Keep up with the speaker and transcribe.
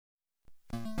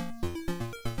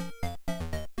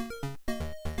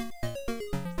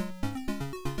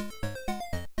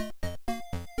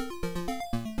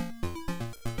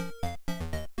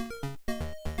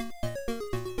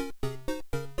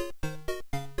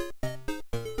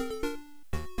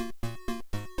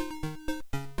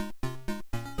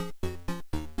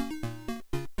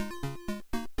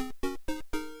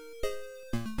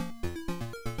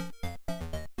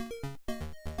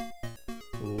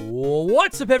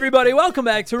What's up, everybody? Welcome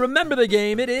back to Remember the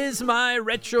Game. It is my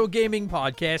retro gaming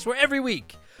podcast where every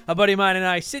week a buddy of mine and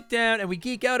I sit down and we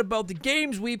geek out about the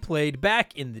games we played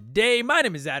back in the day. My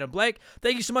name is Adam Blake.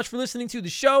 Thank you so much for listening to the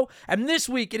show. And this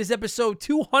week it is episode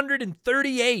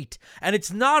 238. And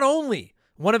it's not only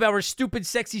one of our stupid,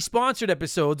 sexy sponsored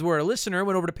episodes where a listener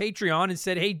went over to Patreon and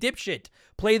said, "Hey, dipshit,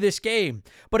 play this game."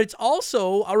 But it's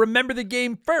also a Remember the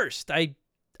Game first.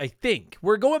 I think.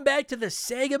 We're going back to the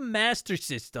Sega Master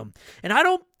System. And I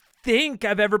don't think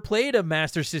I've ever played a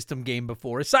Master System game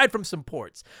before, aside from some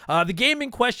ports. The game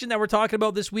in question that we're talking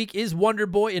about this week is Wonder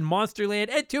Boy in Monsterland.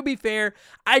 And to be fair,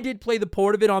 I did play the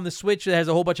port of it on the Switch that has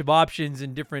a whole bunch of options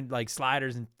and different like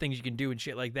sliders and things you can do and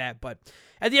shit like that. But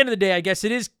at the end of the day, I guess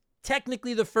it is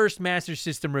technically the first Master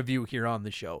System review here on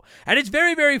the show. And it's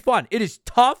very, very fun. It is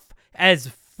tough as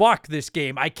fuck, this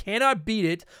game. I cannot beat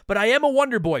it, but I am a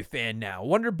Wonder Boy fan now.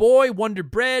 Wonder Boy, Wonder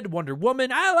Bread, Wonder Woman.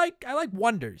 I like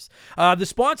wonders. The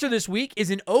sponsor this week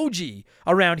is an OG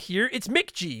around here. It's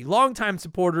Mick G, longtime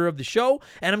supporter of the show,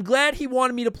 and I'm glad he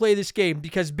wanted me to play this game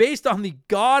because based on the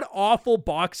god-awful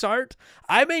box art,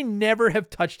 I may never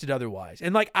have touched it otherwise.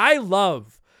 And I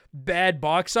love bad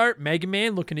box art, Mega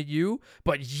Man, looking at you,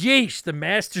 but yeesh, the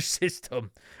Master System.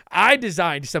 I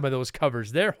designed some of those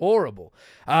covers. They're horrible.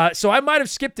 So I might have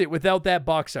skipped it without that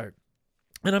box art.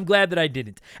 And I'm glad that I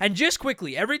didn't. And just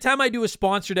quickly, every time I do a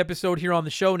sponsored episode here on the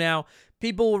show now,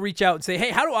 people will reach out and say,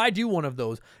 "Hey, how do I do one of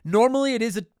those?" Normally, it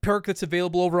is a perk that's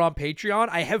available over on Patreon.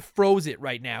 I have froze it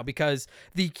right now because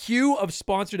the queue of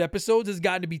sponsored episodes has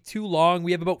gotten to be too long.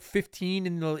 We have about 15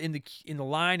 in the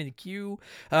line in the queue.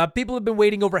 People have been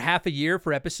waiting over half a year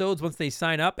for episodes once they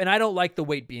sign up, and I don't like the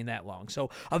wait being that long. So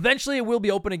eventually, it will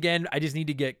be open again. I just need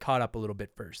to get caught up a little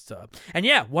bit first. And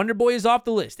yeah, Wonder Boy is off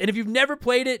the list. And if you've never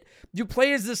played it, you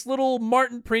play as this little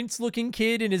Martin Prince-looking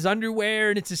kid in his underwear,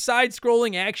 and it's a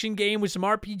side-scrolling action game with some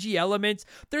RPG elements.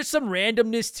 There's some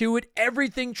randomness to it.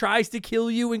 Everything tries to kill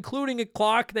you, including a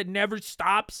clock that never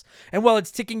stops. And while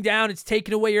it's ticking down, it's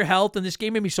taking away your health. And this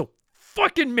game made me so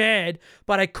fucking mad,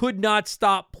 but I could not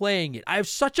stop playing it. I have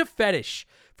such a fetish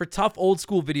for tough old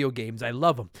school video games. I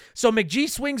love them. So McG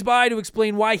swings by to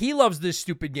explain why he loves this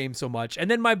stupid game so much. And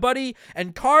then my buddy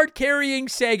and card-carrying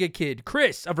Sega kid,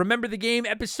 Chris, of Remember the Game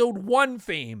Episode 1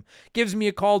 fame, gives me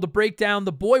a call to break down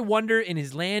the boy wonder in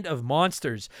his land of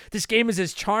monsters. This game is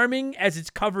as charming as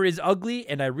its cover is ugly,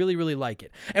 and I really, really like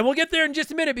it. And we'll get there in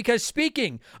just a minute because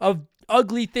speaking of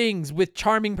ugly things with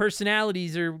charming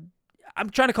personalities, or I'm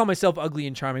trying to call myself ugly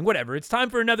and charming. Whatever. It's time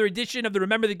for another edition of the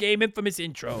Remember the Game infamous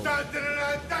intro.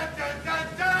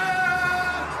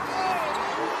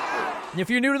 And if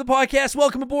you're new to the podcast,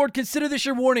 welcome aboard. Consider this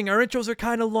your warning. Our intros are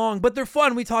kind of long, but they're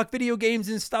fun. We talk video games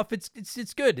and stuff. It's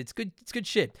good. It's good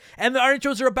shit. And our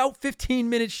intros are about 15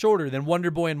 minutes shorter than Wonder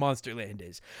Boy and Monsterland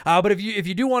is. But if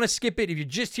you do want to skip it, if you're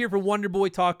just here for Wonder Boy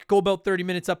talk, go about 30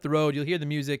 minutes up the road. You'll hear the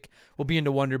music. We'll be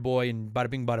into Wonder Boy and bada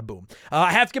bing, bada boom.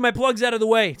 I have to get my plugs out of the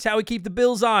way. It's how we keep the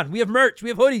bills on. We have merch. We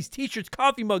have hoodies, t-shirts,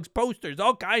 coffee mugs, posters,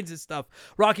 all kinds of stuff.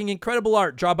 Rocking incredible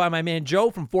art drawn by my man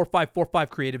Joe from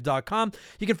 4545creative.com.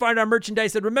 You can find our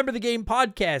merchandise at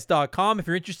rememberthegamepodcast.com. If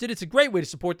you're interested, it's a great way to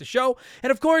support the show.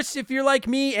 And of course, if you're like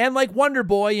me and like Wonder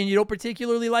Boy and you don't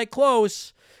particularly like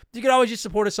clothes, you can always just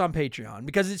support us on Patreon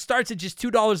because it starts at just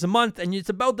 $2 a month and it's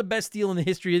about the best deal in the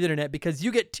history of the internet because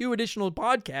you get 2 additional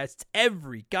podcasts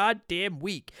every goddamn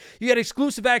week. You get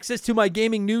exclusive access to my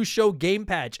gaming news show Game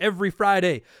Patch every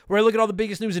Friday where I look at all the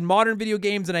biggest news in modern video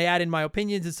games and I add in my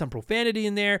opinions and some profanity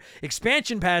in there.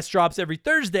 Expansion Pass drops every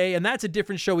Thursday and that's a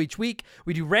different show each week.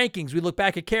 We do rankings. We look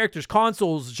back at characters,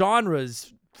 consoles,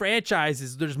 genres,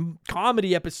 franchises. There's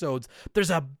comedy episodes. There's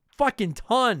a fucking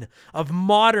ton of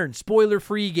modern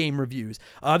spoiler-free game reviews.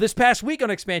 This past week on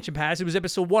Expansion Pass, it was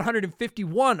episode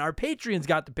 151. Our Patreons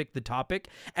got to pick the topic,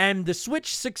 and the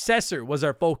Switch successor was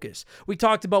our focus. We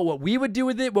talked about what we would do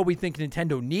with it, what we think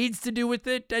Nintendo needs to do with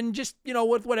it, and just,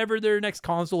 with whatever their next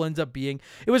console ends up being.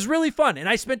 It was really fun, and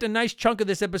I spent a nice chunk of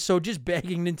this episode just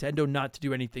begging Nintendo not to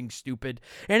do anything stupid.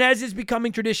 And as is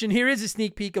becoming tradition, here is a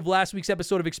sneak peek of last week's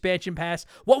episode of Expansion Pass.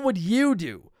 What would you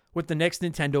do with the next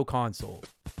Nintendo console?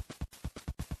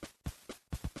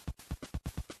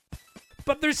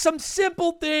 But there's some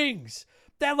simple things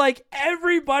that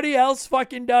everybody else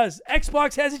fucking does.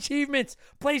 Xbox has achievements.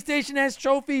 PlayStation has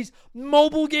trophies.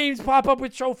 Mobile games pop up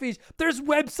with trophies. There's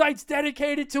websites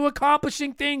dedicated to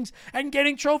accomplishing things and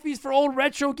getting trophies for old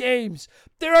retro games.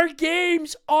 There are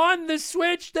games on the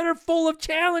Switch that are full of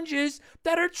challenges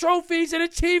that are trophies and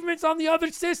achievements on the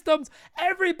other systems.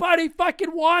 Everybody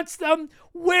fucking wants them.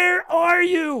 Where are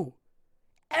you?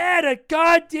 Add a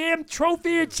goddamn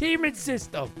trophy achievement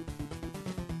system.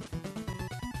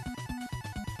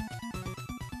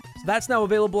 So that's now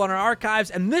available on our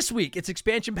archives. And this week, it's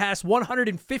Expansion Pass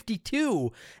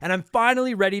 152, and I'm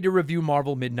finally ready to review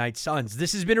Marvel Midnight Suns.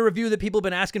 This has been a review that people have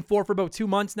been asking for about 2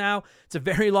 months now. It's a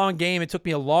very long game. It took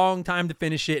me a long time to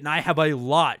finish it, and I have a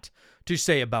lot to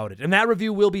say about it. And that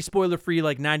review will be spoiler-free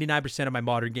like 99% of my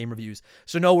modern game reviews.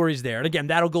 So no worries there. And again,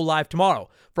 that'll go live tomorrow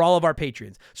for all of our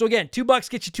patrons. So again, $2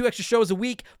 gets you 2 extra shows a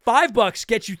week. $5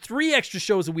 gets you 3 extra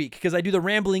shows a week because I do the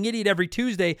Rambling Idiot every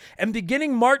Tuesday. And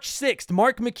beginning March 6th,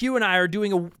 Mark McHugh and I are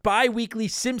doing a bi-weekly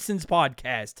Simpsons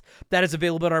podcast that is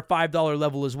available at our $5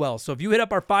 level as well. So if you hit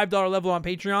up our $5 level on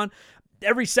Patreon,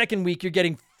 every second week you're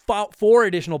getting 4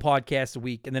 additional podcasts a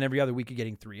week, and then every other week you're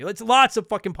getting 3. It's lots of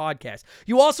fucking podcasts.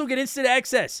 You also get instant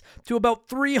access to about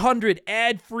 300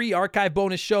 ad-free archive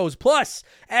bonus shows, plus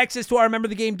access to our Remember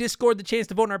the Game Discord, the chance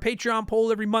to vote in our Patreon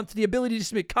poll every month, the ability to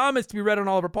submit comments to be read on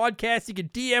all of our podcasts. You can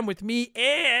DM with me,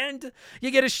 and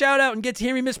you get a shout-out and get to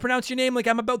hear me mispronounce your name like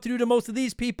I'm about to do to most of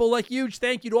these people. A huge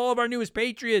thank you to all of our newest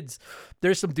Patriots.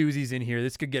 There's some doozies in here.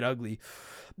 This could get ugly.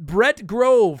 Brett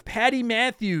Grove, Patty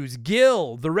Matthews,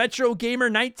 Gil, The Retro Gamer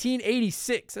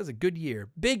 1986. That's a good year.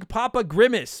 Big Papa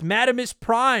Grimace, Madamus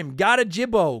Prime, Gotta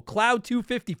Jibbo, Cloud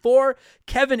 254,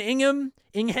 Kevin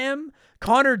Ingham,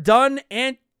 Connor Dunn,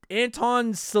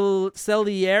 Anton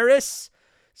Celieris.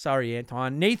 Sorry,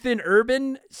 Anton. Nathan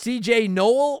Urban, CJ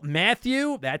Noel,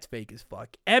 Matthew, that's fake as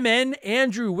fuck. MN,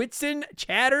 Andrew Whitson,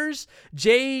 Chatters,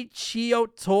 Jay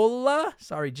Chiotola,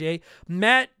 sorry, Jay,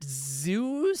 Matt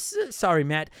Zeus, sorry,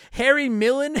 Matt, Harry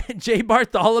Millen, Jay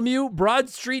Bartholomew, Broad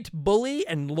Street Bully,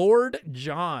 and Lord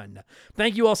John.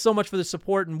 Thank you all so much for the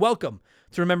support, and welcome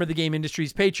to Remember the Game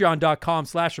Industries,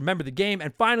 patreon.com/rememberthegame.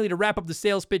 And finally, to wrap up the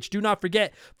sales pitch, do not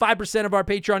forget, 5% of our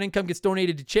Patreon income gets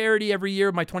donated to charity every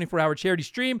year, my 24-hour charity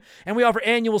stream, and we offer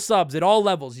annual subs at all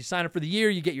levels. You sign up for the year,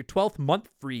 you get your 12th month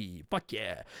free. Fuck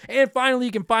yeah. And finally,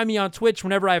 you can find me on Twitch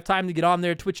whenever I have time to get on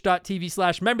there,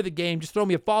 twitch.tv/rememberthegame. Just throw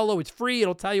me a follow. It's free.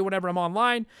 It'll tell you whenever I'm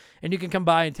online, and you can come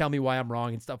by and tell me why I'm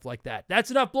wrong and stuff like that.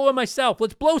 That's enough blowing myself.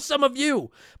 Let's blow some of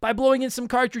you by blowing in some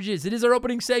cartridges. It is our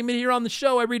opening segment here on the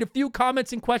show. I read a few comments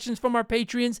and questions from our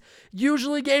Patreons,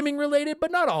 usually gaming related,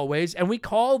 but not always, and we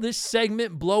call this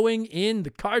segment Blowing in the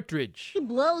Cartridge. He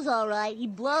blows all right. He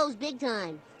blows big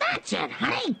time. That's it,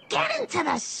 honey. Get into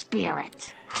the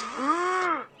spirit.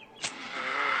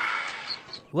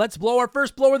 Let's blow. Our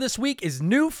first blower this week is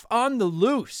Noof on the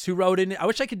Loose, who wrote in. I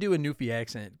wish I could do a Noofy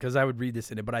accent because I would read this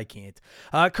in it, but I can't.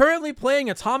 Currently playing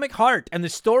Atomic Heart, and the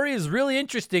story is really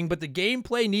interesting, but the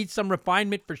gameplay needs some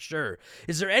refinement for sure.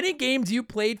 Is there any games you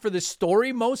played for the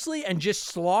story mostly and just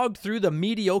slogged through the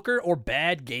mediocre or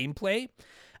bad gameplay?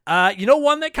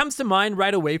 One that comes to mind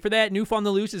right away for that, Noof on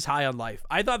the Loose, is High on Life.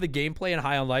 I thought the gameplay in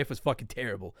High on Life was fucking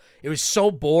terrible. It was so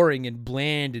boring and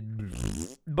bland,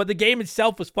 but the game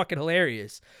itself was fucking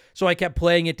hilarious. So I kept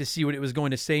playing it to see what it was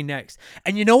going to say next.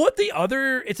 And you know what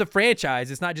it's a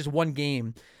franchise. It's not just one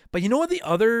game. But you know what the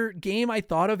other game I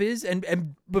thought of is?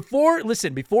 And before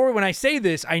when I say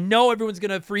this, I know everyone's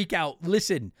going to freak out.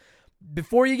 Listen,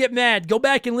 before you get mad, go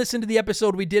back and listen to the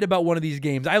episode we did about one of these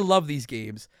games. I love these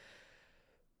games.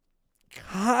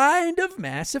 Kind of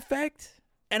Mass Effect.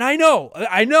 And I know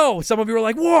some of you are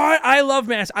like, what? I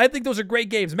love I think those are great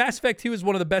games. Mass Effect 2 is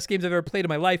one of the best games I've ever played in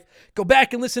my life. Go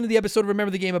back and listen to the episode of Remember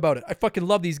the Game about it. I fucking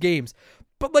love these games.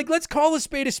 But let's call a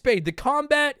spade a spade. The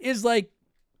combat is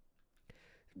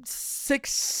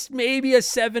 6, maybe a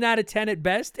 7 out of 10 at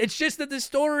best. It's just that the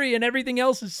story and everything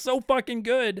else is so fucking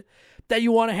good that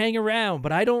you want to hang around.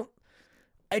 But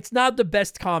it's not the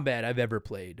best combat I've ever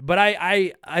played, but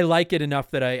I like it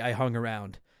enough that I hung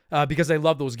around because I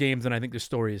love those games and I think the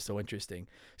story is so interesting.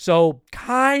 So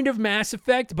kind of Mass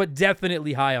Effect, but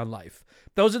definitely High on Life.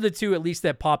 Those are the two at least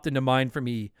that popped into mind for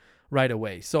me right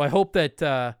away. So I hope that,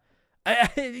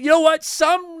 you know what?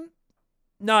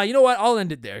 I'll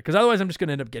end it there because otherwise I'm just going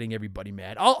to end up getting everybody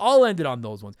mad. I'll end it on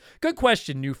those ones. Good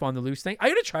question, Noof on the Loose thing. I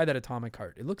got to try that Atomic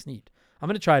Heart. It looks neat. I'm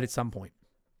going to try it at some point.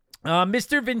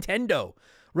 Mr. Nintendo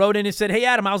wrote in and said, "Hey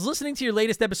Adam, I was listening to your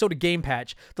latest episode of Game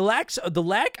Patch. The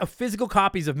lack of physical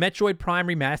copies of Metroid Prime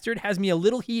Remastered has me a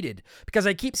little heated because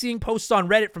I keep seeing posts on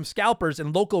Reddit from scalpers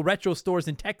and local retro stores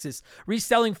in Texas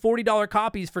reselling $40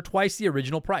 copies for twice the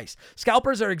original price.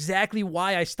 Scalpers are exactly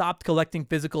why I stopped collecting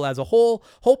physical as a whole.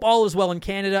 Hope all is well in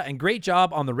Canada and great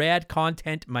job on the rad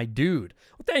content, my dude."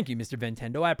 Thank you, Mr.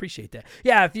 Nintendo. I appreciate that.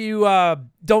 Yeah, if you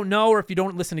don't know or if you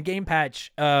don't listen to Game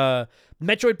Patch,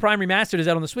 Metroid Prime Remastered is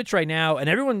out on the Switch right now, and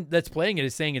everyone that's playing it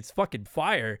is saying it's fucking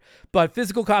fire. But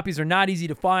physical copies are not easy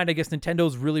to find. I guess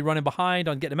Nintendo's really running behind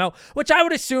on getting them out, which I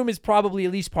would assume is probably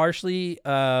at least partially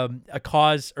a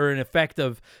cause or an effect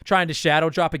of trying to shadow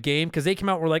drop a game, because they came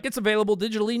out and were like, it's available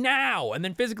digitally now, and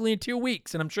then physically in 2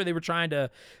 weeks. And I'm sure they were trying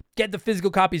to get the physical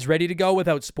copies ready to go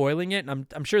without spoiling it, and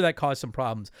I'm sure that caused some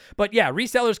problems. But yeah,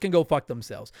 resellers can go fuck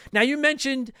themselves. Now, you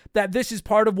mentioned that this is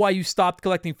part of why you stopped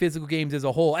collecting physical games as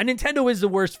a whole, and Nintendo is the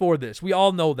worst for this. We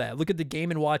all know that. Look at the Game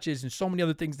 & Watches and so many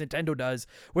other things Nintendo does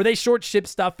where they short ship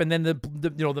stuff, and then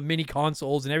the mini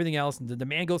consoles and everything else, and the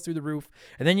demand goes through the roof,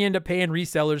 and then you end up paying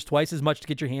resellers twice as much to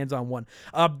get your hands on one.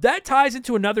 That ties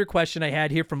into another question I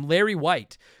had here from Larry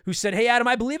White, who said, hey Adam,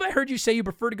 I believe I heard you say you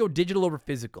prefer to go digital over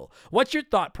physical. What's your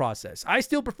thought process? I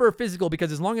still prefer physical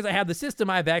because as long as I have the system,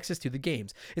 I have access to the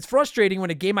games. It's frustrating when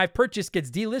a game I've purchased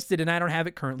gets delisted and I don't have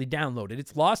it currently downloaded.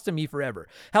 It's lost to me forever.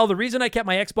 Hell, the reason I kept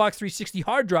my Xbox 360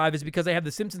 hard drive is because I have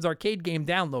the Simpsons Arcade game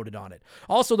downloaded on it.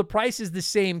 Also, the price is the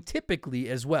same typically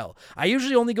as well. I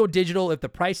usually only go digital if the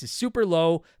price is super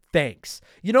low. Thanks.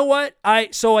 You know what? I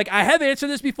have answered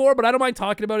this before, but I don't mind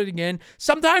talking about it again.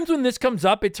 Sometimes when this comes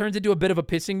up, it turns into a bit of a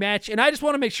pissing match, and I just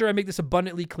want to make sure I make this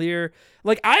abundantly clear.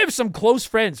 Like, I have some close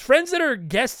friends that are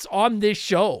guests on this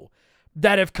show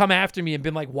that have come after me and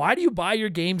been like, why do you buy your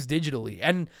games digitally?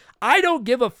 And I don't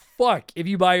give a fuck if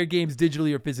you buy your games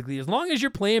digitally or physically. As long as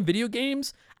you're playing video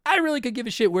games, I really could give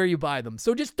a shit where you buy them.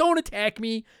 So just don't attack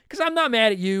me, because I'm not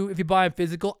mad at you if you buy them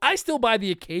physical. I still buy the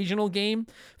occasional game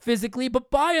physically, but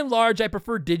by and large, I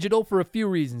prefer digital for a few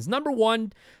reasons. Number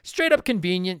one, straight up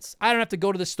convenience. I don't have to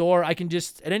go to the store. I can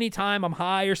just, at any time I'm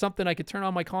high or something, I can turn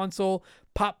on my console,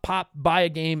 pop, buy a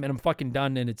game, and I'm fucking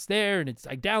done, and it's there, and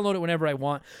I download it whenever I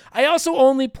want. I also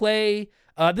only play,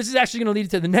 this is actually going to lead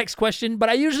to the next question, but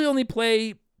I usually only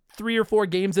play 3 or 4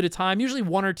 games at a time, usually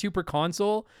 1 or 2 per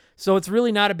console. So it's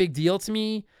really not a big deal to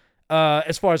me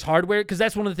as far as hardware, because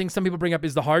that's one of the things some people bring up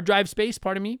is the hard drive space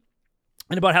part of me,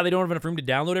 and about how they don't have enough room to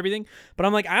download everything. But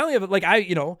I'm like, I only have,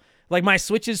 like my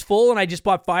Switch is full, and I just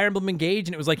bought Fire Emblem Engage,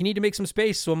 and it was like, you need to make some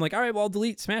space. So I'm like, all right, well, I'll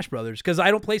delete Smash Brothers, because I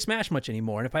don't play Smash much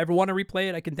anymore. And if I ever want to replay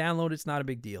it, I can download it. It's not a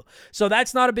big deal. So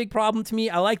that's not a big problem to me.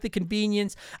 I like the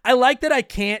convenience. I like that I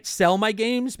can't sell my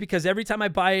games, because every time I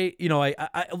buy,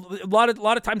 a lot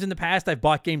of times in the past, I've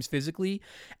bought games physically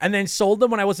and then sold them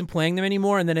when I wasn't playing them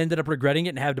anymore, and then ended up regretting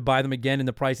it and had to buy them again, and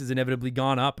the price has inevitably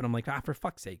gone up. And I'm like, for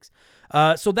fuck's sakes.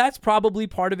 So that's probably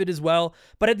part of it as well.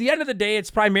 But at the end of the day,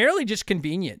 it's primarily just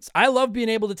convenience. I love being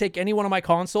able to take any one of my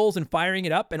consoles and firing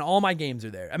it up, and all my games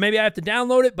are there. And maybe I have to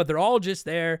download it, but they're all just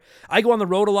there. I go on the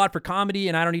road a lot for comedy,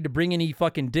 and I don't need to bring any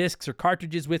fucking discs or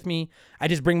cartridges with me. I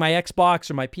just bring my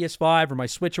Xbox or my PS5 or my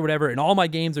Switch or whatever, and all my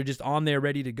games are just on there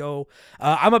ready to go.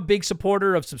 I'm a big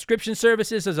supporter of subscription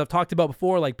services, as I've talked about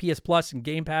before, like PS Plus and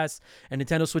Game Pass and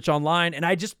Nintendo Switch Online. And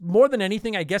I just, more than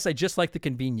anything, I guess I just like the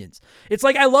convenience. It's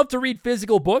like I love to read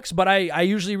physical books, but I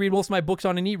usually read most of my books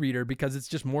on an e-reader because it's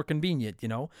just more convenient,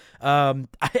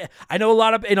 I know a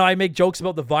lot of, I make jokes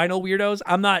about the vinyl weirdos.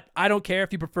 I don't care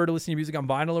if you prefer to listen to music on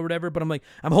vinyl or whatever, but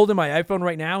I'm holding my iPhone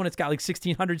right now and it's got like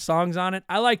 1,600 songs on it.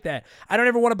 I like that. I don't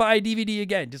ever want to buy a DVD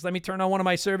again. Just let me turn on one of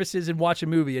my services and watch a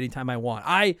movie anytime I want.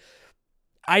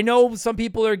 I know some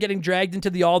people are getting dragged into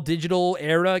the all digital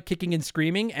era, kicking and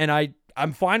screaming, and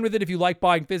I'm fine with it if you like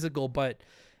buying physical, but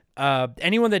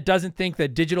anyone that doesn't think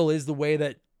that digital is the way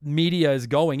that media is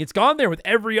going, it's gone there with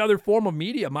every other form of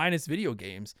media minus video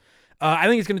games. I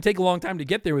think it's going to take a long time to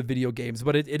get there with video games,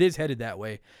 but it is headed that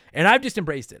way, and I've just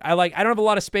embraced it. I don't have a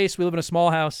lot of space. We live in a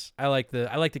small house. I like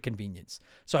the convenience.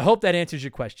 So I hope that answers your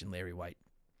question, Larry White.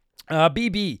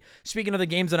 BB, speaking of the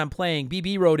games that I'm playing,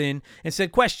 BB wrote in and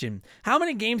said, question, how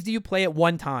many games do you play at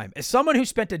one time? As someone who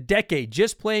spent a decade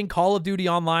just playing Call of Duty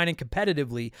online and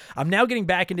competitively, I'm now getting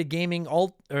back into gaming,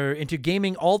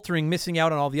 altering, missing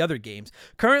out on all the other games.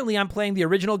 Currently, I'm playing the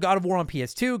original God of War on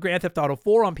PS2, Grand Theft Auto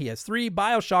 4 on PS3,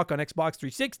 BioShock on Xbox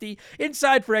 360,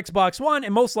 Inside for Xbox One,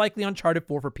 and most likely Uncharted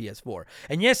 4 for PS4.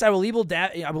 And yes, I will even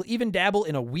dabble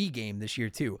in a Wii game this year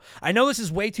too. I know this is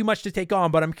way too much to take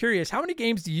on, but I'm curious, how many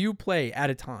games do you play at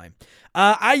a time?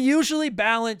 I usually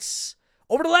balance,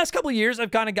 over the last couple of years, I've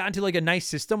kind of gotten to like a nice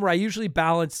system where I usually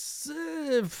balance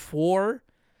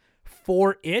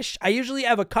four-ish. I usually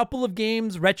have a couple of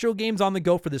retro games on the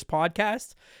go for this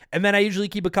podcast, and then I usually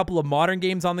keep a couple of modern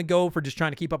games on the go for just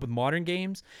trying to keep up with modern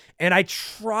games, and I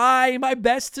try my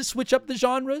best to switch up the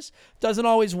genres. Doesn't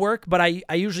always work, but I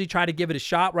usually try to give it a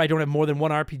shot where I don't have more than one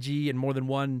RPG and more than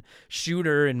one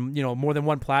shooter and more than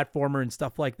one platformer and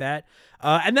stuff like that,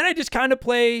 and then I just kind of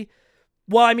play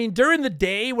Well, I mean, during the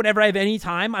day, whenever I have any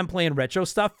time, I'm playing retro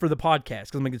stuff for the podcast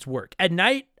because I'm like, it's work. At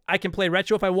night, I can play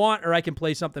retro if I want, or I can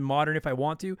play something modern if I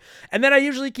want to. And then I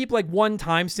usually keep like one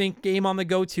time sync game on the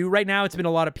go too. Right now, it's been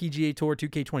a lot of PGA Tour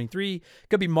 2K23. It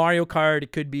could be Mario Kart.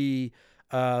 It could be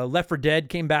Left 4 Dead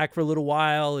came back for a little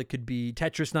while. It could be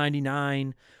Tetris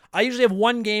 99. I usually have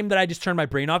one game that I just turn my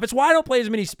brain off. It's why I don't play as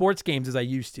many sports games as I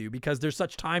used to, because there's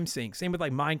such time sync. Same with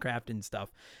like Minecraft and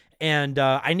stuff. And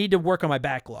I need to work on my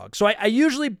backlog. So I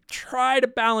usually try to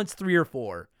balance 3 or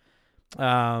 4.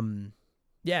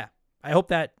 Yeah, I hope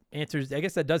that answers. I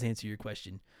guess that does answer your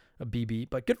question, BB.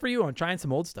 But good for you on trying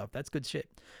some old stuff. That's good shit.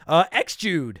 X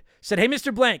Jude said, "Hey,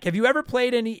 Mr. Blank, have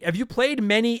you played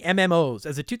many MMOs?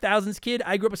 As a 2000s kid,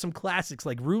 I grew up with some classics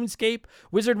like RuneScape,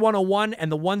 Wizard 101,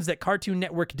 and the ones that Cartoon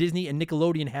Network, Disney, and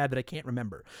Nickelodeon had that I can't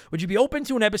remember. Would you be open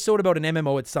to an episode about an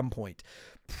MMO at some point?"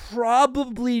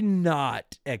 Probably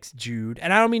not, X Jude.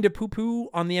 And I don't mean to poo-poo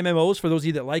on the MMOs for those of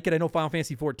you that like it. I know Final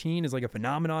Fantasy 14 is like a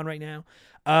phenomenon right now.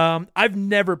 I've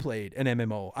never played an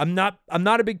MMO. I'm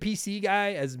not a big PC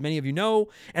guy, as many of you know.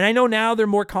 And I know now they're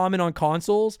more common on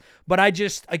consoles, but I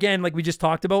just, again, like we just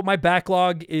talked about, my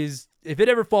backlog is, if it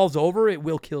ever falls over, it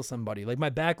will kill somebody. Like my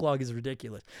backlog is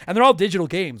ridiculous. And they're all digital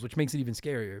games, which makes it even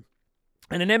scarier.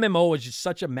 And an MMO is just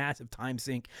such a massive time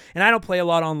sink. And I don't play a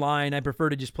lot online. I prefer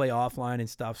to just play offline and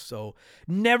stuff. So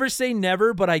never say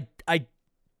never, but I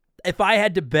if I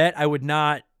had to bet, I would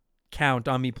not count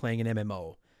on me playing an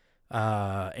MMO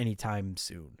anytime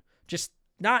soon. Just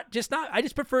not. I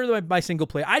just prefer my single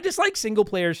player. I just like single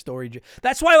player story.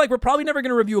 That's why, like, we're probably never going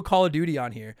to review a Call of Duty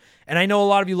on here. And I know a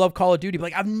lot of you love Call of Duty, but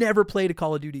like, I've never played a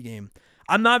Call of Duty game.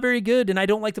 I'm not very good, and I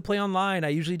don't like to play online. I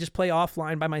usually just play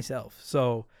offline by myself.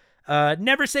 So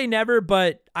never say never,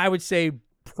 but I would say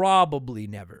probably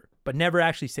never, but never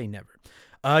actually say never.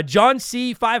 John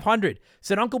C. 500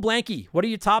 said, "Uncle Blanky, what are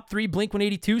your top 3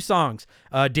 Blink-182 songs?"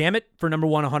 Damn It for number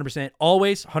 1, 100%.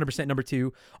 Always, 100% number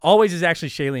 2. Always is actually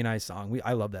Shaylee and I's song.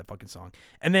 I love that fucking song.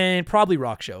 And then probably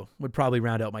Rock Show would probably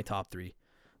round out my top 3.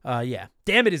 Yeah,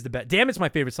 Damn It is the best. Damn It's my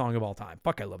favorite song of all time.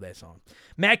 Fuck, I love that song.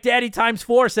 Mac Daddy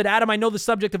 ×4 said, "Adam, I know the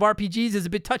subject of RPGs is a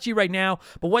bit touchy right now,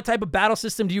 but what type of battle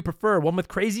system do you prefer? One with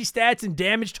crazy stats and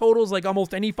damage totals like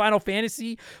almost any Final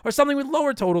Fantasy, or something with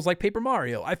lower totals like Paper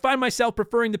Mario? I find myself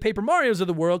preferring the Paper Marios of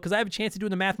the world because I have a chance to do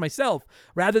the math myself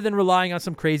rather than relying on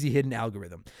some crazy hidden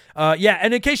algorithm." Yeah,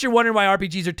 and in case you're wondering why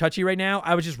RPGs are touchy right now,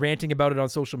 I was just ranting about it on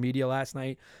social media last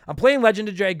night. I'm playing Legend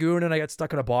of Dragoon and I got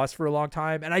stuck on a boss for a long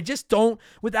time, and I just don't,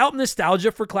 without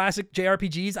nostalgia for classic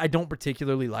JRPGs, I don't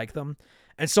particularly like them.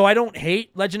 And so I don't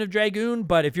hate Legend of Dragoon,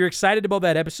 but if you're excited about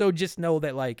that episode, just know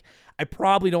that, like, I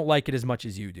probably don't like it as much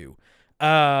as you do.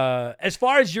 As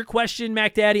far as your question,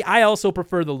 Mac Daddy, I also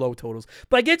prefer the low totals.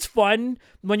 But like, it's fun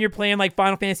when you're playing like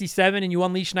Final Fantasy 7 and you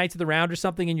unleash Knights of the Round or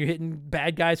something and you're hitting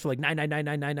bad guys for like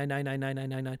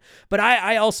 99999999999. But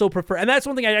I also prefer, and that's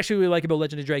one thing I actually really like about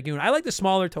Legend of Dragoon. I like the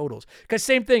smaller totals because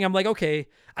same thing. I'm like, okay,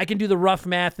 I can do the rough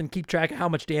math and keep track of how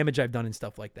much damage I've done and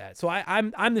stuff like that. So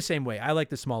I'm the same way. I like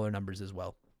the smaller numbers as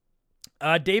well.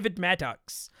 David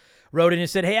Maddox wrote in and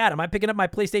said, "Hey, Adam, I'm picking up my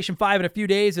PlayStation 5 in a few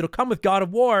days. It'll come with God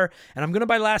of War, and I'm going to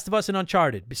buy Last of Us and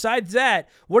Uncharted. Besides that,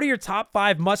 what are your top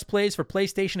 5 must-plays for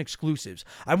PlayStation exclusives?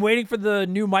 I'm waiting for the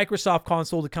new Microsoft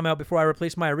console to come out before I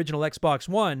replace my original Xbox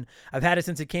One. I've had it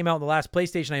since it came out, and the last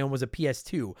PlayStation I owned was a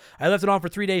PS2. I left it on for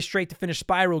 3 days straight to finish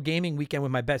Spyro Gaming Weekend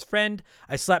with my best friend.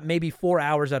 I slept maybe 4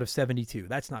 hours out of 72.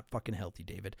 That's not fucking healthy,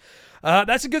 David."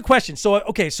 That's a good question.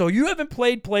 So you haven't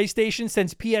played PlayStation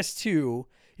since PS2.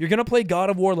 You're going to play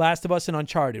God of War, Last of Us, and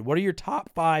Uncharted. What are your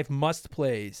top 5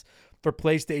 must-plays for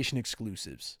PlayStation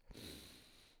exclusives?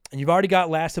 And you've already got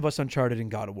Last of Us, Uncharted,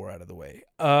 and God of War out of the way.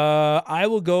 I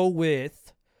will go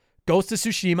with Ghost of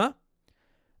Tsushima.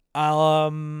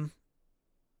 I'm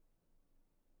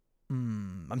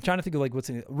trying to think of like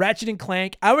what's in it. Ratchet and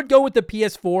Clank. I would go with the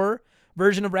PS4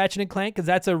 version of Ratchet and Clank because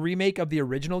that's a remake of the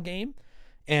original game.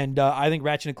 And I think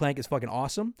Ratchet and Clank is fucking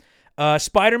awesome.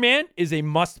 Spider-Man is a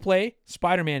must-play.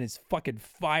 Spider-Man is fucking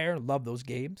fire. Love those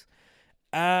games.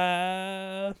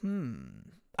 I know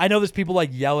there's people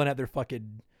like yelling at their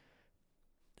fucking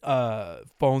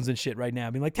phones and shit right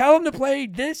now, being like, "Tell them to play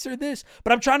this or this."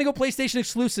 But I'm trying to go PlayStation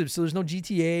exclusives, so there's no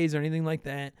GTAs or anything like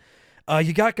that.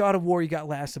 You got God of War, you got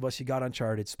Last of Us, you got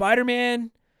Uncharted. Spider-Man,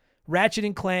 Ratchet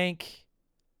and Clank,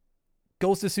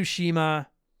 Ghost of Tsushima.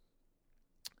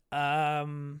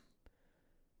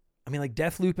 I mean, like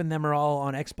Deathloop and them are all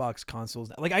on Xbox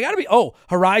consoles. Like, I gotta be,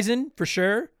 Horizon for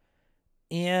sure.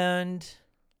 And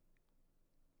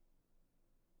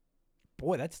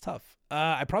boy, that's tough.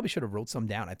 I probably should have wrote some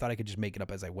down. I thought I could just make it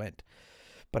up as I went,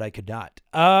 but I could not.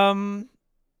 You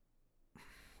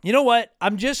know what?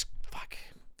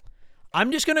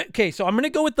 I'm just going to, so I'm going to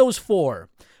go with those 4.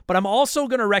 But I'm also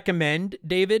going to recommend,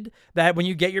 David, that when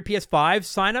you get your PS5,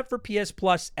 sign up for PS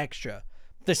Plus Extra,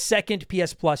 the second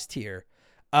PS Plus tier,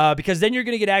 because then you're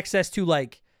going to get access to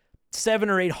like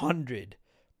 700 or 800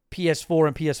 PS4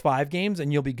 and PS5 games,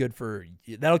 and you'll be good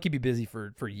that'll keep you busy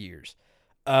for years.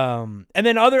 And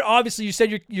then obviously you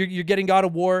said you're getting God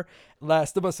of War,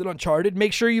 Last of Us, and Uncharted.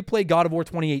 Make sure you play God of War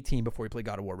 2018 before you play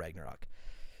God of War Ragnarok.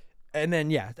 And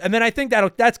then I think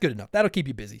that's good enough. That'll keep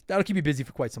you busy. That'll keep you busy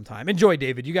for quite some time. Enjoy,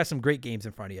 David. You got some great games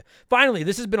in front of you. Finally,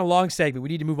 this has been a long segment. We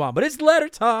need to move on, but it's letter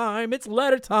time. It's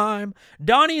letter time.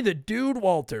 Donnie the Dude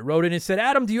Walter wrote in and said,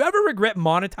 Adam, do you ever regret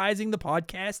monetizing the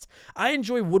podcast? I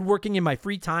enjoy woodworking in my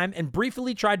free time and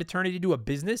briefly tried to turn it into a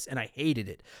business, and I hated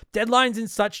it. Deadlines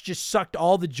and such just sucked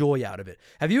all the joy out of it.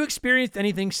 Have you experienced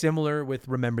anything similar with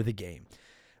Remember the Game?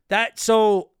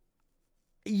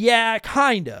 Yeah,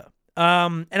 kinda.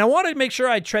 And I want to make sure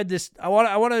I tread this. I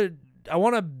want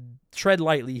to tread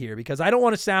lightly here because I don't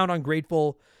want to sound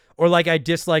ungrateful or like I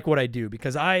dislike what I do,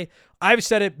 because I've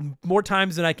said it more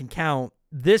times than I can count.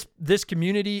 This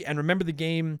community and Remember the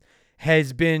Game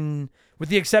has been, with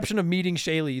the exception of meeting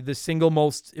Shaylee, the single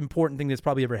most important thing that's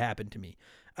probably ever happened to me.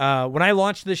 When I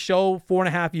launched this show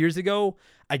 4.5 years ago,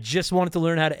 I just wanted to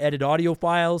learn how to edit audio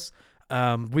files.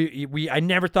 I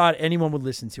never thought anyone would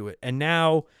listen to it, and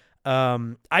now.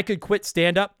 I could quit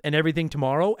stand-up and everything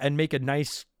tomorrow and make a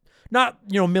nice, not,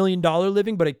 $1 million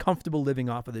living, but a comfortable living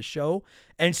off of this show.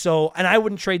 And I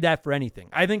wouldn't trade that for anything.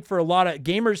 I think for a lot of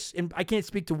gamers, and I can't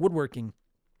speak to woodworking,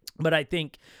 but I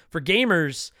think for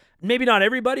gamers, maybe not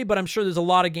everybody, but I'm sure there's a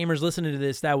lot of gamers listening to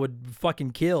this that would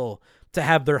fucking kill to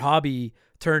have their hobby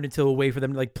turned into a way for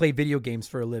them to like play video games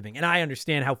for a living. And I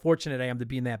understand how fortunate I am to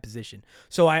be in that position.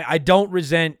 So I don't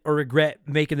resent or regret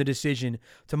making the decision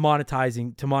to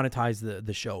monetize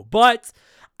the show. But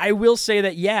I will say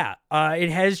that, it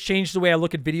has changed the way I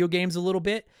look at video games a little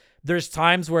bit. There's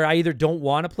times where I either don't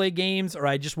want to play games or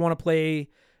I just want to play,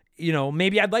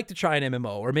 maybe I'd like to try an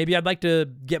MMO, or maybe I'd like to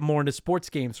get more into sports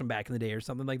games from back in the day or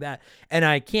something like that. And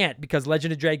I can't because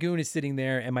Legend of Dragoon is sitting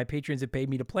there and my patrons have paid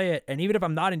me to play it. And even if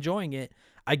I'm not enjoying it,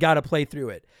 I got to play through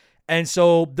it. And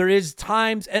so there is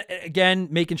times, again,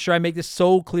 making sure I make this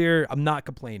so clear, I'm not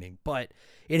complaining, but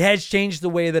it has changed the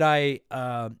way that I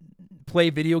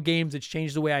play video games. It's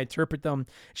changed the way I interpret them.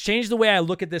 It's changed the way I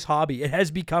look at this hobby. It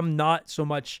has become not so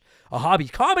much a hobby.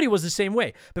 Comedy was the same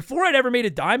way. Before I'd ever made a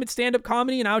dime at stand-up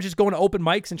comedy and I was just going to open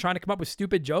mics and trying to come up with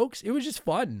stupid jokes, it was just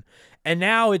fun. And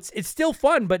now it's still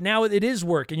fun, but now it is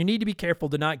work, and you need to be careful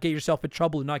to not get yourself in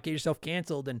trouble and not get yourself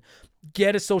canceled, and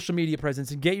get a social media presence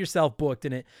and get yourself booked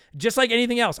in it. Just like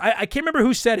anything else. I can't remember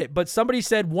who said it, but somebody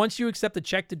said once you accept a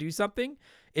check to do something,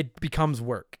 it becomes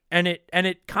work, and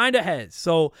it kind of has.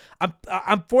 So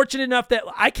I'm fortunate enough that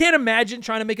I can't imagine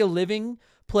trying to make a living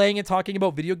playing and talking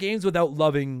about video games without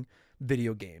loving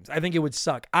video games. I think it would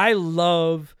suck. I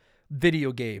love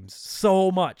video games so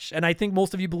much, and I think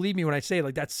most of you believe me when I say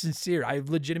like that's sincere. I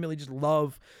legitimately just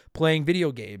love playing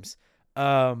video games.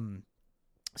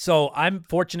 So I'm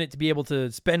fortunate to be able to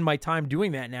spend my time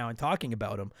doing that now and talking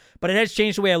about them. But it has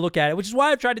changed the way I look at it, which is why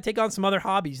I've tried to take on some other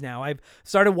hobbies now. I've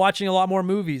started watching a lot more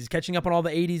movies, catching up on all the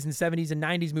 80s and 70s and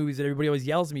 90s movies that everybody always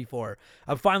yells at me for.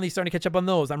 I'm finally starting to catch up on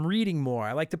those. I'm reading more.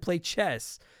 I like to play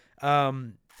chess.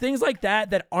 Things like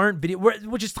that aren't video,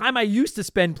 which is time I used to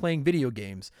spend playing video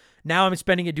games. Now I'm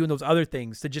spending it doing those other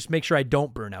things to just make sure I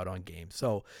don't burn out on games.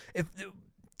 So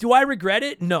do I regret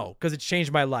it? No, because it's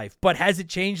changed my life. But has it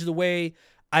changed the way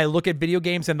I look at video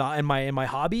games and my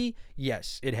hobby?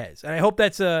 Yes, it has. And I hope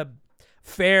that's a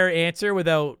fair answer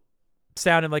without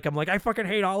sounding like I'm like, I fucking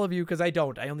hate all of you, because I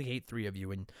don't. I only hate 3 of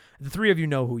you, and the 3 of you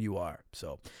know who you are.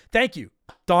 So thank you,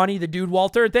 Donnie the Dude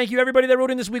Walter. Thank you, everybody that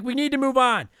wrote in this week. We need to move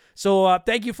on. So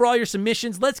thank you for all your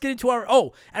submissions. Let's get into our...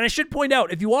 Oh, and I should point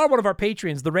out, if you are one of our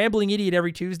patrons, the Rambling Idiot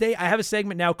every Tuesday, I have a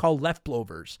segment now called Left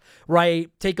Blowers, where I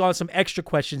take on some extra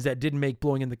questions that didn't make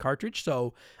blowing in the cartridge.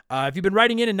 So if you've been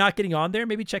writing in and not getting on there,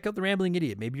 maybe check out the Rambling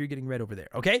Idiot. Maybe you're getting read over there,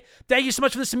 okay? Thank you so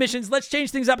much for the submissions. Let's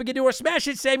change things up and get to our Smash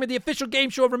Hit segment, the official game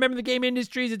show of Remember the Game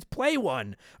Industries. It's Play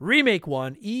 1, Remake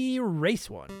 1, Erase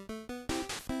 1.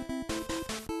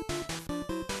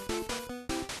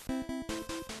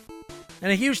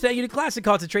 And a huge thank you to Classic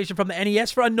Concentration from the NES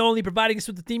for unknowingly providing us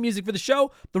with the theme music for the show.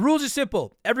 The rules are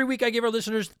simple. Every week I give our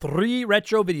listeners 3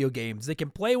 retro video games. They can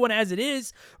play one as it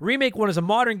is, remake one as a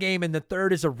modern game, and the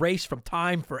third is erased from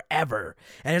time forever.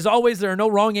 And as always, there are no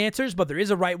wrong answers, but there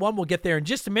is a right one. We'll get there in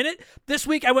just a minute. This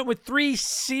week I went with 3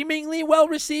 seemingly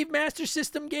well-received Master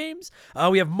System games.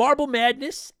 We have Marble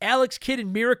Madness, Alex Kidd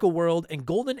in Miracle World, and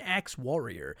Golden Axe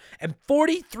Warrior. And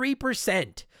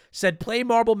 43% said play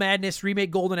Marble Madness,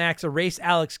 remake Golden Axe, erase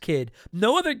Alex Kidd.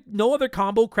 No other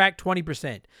combo cracked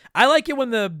 20%. I like it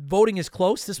when the voting is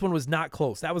close. This one was not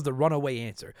close. That was the runaway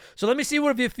answer. So let me see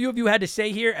what a few of you had to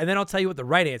say here, and then I'll tell you what the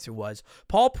right answer was.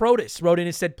 Paul Protus wrote in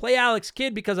and said play Alex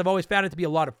Kidd because I've always found it to be a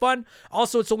lot of fun.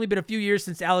 Also, it's only been a few years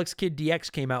since Alex Kidd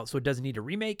DX came out, so it doesn't need a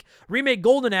remake. Remake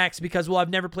Golden Axe because, well, I've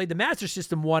never played the Master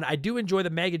System one. I do enjoy the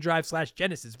Mega Drive /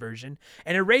 Genesis version.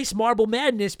 And erase Marble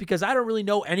Madness because I don't really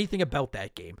know anything about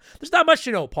that game. There's not much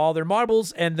to know, Paul. They're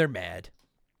marbles and they're mad.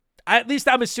 At least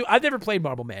I'm assuming. I've never played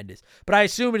Marble Madness, but I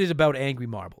assume it is about angry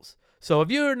marbles. So if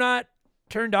you're not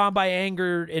turned on by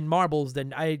anger in marbles,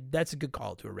 then that's a good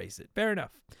call to erase it. Fair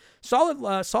enough. Solid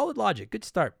logic. Good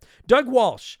start. Doug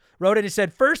Walsh wrote it and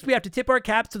said, first, we have to tip our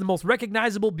caps to the most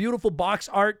recognizable, beautiful box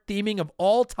art theming of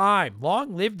all time.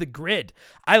 Long live the grid.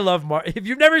 I love if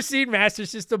you've never seen Master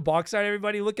System box art,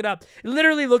 everybody, look it up. It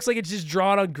literally looks like it's just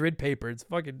drawn on grid paper. It's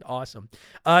fucking awesome.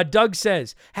 Doug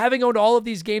says, having owned all of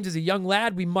these games as a young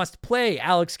lad, we must play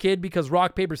Alex Kidd because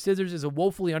rock, paper, scissors is a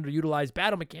woefully underutilized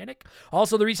battle mechanic.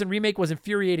 Also, the recent remake was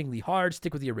infuriatingly hard.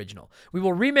 Stick with the original. We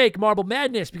will remake Marble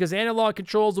Madness because analog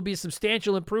controls will be a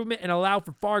substantial improvement and allow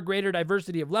for far greater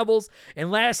diversity of levels.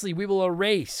 And lastly, we will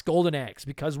erase Golden Axe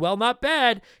because, well, not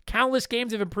bad. Countless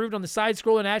games have improved on the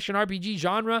side-scrolling action RPG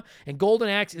genre, and Golden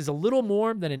Axe is a little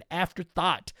more than an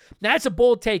afterthought. Now, that's a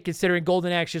bold take considering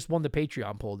Golden Axe just won the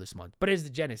Patreon poll this month, but it is the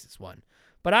Genesis one.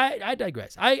 But I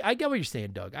digress. I get what you're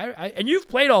saying, Doug. And you've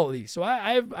played all of these, so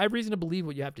I have reason to believe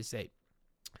what you have to say.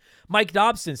 Mike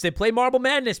Dobson said, play Marble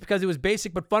Madness because it was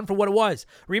basic but fun for what it was.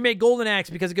 Remake Golden Axe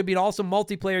because it could be an awesome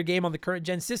multiplayer game on the current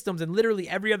gen systems, and literally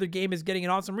every other game is getting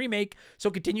an awesome remake, so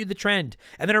continue the trend.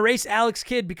 And then erase Alex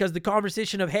Kidd because the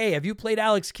conversation of, hey, have you played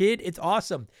Alex Kidd? It's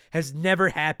awesome, has never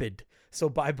happened. So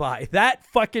bye-bye. That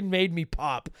fucking made me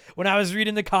pop. When I was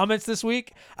reading the comments this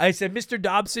week, I said, Mr.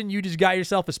 Dobson, you just got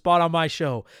yourself a spot on my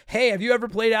show. Hey, have you ever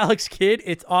played Alex Kidd?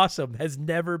 It's awesome. Has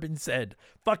never been said.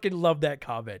 Fucking love that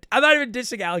comment. I'm not even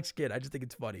dissing Alex Kidd. I just think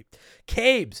it's funny.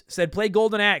 Cabes said, play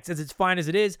Golden Axe as it's fine as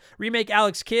it is. Remake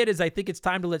Alex Kidd as I think it's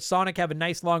time to let Sonic have a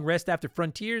nice long rest after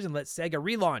Frontiers and let Sega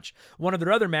relaunch one of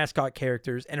their other mascot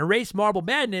characters and erase Marble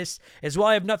Madness as while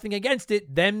I have nothing against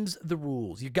it, them's the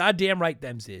rules. You goddamn right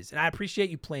them's is. And I appreciate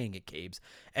you playing it, Cabes.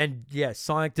 And yes,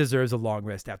 Sonic deserves a long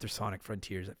rest after Sonic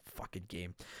Frontiers. That fucking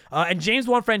game. And James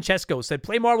Juan Francesco said,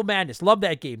 play Marble Madness. Love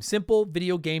that game. Simple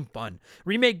video game fun.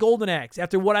 Remake Golden Axe.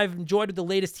 After what I've enjoyed with the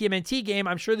latest TMNT game,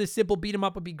 I'm sure this simple beat 'em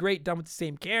up would be great done with the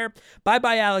same care.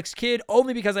 Bye-bye Alex Kidd,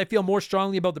 only because I feel more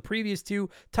strongly about the previous two.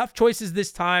 Tough choices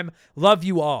this time. Love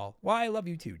you all. Well, I love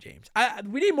you too, James.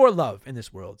 We need more love in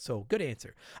this world, so good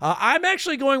answer. I'm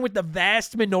actually going with the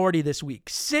vast minority this week.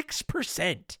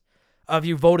 6% of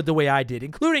you voted the way I did,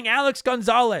 including Alex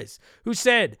Gonzalez, who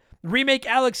said, remake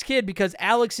Alex Kidd because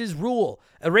Alex is rule.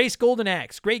 Erase Golden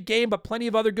Axe. Great game, but plenty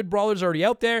of other good brawlers already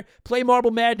out there. Play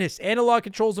Marble Madness. Analog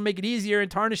controls will make it easier and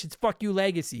tarnish its fuck you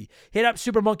legacy. Hit up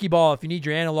Super Monkey Ball if you need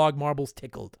your analog marbles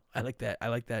tickled. I like that. I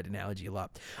like that analogy a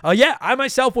lot. Yeah, I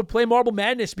myself would play Marble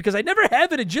Madness because I never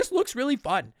have it. It just looks really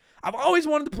fun. I've always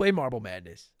wanted to play Marble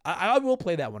Madness. I will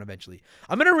play that one eventually.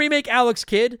 I'm going to remake Alex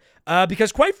Kidd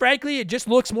because, quite frankly, it just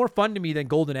looks more fun to me than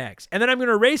Golden Axe. And then I'm going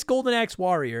to erase Golden Axe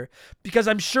Warrior because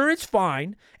I'm sure it's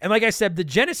fine. And like I said, the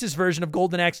Genesis version of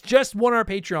Golden Axe just won our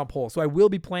Patreon poll, so I will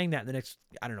be playing that in the next,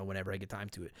 I don't know, whenever I get time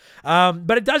to it.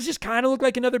 But it does just kind of look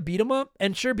like another beat-em-up.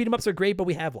 And sure, beat-em-ups are great, but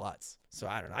we have lots. So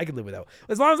I don't know. I can live without.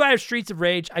 As long as I have Streets of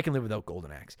Rage, I can live without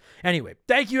Golden Axe. Anyway,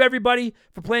 thank you everybody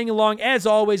for playing along. As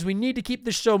always, we need to keep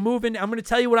this show moving. I'm going to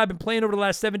tell you what I've been playing over the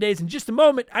last 7 days. In just a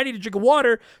moment, I need a drink of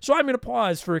water, so I'm going to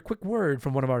pause for a quick word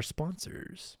from one of our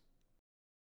sponsors.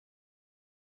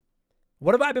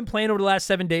 What have I been playing over the last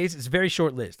 7 days? It's a very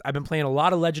short list. I've been playing a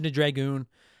lot of Legend of Dragoon.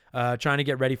 Trying to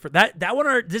get ready for that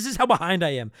one. This is how behind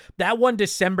I am. That one,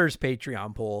 December's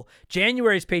Patreon poll,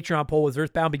 January's Patreon poll was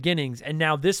Earthbound Beginnings, and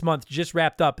now this month just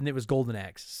wrapped up and it was Golden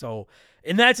Axe. So,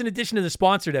 and that's in addition to the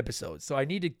sponsored episodes. So I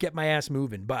need to get my ass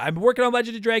moving. But I'm working on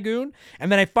Legend of Dragoon,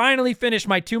 and then I finally finished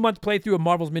my 2-month playthrough of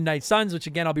Marvel's Midnight Suns, which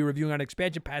again I'll be reviewing on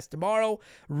Expansion Pass tomorrow.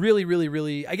 Really, really,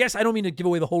 really. I guess I don't mean to give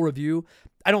away the whole review.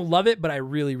 I don't love it, but I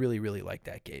really, really, really like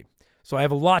that game. So I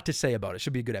have a lot to say about it.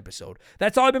 Should be a good episode.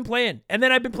 That's all I've been playing. And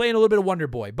then I've been playing a little bit of Wonder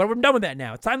Boy. But I'm done with that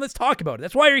now. It's time. Let's talk about it.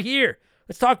 That's why you're here.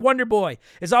 Let's talk Wonder Boy.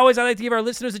 As always, I like to give our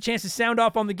listeners a chance to sound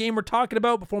off on the game we're talking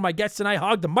about before my guests and I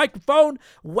hog the microphone.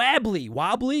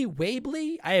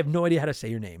 Wabley, I have no idea how to say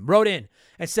your name, wrote in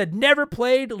and said, never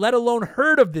played, let alone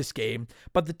heard of this game,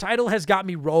 but the title has got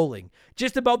me rolling.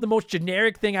 Just about the most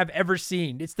generic thing I've ever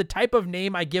seen. It's the type of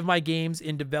name I give my games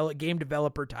in Game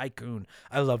Developer Tycoon.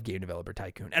 I love Game Developer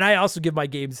Tycoon. And I also give my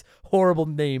games horrible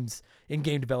names in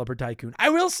Game Developer Tycoon. I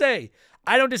will say,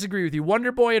 I don't disagree with you.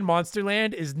 Wonder Boy and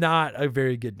Monsterland is not a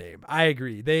very good name. I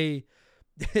agree.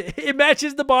 It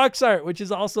matches the box art, which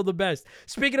is also the best.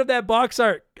 Speaking of that box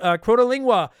art,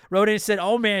 Crotolingua wrote in and said,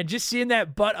 oh man, just seeing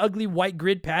that butt ugly white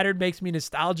grid pattern makes me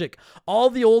nostalgic.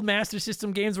 All the old Master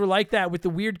System games were like that, with the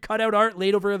weird cutout art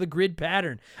laid over the grid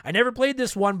pattern. I never played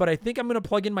this one, but I think I'm going to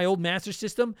plug in my old Master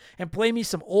System and play me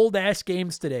some old ass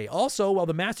games today. Also, while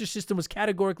the Master System was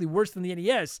categorically worse than the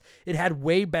NES, it had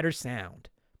way better sound.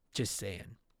 Just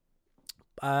saying.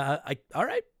 All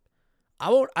right.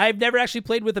 I've never actually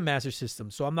played with a Master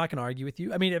System, so I'm not going to argue with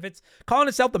you. I mean, if it's calling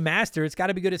itself the Master, it's got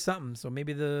to be good at something. So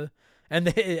maybe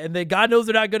God knows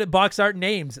they're not good at box art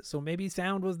names, so maybe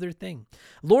sound was their thing.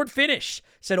 Lord Finish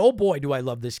said, oh boy, do I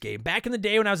love this game. Back in the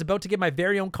day when I was about to get my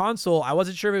very own console, I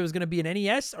wasn't sure if it was going to be an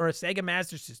NES or a Sega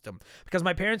Master System because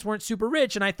my parents weren't super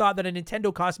rich and I thought that a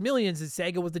Nintendo cost millions and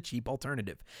Sega was the cheap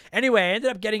alternative. Anyway, I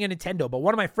ended up getting a Nintendo, but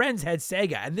one of my friends had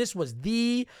Sega, and this was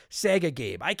the Sega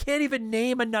game. I can't even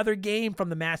name another game from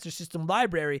the Master System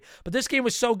library, but this game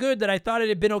was so good that I thought it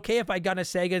had been okay if I'd gotten a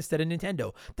Sega instead of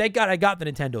Nintendo. Thank God I got the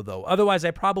Nintendo, though. Otherwise,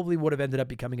 I probably would have ended up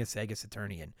becoming a Sega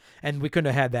Saturnian, and we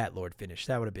couldn't have had that, Lord Finish.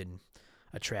 That would have been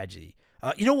a tragedy.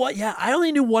 You know what? Yeah, I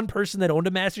only knew one person that owned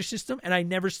a Master System, and I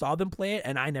never saw them play it,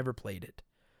 and I never played it.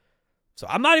 So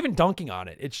I'm not even dunking on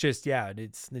it. It's just, yeah,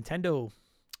 it's Nintendo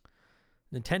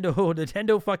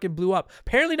fucking blew up.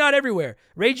 Apparently not everywhere.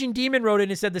 Raging Demon wrote in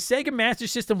and said, the Sega Master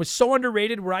System was so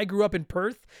underrated where I grew up in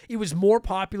Perth. It was more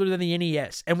popular than the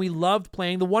NES, and we loved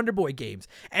playing the Wonder Boy games.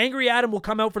 Angry Adam will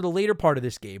come out for the later part of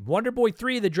this game. Wonder Boy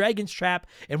 3, The Dragon's Trap,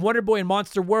 and Wonder Boy and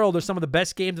Monster World are some of the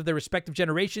best games of their respective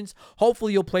generations.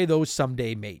 Hopefully you'll play those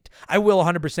someday, mate. I will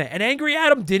 100%. And Angry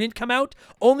Adam didn't come out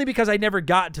only because I never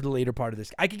got to the later part of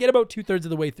this. I could get about 2/3 of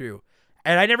the way through.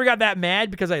 And I never got that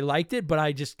mad because I liked it, but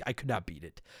I could not beat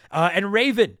it. And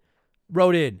Raven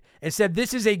wrote in and said,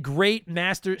 this is a great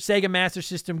Sega Master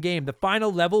System game. The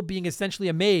final level, being essentially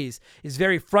a maze, is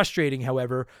very frustrating,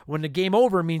 however, when the game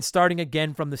over means starting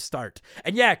again from the start.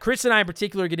 And yeah, Chris and I in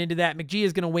particular get into that. McGee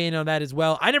is going to weigh in on that as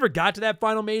well. I never got to that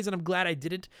final maze, and I'm glad I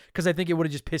didn't because I think it would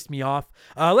have just pissed me off.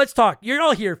 Let's talk. You're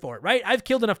all here for it, right? I've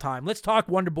killed enough time. Let's talk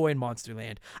Wonder Boy and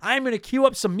Monsterland. I'm going to cue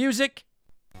up some music.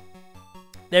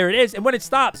 There it is. And when it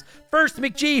stops, first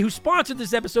McG, who sponsored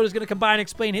this episode, is going to come by and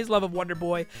explain his love of Wonder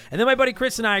Boy. And then my buddy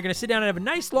Chris and I are going to sit down and have a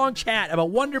nice long chat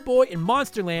about Wonder Boy and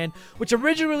Monsterland, which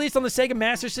originally released on the Sega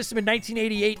Master System in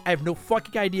 1988. I have no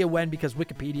fucking idea when because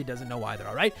Wikipedia doesn't know either,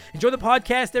 all right? Enjoy the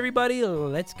podcast, everybody.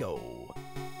 Let's go.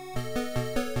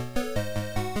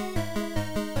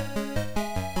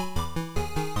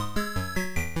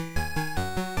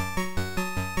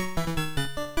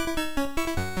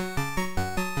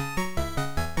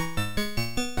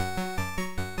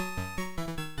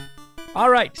 All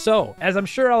right, so as I'm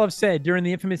sure I'll have said during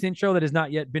the infamous intro that has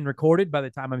not yet been recorded at the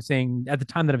time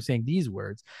that I'm saying these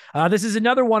words, this is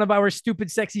another one of our Stupid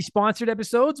Sexy sponsored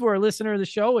episodes where a listener of the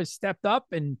show has stepped up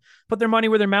and put their money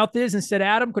where their mouth is and said,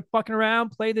 Adam, quit fucking around,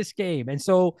 play this game. And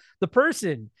so the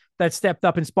person that stepped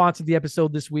up and sponsored the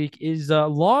episode this week is a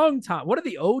long time, one of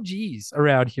the OGs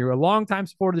around here, a long time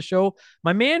supporter of the show,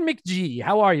 my man McG.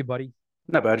 How are you, buddy?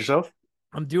 Not bad, yourself?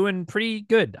 I'm doing pretty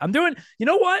good. You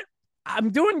know what?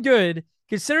 I'm doing good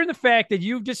considering the fact that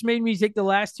you've just made me take the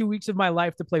last 2 weeks of my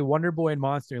life to play Wonder Boy and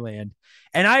Monsterland.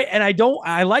 And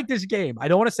I like this game. I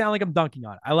don't want to sound like I'm dunking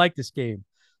on it. I like this game.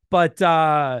 But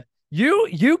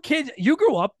you kids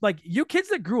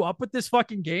that grew up with this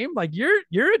fucking game, like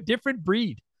you're a different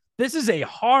breed. This is a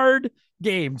hard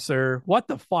game, sir. What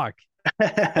the fuck?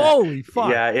 Holy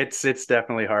fuck. Yeah, it's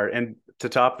definitely hard. And to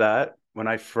top that, when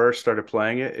I first started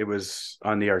playing it, it was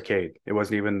on the arcade. It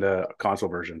wasn't even the console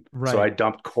version. Right. So I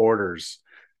dumped quarters,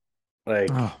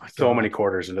 so many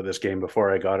quarters into this game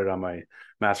before I got it on my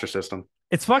Master System.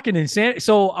 It's fucking insane.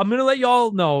 So I'm going to let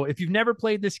y'all know, if you've never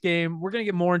played this game, we're going to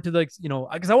get more into because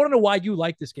I want to know why you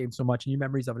like this game so much and your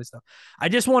memories of it and stuff. I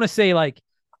just want to say,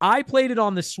 I played it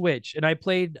on the Switch, and I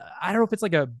don't know if it's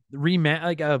like a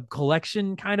a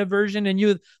collection kind of version. And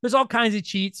there's all kinds of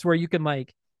cheats where you can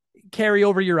carry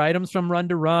over your items from run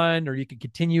to run, or you can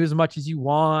continue as much as you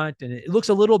want. And it looks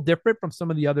a little different from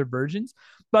some of the other versions,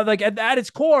 but at its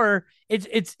core,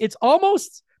 it's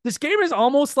almost, this game is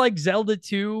almost like Zelda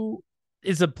 2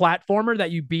 is a platformer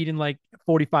that you beat in 4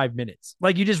 45 minutes.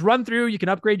 Like you just run through, you can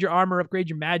upgrade your armor, upgrade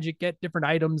your magic, get different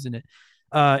items, and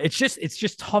it's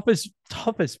just tough as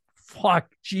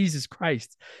fuck. Jesus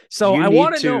Christ. So I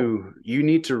want to know. You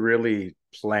need to really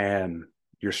plan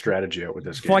your strategy out with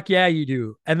this game. Fuck yeah, you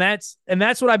do. And that's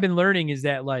what I've been learning is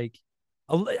that like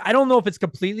I don't know if it's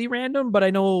completely random, but I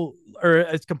know, or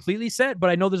it's completely set, but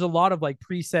I know there's a lot of like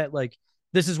preset, like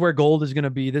this is where gold is going to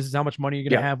be. This is how much money you're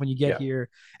going to have when you get here.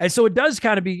 And so it does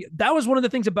kind of be, that was one of the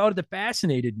things about it that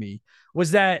fascinated me,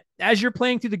 was that as you're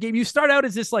playing through the game, you start out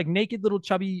as this like naked little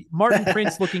chubby Martin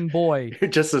Prince looking boy. You're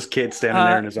just this kid standing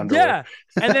there in his underwear. Yeah.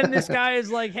 And then this guy is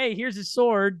like, hey, here's his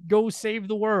sword, go save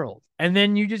the world. And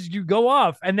then you go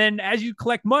off. And then as you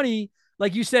collect money,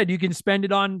 like you said, you can spend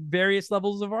it on various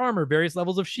levels of armor, various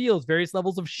levels of shields, various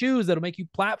levels of shoes that'll make you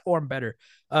platform better.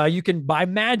 You can buy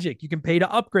magic. You can pay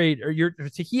to upgrade or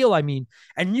to heal, I mean.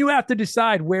 And you have to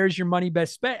decide where's your money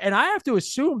best spent. And I have to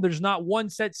assume there's not one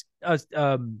set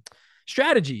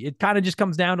strategy. It kind of just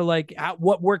comes down to like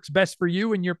what works best for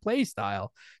you and your play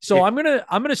style. So I'm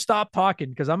gonna stop talking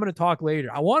because I'm gonna talk later.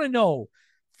 I want to know,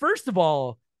 first of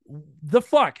all, the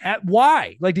fuck?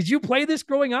 Why? Like, did you play this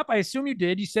growing up? I assume you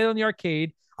did. You said on the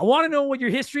arcade. I want to know what your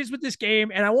history is with this game,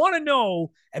 and I want to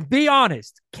know, and be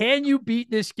honest, can you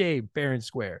beat this game fair and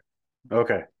square?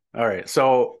 Okay. All right.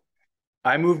 So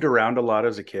I moved around a lot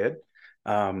as a kid,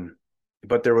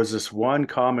 but there was this one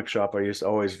comic shop I used to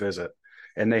always visit,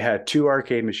 and they had 2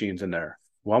 arcade machines in there.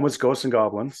 One was Ghosts and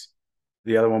Goblins.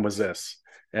 The other one was this.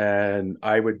 And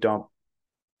I would dump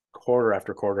quarter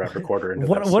after quarter after quarter into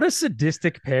what a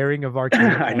sadistic pairing of arcade.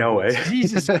 I know it.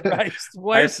 Jesus Christ.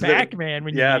 Where's Pac-Man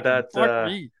when that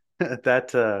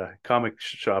comic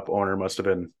shop owner must have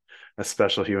been a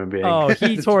special human being. Oh,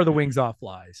 he tore the wings off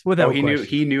flies without question.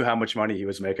 He knew how much money he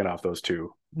was making off those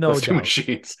two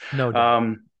machines. No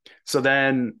doubt. So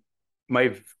then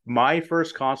my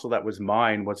first console that was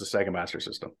mine was a Sega Master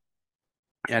System.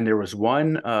 And there was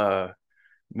one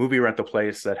movie rental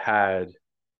place that had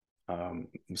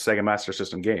Sega Master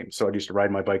System games. So I used to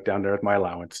ride my bike down there with my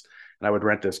allowance, and I would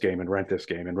rent this game and rent this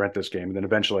game and rent this game. And then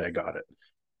eventually I got it.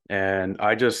 And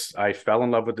I fell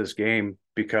in love with this game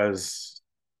because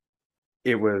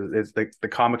it's the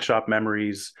comic shop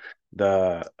memories,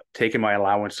 the taking my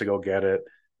allowance to go get it,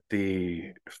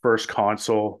 the first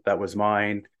console that was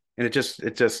mine. And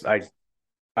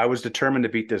I was determined to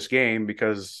beat this game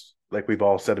because, like we've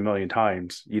all said a million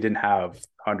times, you didn't have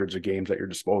hundreds of games at your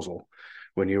disposal.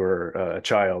 When you were a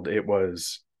child, it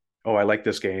was, oh, I like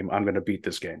this game, I'm going to beat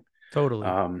this game. Totally.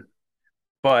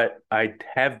 But I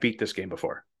have beat this game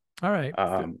before. All right.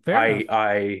 Fair enough.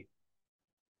 I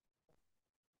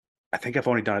think I've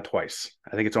only done it twice.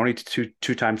 I think it's only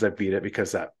two times I've beat it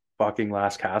because that fucking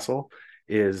last castle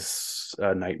is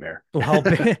a nightmare. Well,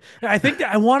 I think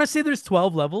I want to say there's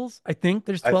 12 levels. I think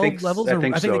there's 12 levels. I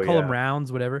think they call them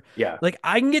rounds, whatever. Yeah. Like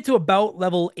I can get to about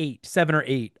level 7 or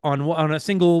 8 on a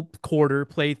single quarter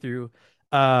playthrough.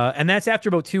 And that's after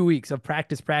about 2 weeks of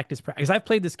practice. Because I've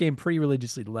played this game pretty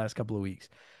religiously the last couple of weeks.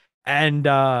 And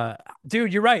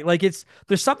dude, you're right. Like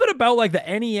there's something about like the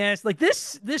NES, like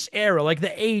this era, like the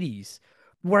 80s,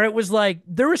 where it was like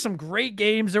there were some great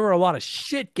games, there were a lot of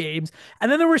shit games,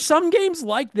 and then there were some games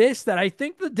like this that I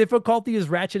think the difficulty is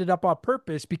ratcheted up on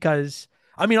purpose because,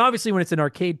 I mean, obviously when it's an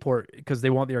arcade port, because they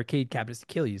want the arcade cabinets to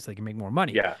kill you so they can make more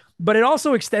money. Yeah. But it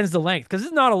also extends the length because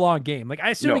it's not a long game. Like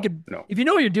I assume if you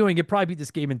know what you're doing, you'd probably beat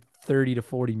this game in 30 to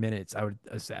 40 minutes, I would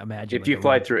imagine. If you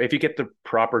fly through, if you get the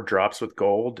proper drops with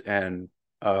gold, and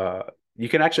you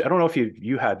can actually, I don't know if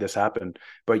you had this happen,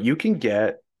 but you can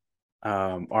get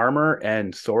armor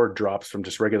and sword drops from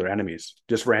just regular enemies,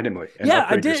 just randomly. Yeah,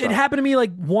 I did. It happened to me like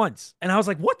once, and I was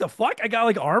like, "What the fuck?" I got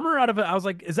like armor out of it. I was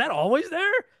like, "Is that always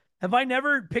there? Have I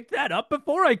never picked that up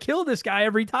before? I kill this guy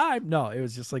every time." No, it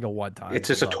was just like a one time. It's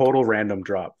just a total random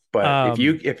drop. But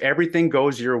if everything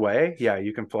goes your way, yeah,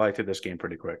 you can fly through this game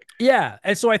pretty quick. Yeah,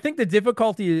 and so I think the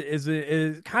difficulty is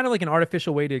kind of like an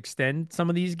artificial way to extend some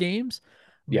of these games.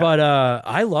 Yeah. But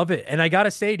I love it, and I gotta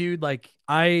say, dude, like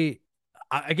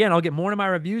again, I'll get more into my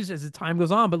reviews as the time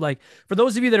goes on, but like for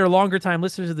those of you that are longer time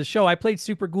listeners of the show, I played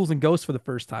Super Ghouls and Ghosts for the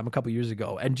first time a couple years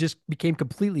ago and just became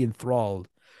completely enthralled.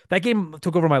 That game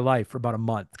took over my life for about a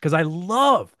month because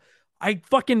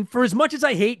for as much as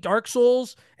I hate Dark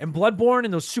Souls and Bloodborne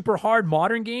and those super hard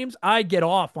modern games, I get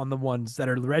off on the ones that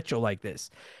are retro like this.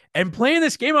 And playing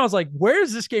this game, I was like,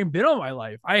 where's this game been all my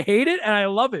life? I hate it and I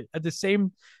love it at the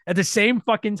same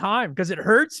fucking time because it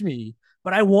hurts me.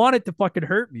 But I want it to fucking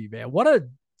hurt me, man. What a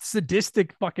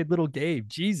sadistic fucking little game.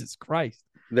 Jesus Christ.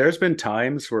 There's been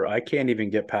times where I can't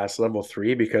even get past level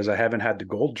 3 because I haven't had the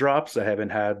gold drops. I haven't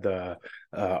had the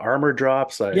armor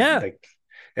drops.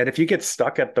 And if you get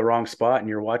stuck at the wrong spot and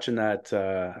you're watching that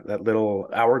little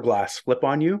hourglass flip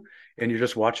on you, and you're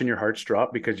just watching your hearts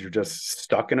drop because you're just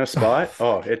stuck in a spot,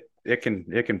 it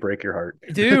can break your heart.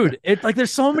 Dude, it's like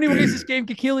there's so many ways this game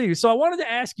could kill you. So I wanted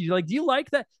to ask you, like, do you like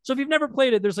that? So if you've never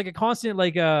played it, there's like a constant,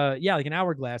 like like an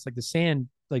hourglass, like the sand,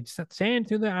 like sand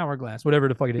through the hourglass, whatever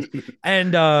the fuck it is.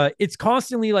 And it's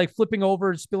constantly like flipping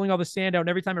over, spilling all the sand out. And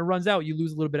every time it runs out, you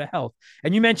lose a little bit of health.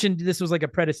 And you mentioned this was like a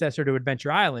predecessor to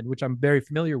Adventure Island, which I'm very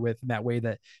familiar with in that way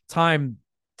that time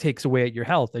takes away at your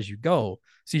health as you go.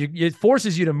 So it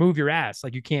forces you to move your ass.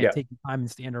 Like you can't take your time and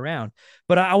stand around.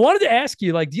 But I wanted to ask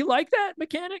you, like, do you like that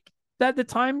mechanic that the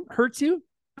time hurts you?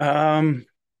 When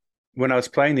I was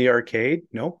playing the arcade,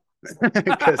 no.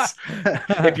 Because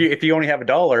if you only have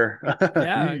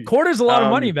 $1, quarter's a lot of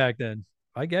money back then.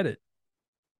 I get it.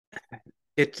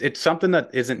 It's something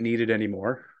that isn't needed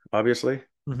anymore. Obviously,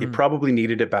 you probably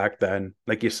needed it back then.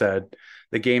 Like you said,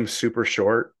 the game's super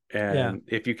short, and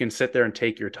if you can sit there and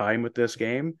take your time with this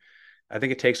game, I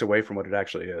think it takes away from what it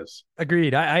actually is.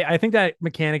 Agreed. I think that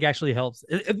mechanic actually helps.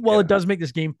 It does make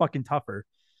this game fucking tougher.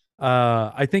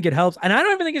 I think it helps, and I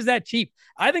don't even think it's that cheap.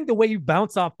 I think the way you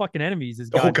bounce off fucking enemies is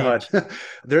goddamn. Oh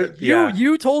god,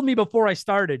 you told me before I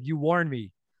started. You warned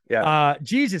me. Yeah.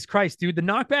 Jesus Christ, dude, the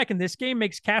knockback in this game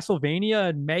makes Castlevania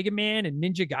and Mega Man and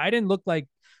Ninja Gaiden look like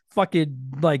fucking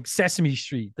like Sesame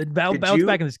Street. The bounce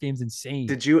back in this game's insane.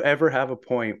 Did you ever have a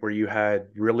point where you had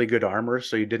really good armor,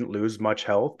 so you didn't lose much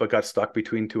health, but got stuck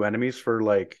between two enemies for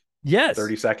like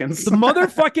 30 seconds? That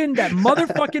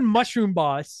motherfucking mushroom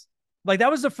boss. Like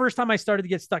that was the first time I started to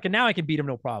get stuck, and now I can beat him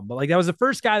no problem. But like that was the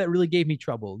first guy that really gave me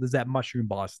trouble. There's that mushroom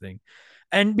boss thing,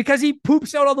 and because he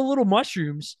poops out all the little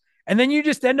mushrooms, and then you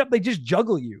just end up, they just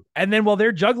juggle you, and then while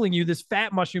they're juggling you, this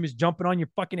fat mushroom is jumping on your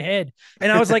fucking head,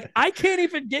 and I was like, I can't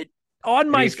even get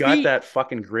on my feet. He's got that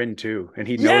fucking grin too, and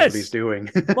he knows what he's doing.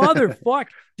 Motherfuck,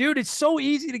 dude, it's so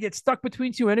easy to get stuck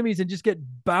between two enemies and just get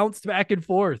bounced back and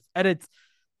forth, and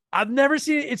I've never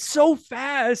seen it. It's so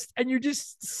fast, and you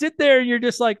just sit there and you're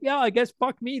just like, yeah, I guess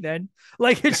fuck me then.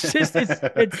 Like it's just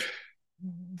it's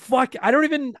fuck. I don't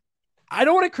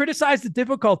want to criticize the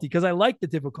difficulty because I like the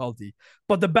difficulty,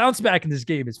 but the bounce back in this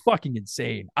game is fucking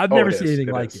insane. I've never seen anything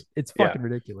like it. It's fucking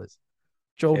ridiculous.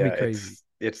 Drove me crazy.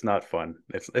 It's not fun.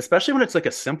 It's especially when it's like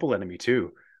a simple enemy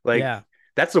too. Like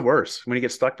that's the worst when you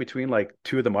get stuck between like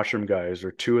two of the mushroom guys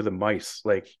or two of the mice.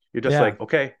 Like you're just like,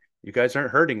 okay, you guys aren't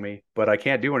hurting me, but I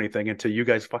can't do anything until you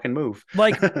guys fucking move.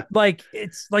 like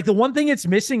it's like the one thing it's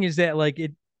missing is that like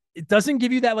it doesn't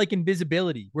give you that like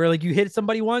invisibility where like you hit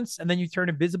somebody once and then you turn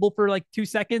invisible for like 2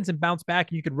 seconds and bounce back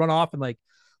and you can run off and like,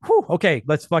 whew, okay,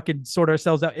 let's fucking sort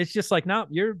ourselves out. It's just like, no,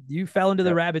 you fell into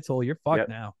the rabbit hole. You're fucked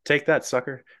now. Take that,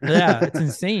 sucker. Yeah, it's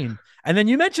insane. And then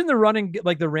you mentioned the running,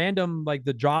 like the random, like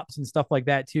the drops and stuff like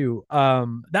that too.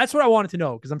 That's what I wanted to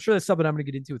know because I'm sure that's something I'm going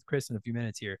to get into with Chris in a few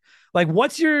minutes here. Like,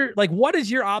 what is your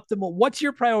optimal? What's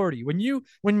your priority when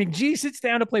McGee sits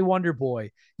down to play Wonder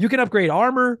Boy? You can upgrade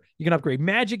armor, you can upgrade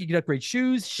magic, you can upgrade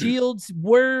shoes, shields.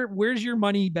 Where's your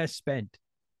money best spent?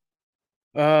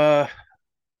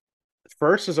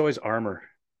 First is always armor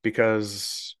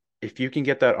because if you can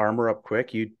get that armor up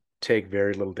quick, you take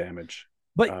very little damage.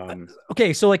 But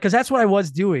okay, so like, because that's what I was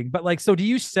doing. But like, so do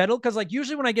you settle? Because like,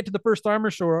 usually when I get to the first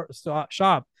armor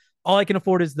shop, all I can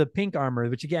afford is the pink armor,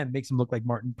 which again makes him look like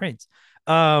Martin Prince.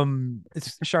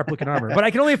 It's sharp looking armor, but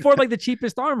I can only afford like the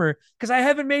cheapest armor because I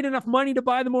haven't made enough money to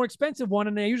buy the more expensive one,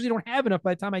 and I usually don't have enough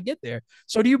by the time I get there.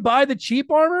 So do you buy the cheap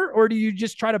armor, or do you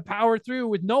just try to power through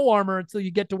with no armor until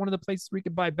you get to one of the places where you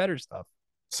can buy better stuff?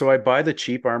 So I buy the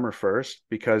cheap armor first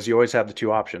because you always have the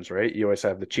two options, right? You always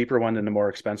have the cheaper one and the more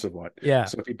expensive one. Yeah.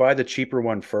 So if you buy the cheaper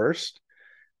one first,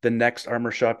 the next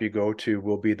armor shop you go to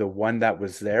will be the one that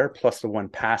was there plus the one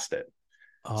past it.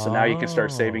 So now you can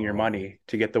start saving your money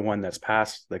to get the one that's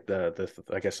past, like the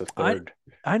I guess the third.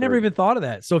 I never even thought of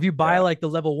that. So if you buy like the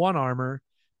level 1 armor,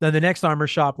 then the next armor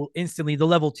shop will instantly, the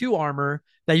level 2 armor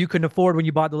that you couldn't afford when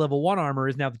you bought the level 1 armor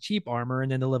is now the cheap armor,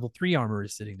 and then the level 3 armor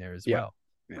is sitting there as well.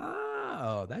 Yeah.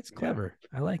 Oh, that's clever.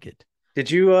 I like it. Did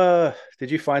you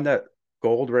find that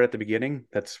gold right at the beginning?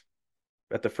 That's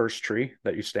at the first tree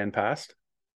that you stand past?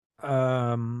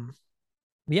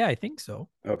 Yeah, I think so.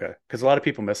 Okay, because a lot of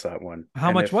people miss that one.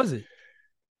 How much was it?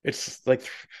 It's like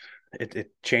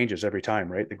it changes every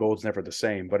time, right? The gold's never the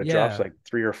same, but it drops like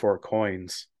 3 or 4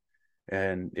 coins.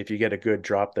 And if you get a good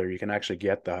drop there, you can actually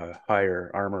get the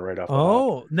higher armor right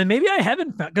off. Then maybe I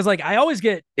haven't found, because like I always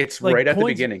get it's like right at the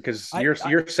beginning because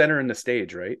you're centering the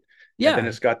stage, right? Yeah. And then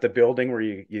it's got the building where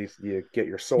you get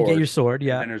your sword. You get your sword,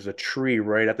 yeah. And there's a tree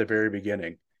right at the very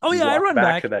beginning. Oh You yeah, I walk run back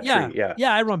back. to that Yeah. tree. Yeah.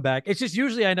 Yeah, I run back. It's just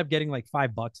usually I end up getting like $5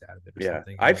 out of it or Yeah.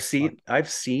 something. I'm I've like, fuck.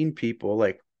 seen people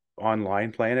like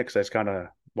online playing it because I was kind of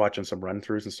watching some run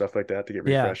throughs and stuff like that to get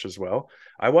Yeah. refreshed as well.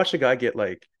 I watched a guy get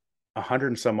like 100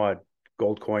 and some odd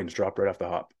gold coins dropped right off the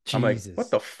hop. I'm like, what Jesus.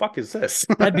 the fuck is this?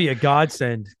 That'd be a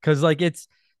godsend because like it's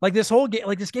like this whole game,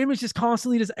 like this game is just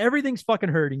constantly just everything's fucking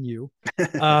hurting you.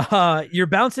 You're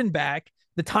bouncing back.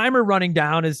 The timer running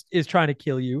down is trying to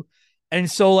kill you, and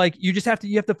so like you just have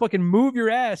to fucking move your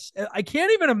ass. I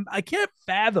can't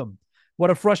fathom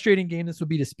what a frustrating game this would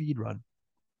be to speed run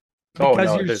Oh because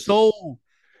no, you're there's so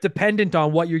dependent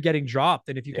on what you're getting dropped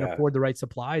and if you can yeah. afford the right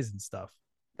supplies and stuff.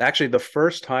 Actually, the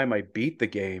first time I beat the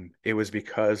game, it was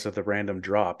because of the random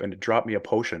drop, and it dropped me a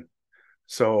potion.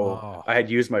 So I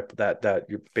had used my that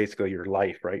basically your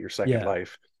life, right? Your second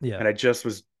life. Yeah. And I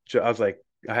was like,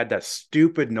 I had that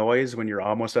stupid noise when you're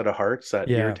almost out of hearts that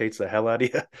irritates the hell out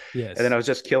of you. Yes. And then I was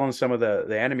just killing some of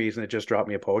the enemies, and it just dropped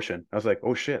me a potion. I was like,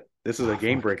 oh shit, this is a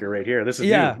game breaker right here. This is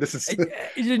new. This is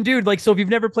dude. Like, so if you've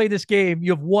never played this game,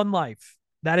 you have one life.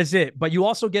 That is it. But you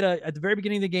also get at the very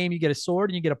beginning of the game, you get a sword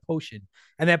and you get a potion,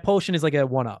 and that potion is like a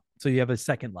 1-up. So you have a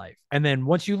second life, and then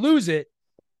once you lose it,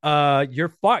 you're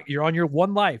fucked. You're on your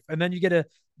one life, and then you get a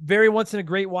very once in a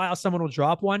great while someone will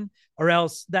drop one, or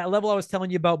else that level I was telling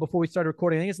you about before we started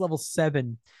recording, I think it's level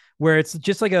 7, where it's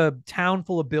just like a town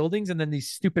full of buildings, and then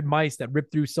these stupid mice that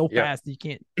rip through so fast that you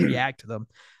can't react to them.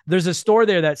 There's a store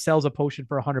there that sells a potion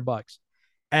for $100,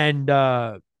 and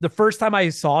the first time I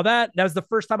saw that was the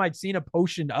first time I'd seen a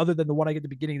potion other than the one I get at the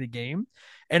beginning of the game.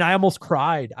 And I almost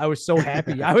cried. I was so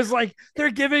happy. I was like, I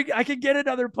can get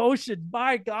another potion.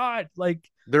 My God. Like,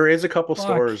 there is a couple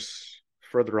stores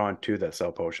further on too that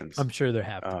sell potions. I'm sure there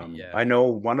have to be. Yeah. I know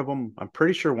one of them, I'm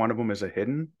pretty sure one of them is a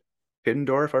hidden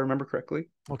door, if I remember correctly.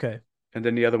 Okay. And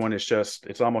then the other one is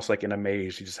it's almost like in a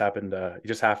maze. You just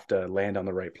have to land on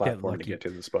the right platform to get to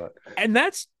the spot. And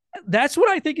that's what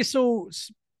I think is so,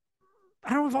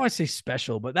 I don't know if I want to say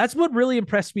special, but that's what really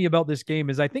impressed me about this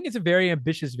game is I think it's a very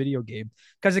ambitious video game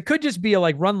because it could just be a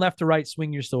like run left to right,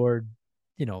 swing your sword,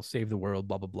 save the world,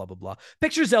 blah, blah, blah, blah, blah.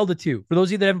 Picture Zelda 2. For those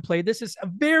of you that haven't played, this is a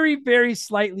very, very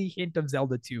slightly hint of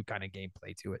Zelda 2 kind of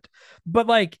gameplay to it. But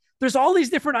like, there's all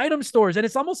these different item stores and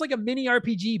it's almost like a mini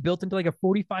RPG built into like a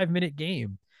 45-minute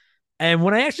game. And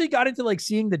when I actually got into like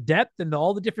seeing the depth and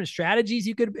all the different strategies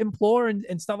you could employ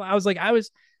and stuff,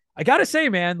 I gotta say,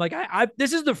 man, like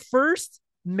this is the first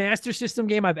Master System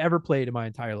game I've ever played in my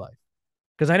entire life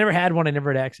because I never had one. I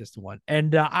never had access to one,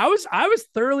 and I was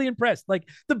thoroughly impressed. Like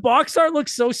the box art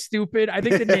looks so stupid. I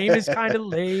think the name is kind of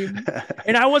lame,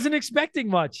 and I wasn't expecting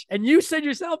much. And you said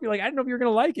yourself, you're like, I don't know if you're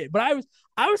gonna like it, but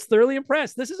I was thoroughly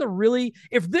impressed. This is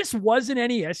if this was an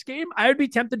NES game, I would be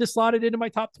tempted to slot it into my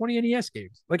top 20 NES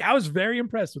games. Like I was very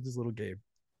impressed with this little game.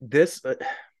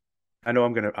 I know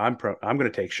I'm gonna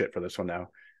take shit for this one now.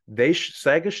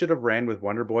 Sega should have ran with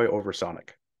Wonder Boy over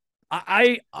Sonic.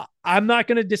 I'm not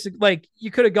gonna disagree. Like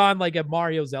you could have gone like a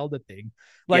Mario Zelda thing,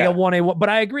 like a 1A1. But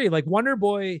I agree. Like Wonder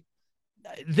Boy,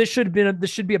 this should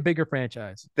be a bigger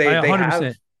franchise. They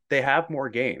have more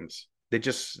games. They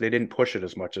didn't push it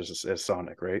as much as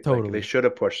Sonic, right? Totally. Like, they should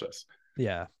have pushed this.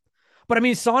 Yeah, but I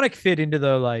mean, Sonic fit into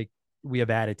the like we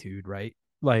have attitude, right?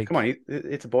 Like, come on,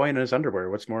 it's a boy in his underwear.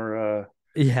 What's more?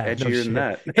 Yeah, edgier than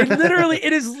that.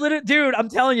 It is literally, dude. I'm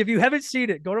telling you, if you haven't seen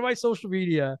it, go to my social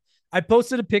media. I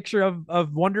posted a picture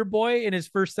of Wonder Boy in his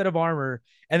first set of armor,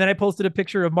 and then I posted a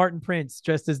picture of Martin Prince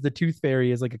dressed as the Tooth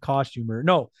Fairy as like a costumer.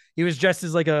 No, he was dressed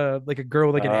as like a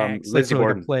girl with like an axe, Lizzie like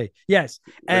Borden. A play. Yes,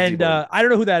 and I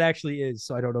don't know who that actually is,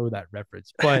 so I don't know that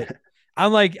reference, but.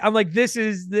 I'm like, this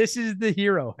is the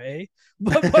hero, hey?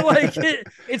 But like,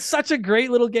 it's such a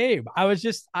great little game. I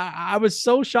was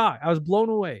so shocked. I was blown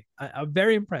away. I'm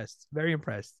very impressed. Very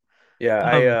impressed.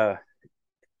 Yeah,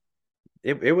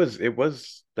 it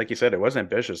was like you said, it was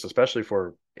ambitious, especially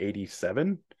for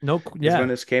 87. When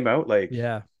this came out, like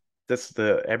that's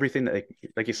everything that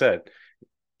like you said,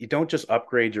 you don't just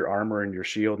upgrade your armor and your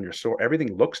shield and your sword.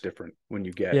 Everything looks different when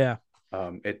you get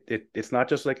it's not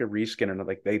just like a reskin, and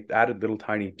like they added little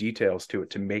tiny details to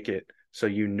it to make it so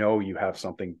you have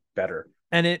something better,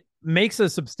 and it makes a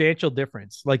substantial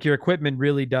difference. Like your equipment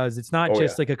really does. It's not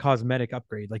just like a cosmetic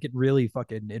upgrade. Like it really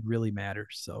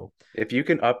matters. So if you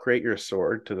can upgrade your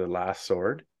sword to the last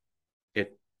sword,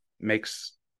 it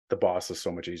makes the bosses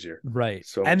so much easier, right?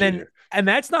 So and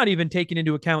that's not even taking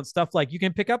into account stuff like you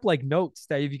can pick up like notes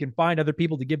that if you can find other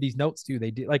people to give these notes to,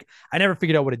 they do. Like I never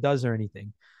figured out what it does or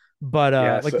anything. But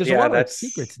there's a lot of like,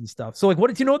 secrets and stuff. So like, what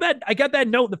did you know that I got that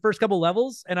note in the first couple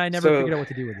levels and I never figured out what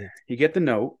to do with it. You get the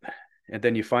note and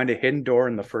then you find a hidden door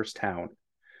in the first town.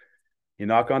 You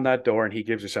knock on that door and he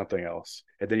gives you something else.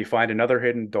 And then you find another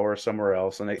hidden door somewhere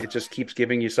else. And it just keeps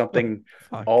giving you something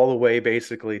all the way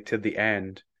basically to the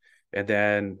end. And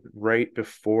then right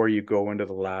before you go into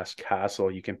the last castle,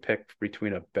 you can pick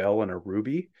between a bell and a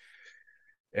ruby.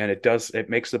 And it does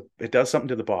something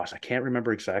to the boss. I can't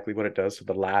remember exactly what it does to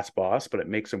the last boss, but it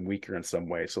makes him weaker in some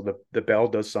way. So the bell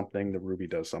does something, the ruby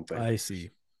does something. I see.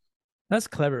 That's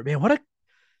clever, man.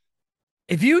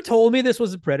 If you told me this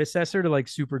was a predecessor to like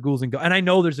Super Ghouls and and I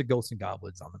know there's a Ghosts and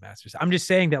Goblins on the Masters. I'm just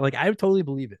saying that like I totally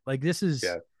believe it. Like this is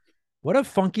what a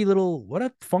funky little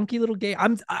game.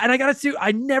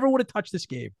 I never would have touched this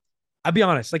game. I'll be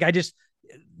honest. Like I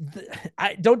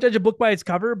don't judge a book by its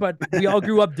cover, but we all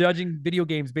grew up judging video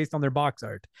games based on their box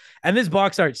art. And this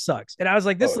box art sucks. And I was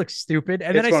like, this looks stupid.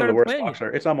 And then I started playing it.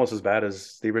 It's almost as bad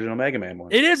as the original Mega Man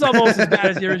one. It is almost as bad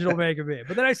as the original Mega Man.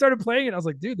 But then I started playing it. I was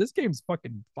like, dude, this game's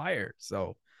fucking fire.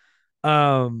 So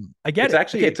I get it's it.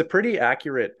 Actually, it's a pretty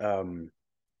accurate what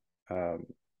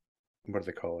do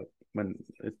they call it?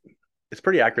 It's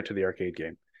pretty accurate to the arcade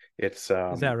game. It's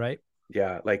is that right?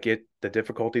 Yeah, like the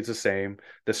difficulty's the same.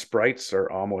 The sprites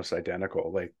are almost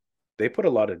identical. Like they put a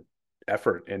lot of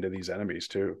effort into these enemies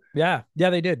too. Yeah,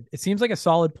 they did. It seems like a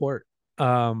solid port.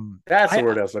 That's the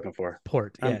word I was looking for.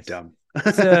 Port. I'm yes. dumb.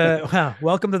 Wow,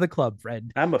 welcome to the club,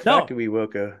 friend. I'm a factory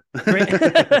worker.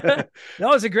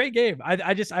 No, it's a great game.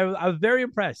 I was very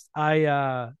impressed.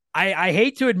 I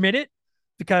hate to admit it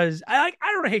because I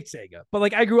don't hate Sega, but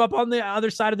like I grew up on the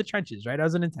other side of the trenches, right? I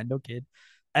was a Nintendo kid.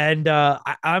 And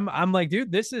I'm like, dude,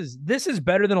 this is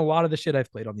better than a lot of the shit I've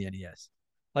played on the NES.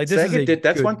 Like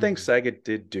that's one thing Sega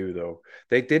did do though.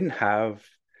 They didn't have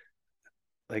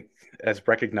like as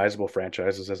recognizable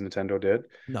franchises as Nintendo did.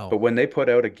 No. But when they put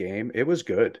out a game, it was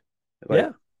good.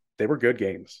 Like, they were good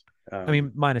games. I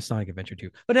mean, minus Sonic Adventure 2.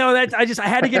 But no, I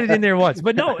had to get it in there once.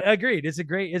 But no, agreed.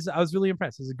 I was really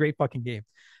impressed. It's a great fucking game.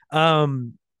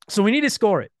 So we need to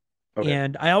score it. Okay.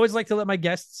 And I always like to let my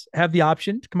guests have the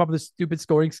option to come up with a stupid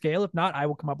scoring scale. If not, I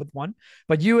will come up with one.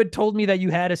 But you had told me that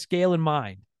you had a scale in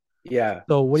mind. Yeah.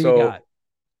 So what do you got?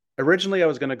 Originally, I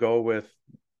was going to go with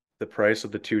the price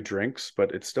of the 2 drinks,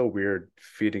 but it's still weird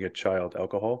feeding a child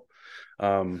alcohol.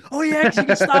 Oh yeah, because you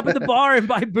can stop at the bar and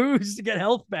buy booze to get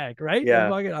health back, right?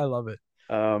 Yeah. I love it.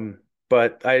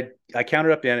 But I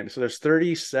counted up the enemies. So there's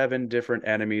 37 different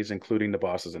enemies, including the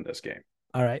bosses in this game.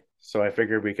 All right. So I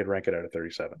figured we could rank it out of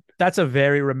 37. That's a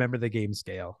very remember the game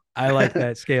scale. I like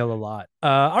that scale a lot.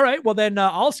 All right. Well, then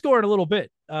I'll score in a little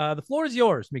bit. The floor is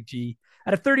yours, McG.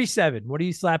 Out of 37, what are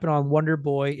you slapping on Wonder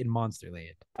Boy in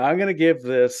Monsterland? I'm going to give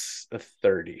this a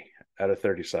 30 out of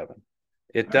 37.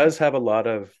 It does have a lot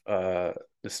of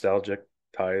nostalgic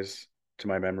ties to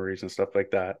my memories and stuff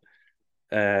like that.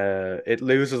 It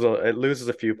loses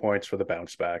a few points for the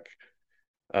bounce back.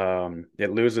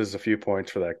 It loses a few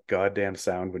points for that goddamn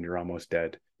sound when you're almost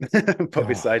dead. But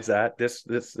besides that, this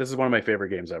is one of my favorite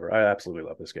games ever. I absolutely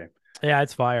love this game. Yeah,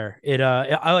 it's fire.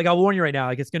 I'll warn you right now,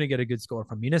 like it's gonna get a good score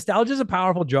from me. Nostalgia is a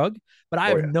powerful drug, but I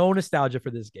have no nostalgia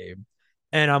for this game.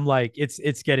 And I'm like,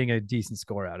 it's getting a decent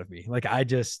score out of me. Like I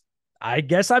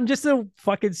guess I'm just a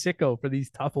fucking sicko for these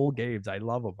tough old games. I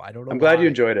love them. I don't know. I'm glad you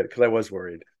enjoyed it because I was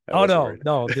worried.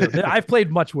 No, dude, I've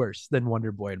played much worse than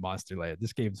Wonder Boy and Monsterland.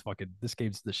 This game's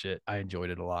the shit. I enjoyed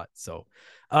it a lot. So,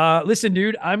 listen,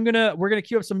 dude, we're gonna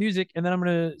cue up some music and then I'm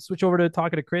gonna switch over to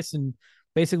talking to Chris and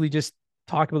basically just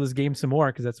talk about this game some more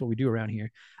because that's what we do around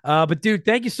here. But dude,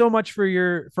 thank you so much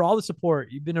for all the support.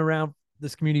 You've been around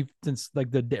this community since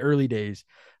like the early days.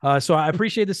 So I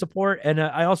appreciate the support. And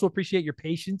I also appreciate your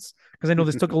patience because I know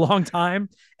this took a long time.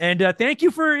 And thank you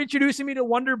for introducing me to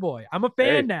Wonder Boy. I'm a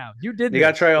fan now. You got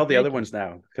to try all the other ones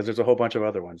now because there's a whole bunch of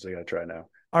other ones you got to try now.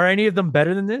 Are any of them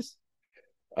better than this?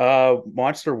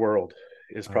 Monster World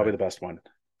is probably the best one.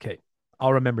 Okay.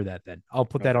 I'll remember that then. I'll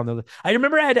put that on the list. I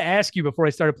remember I had to ask you before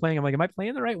I started playing. I'm like, am I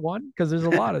playing the right one? Because there's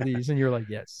a lot of these. And you're like,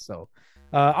 yes. So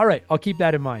all right, I'll keep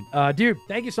that in mind. Dude,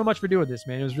 thank you so much for doing this,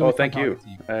 man. It was really fun. Thank you.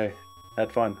 I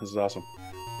had fun. This is awesome.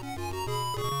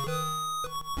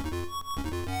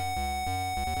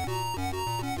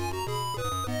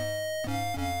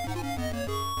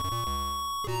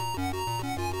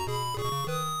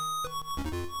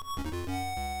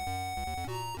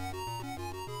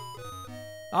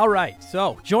 All right,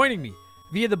 so joining me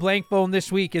via the blank phone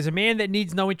this week is a man that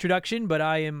needs no introduction, but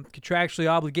I am contractually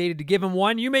obligated to give him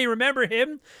one. You may remember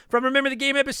him from Remember the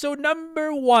Game episode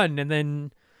number 1, and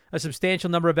then a substantial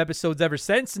number of episodes ever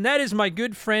since, and that is my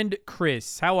good friend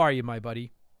Chris. How are you, my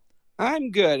buddy?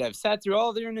 I'm good. I've sat through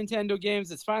all your Nintendo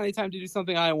games. It's finally time to do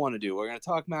something I want to do. We're going to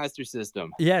talk Master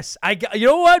System. Yes. You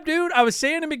know what, dude? I was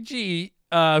saying to McG,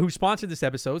 who sponsored this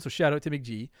episode, so shout out to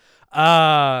McG,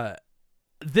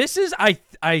 This is,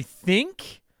 I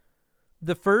think,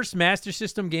 the first Master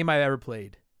System game I've ever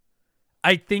played.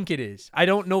 I think it is. I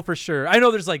don't know for sure. I know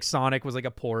there's like Sonic was like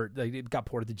a port. Like it got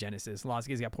ported to Genesis. Lost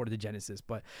Games got ported to Genesis.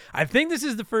 But I think this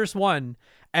is the first one.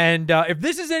 And if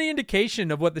this is any indication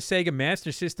of what the Sega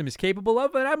Master System is capable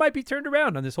of, then I might be turned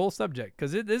around on this whole subject.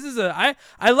 Because this is I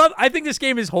think this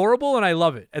game is horrible and I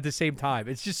love it at the same time.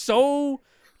 It's just so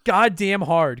goddamn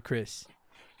hard, Chris.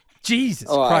 Jesus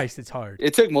Christ, it's hard.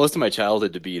 It took most of my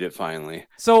childhood to beat it finally.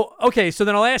 So, okay, so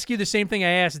then I'll ask you the same thing I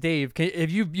asked Dave. Have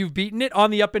you've beaten it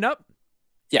on the up and up?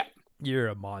 Yeah. You're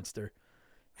a monster.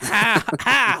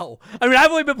 How? I mean, I've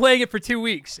only been playing it for 2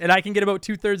 weeks, and I can get about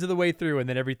 2/3 of the way through, and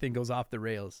then everything goes off the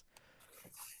rails.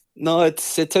 No, it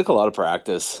took a lot of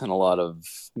practice and a lot of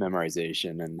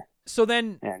memorization and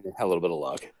a little bit of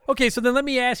luck. Okay, so then let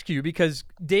me ask you, because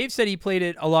Dave said he played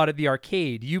it a lot at the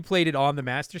arcade. You played it on the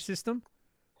Master System?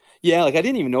 Yeah, like I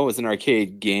didn't even know it was an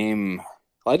arcade game.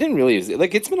 I didn't really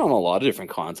like. It's been on a lot of different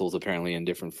consoles apparently in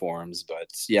different forms, but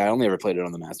yeah, I only ever played it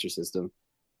on the Master System.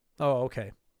 Oh,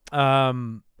 okay.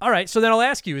 All right. So then I'll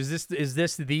ask you: Is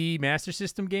this the Master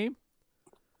System game?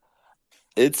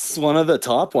 It's one of the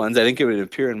top ones. I think it would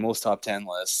appear in most top 10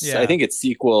 lists. Yeah. I think its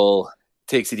sequel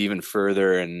takes it even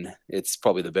further, and it's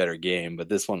probably the better game. But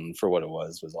this one, for what it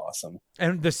was awesome.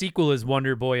 And the sequel is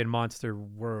Wonder Boy and Monster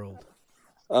World.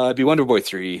 It'd be Wonder Boy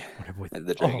 3, Wonder Boy.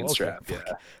 The Dragon okay. Strap. Yeah.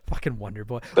 Fucking Wonder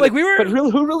Boy. But, like we were. But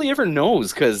really, who really ever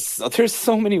knows? Because there's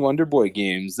so many Wonder Boy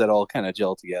games that all kind of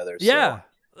gel together. So. Yeah.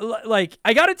 Like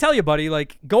I got to tell you, buddy.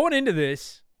 Like going into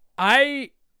this, I'm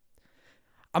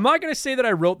not gonna say that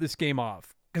I wrote this game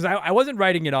off because I wasn't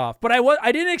writing it off, but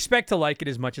I didn't expect to like it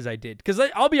as much as I did. Because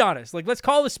I'll be honest, like let's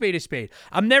call a spade a spade.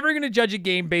 I'm never gonna judge a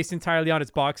game based entirely on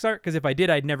its box art because if I did,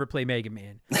 I'd never play Mega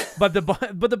Man. but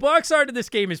the box art of this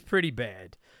game is pretty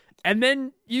bad. And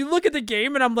then you look at the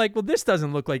game and I'm like, well, this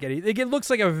doesn't look like anything. It looks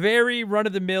like a very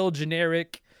run-of-the-mill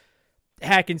generic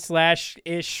hack and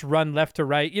slash-ish run left to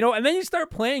right, and then you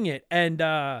start playing it and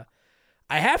I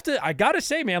gotta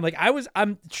say, man, like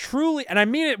I'm truly, and I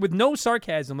mean it with no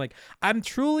sarcasm, like I'm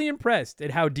truly impressed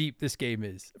at how deep this game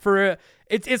is.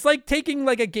 It's like taking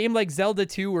like a game like Zelda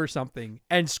 2 or something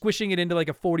and squishing it into like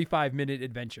a 45-minute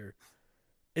adventure.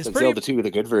 It's Zelda 2 with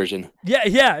a good version.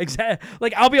 Yeah, exactly.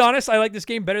 Like, I'll be honest, I like this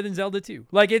game better than Zelda 2.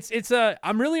 Like,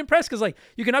 I'm really impressed because, like,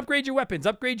 you can upgrade your weapons,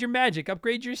 upgrade your magic,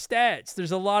 upgrade your stats.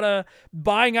 There's a lot of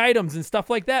buying items and stuff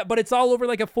like that, but it's all over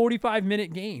like a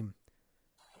 45-minute game.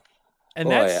 And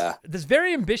that's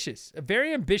very ambitious. A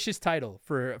very ambitious title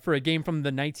for a game from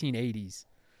the 1980s.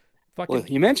 Well,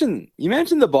 you mentioned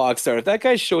the box art. If that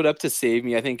guy showed up to save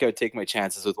me, I think I would take my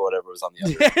chances with whatever was on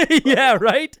the other. Yeah,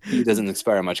 right. He doesn't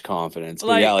inspire much confidence.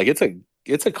 But yeah, like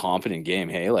it's a competent game.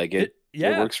 Hey, like it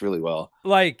works really well.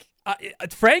 Like,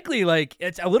 frankly, like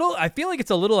it's a little. I feel like it's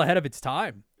a little ahead of its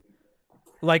time.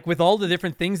 Like with all the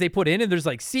different things they put in, and there's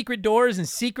like secret doors and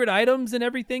secret items and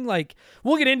everything. Like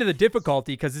we'll get into the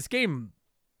difficulty because this game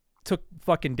took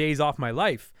fucking days off my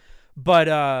life,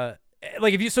 but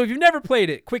like if you've never played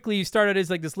it, quickly you start out as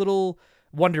like this little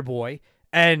Wonder Boy,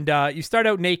 and you start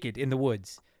out naked in the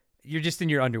woods. You're just in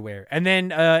your underwear, and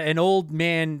then an old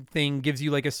man thing gives you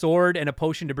like a sword and a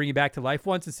potion to bring you back to life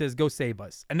once and says, "Go save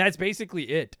us," and that's basically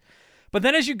it. But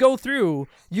then as you go through,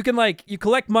 you can you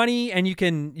collect money and you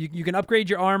can upgrade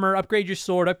your armor, upgrade your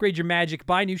sword, upgrade your magic,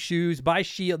 buy new shoes, buy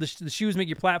shield. The shoes make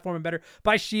your platforming better.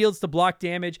 Buy shields to block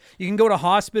damage. You can go to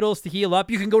hospitals to heal up.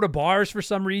 You can go to bars for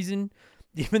some reason,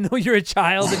 even though you're a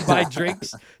child, and buy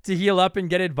drinks to heal up and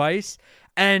get advice.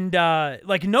 And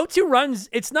like no two runs,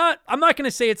 I'm not going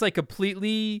to say it's like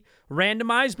completely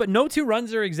randomized, but no two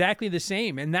runs are exactly the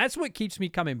same. And that's what keeps me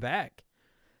coming back.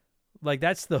 Like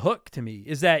that's the hook to me,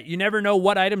 is that you never know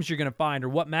what items you're going to find or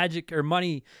what magic or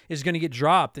money is going to get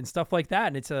dropped and stuff like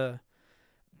that. And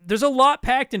there's a lot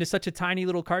packed into such a tiny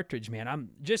little cartridge, man. I'm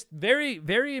just very,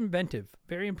 very inventive,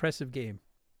 very impressive game.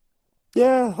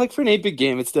 Yeah, like for an 8-bit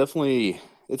game, it's definitely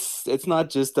it's not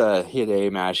just a hit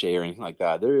A, mash A or anything like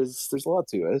that. There's a lot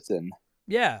to it, and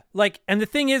yeah, like, and the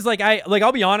thing is,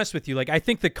 I'll be honest with you, like I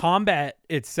think the combat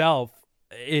itself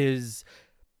is,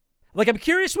 like, I'm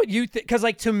curious what you think, because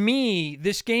like to me,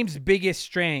 this game's biggest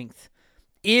strength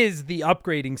is the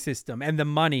upgrading system and the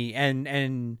money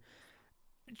and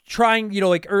trying,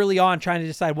 like early on trying to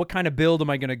decide what kind of build am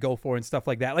I going to go for and stuff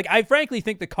like that. Like I frankly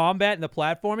think the combat and the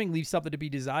platforming leaves something to be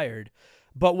desired.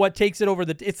 But what takes it over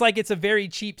it's a very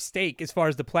cheap steak as far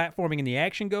as the platforming and the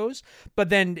action goes. But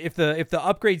then if the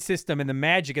upgrade system and the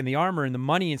magic and the armor and the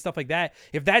money and stuff like that,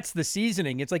 if that's the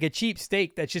seasoning, it's like a cheap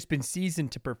steak that's just been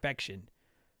seasoned to perfection.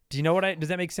 Do you know does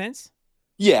that make sense?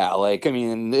 Yeah, like I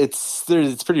mean, it's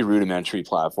pretty rudimentary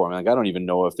platform. Like I don't even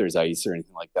know if there's ice or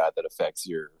anything like that affects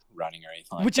your running or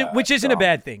anything like that. Which isn't a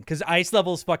bad thing because ice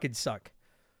levels fucking suck.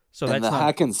 So and that's the not...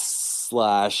 hack and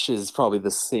slash is probably the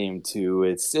same too.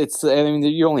 It's I mean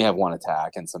you only have one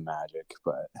attack and some magic,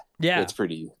 but yeah, it's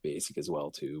pretty basic as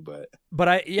well too. But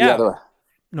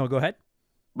no, go ahead.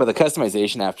 But the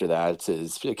customization after that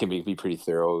it can be pretty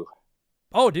thorough.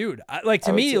 Oh, dude,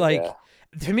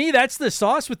 to me, that's the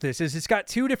sauce with this. Is it's got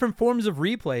two different forms of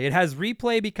replay. It has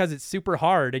replay because it's super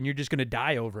hard and you're just gonna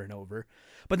die over and over.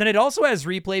 But then it also has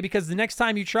replay because the next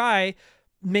time you try,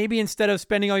 maybe instead of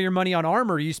spending all your money on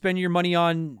armor, you spend your money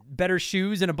on better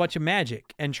shoes and a bunch of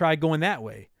magic and try going that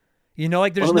way. You know,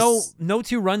 like there's no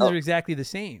two runs are exactly the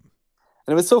same.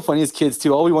 And it was so funny as kids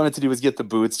too. All we wanted to do was get the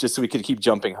boots just so we could keep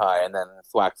jumping high and then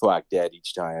thwack dead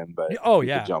each time. But we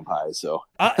could jump high. So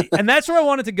and that's where I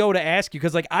wanted to go to ask you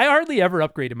because like I hardly ever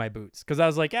upgraded my boots because I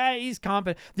was like, he's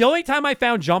competent. The only time I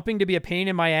found jumping to be a pain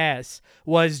in my ass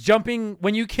was jumping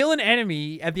when you kill an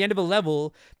enemy at the end of a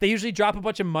level. They usually drop a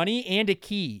bunch of money and a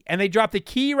key, and they drop the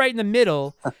key right in the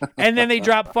middle, and then they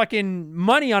drop fucking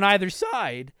money on either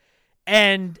side.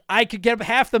 And I could get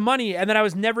half the money, and then I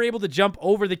was never able to jump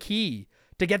over the key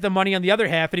to get the money on the other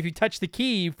half. And if you touch the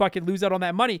key, you fucking lose out on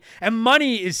that money. And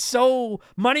money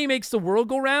makes the world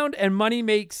go round, and money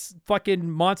makes fucking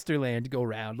Monsterland go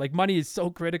round. Like, money is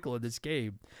so critical in this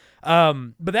game.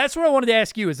 But that's what I wanted to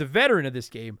ask you as a veteran of this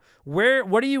game.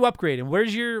 What are you upgrading?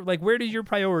 Where do your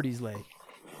priorities lay?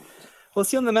 Well,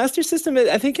 see, on the Master System,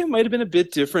 I think it might have been a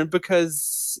bit different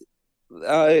because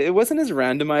it wasn't as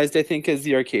randomized, I think, as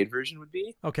the arcade version would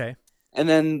be. Okay. And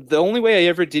then the only way I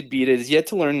ever did beat it is yet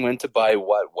to learn when to buy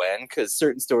what when, because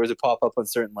certain stores would pop up on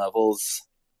certain levels.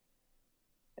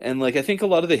 And like I think a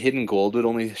lot of the hidden gold would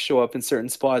only show up in certain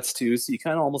spots too, so you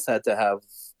kind of almost had to have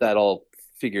that all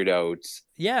figured out.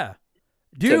 Yeah.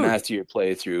 Dude. To master your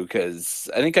playthrough, because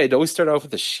I think I'd always start off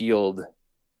with a shield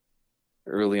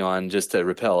early on just to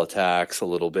repel attacks a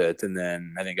little bit, and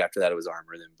then I think after that it was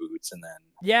armor, then boots, and then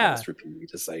just repeat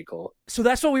the cycle. So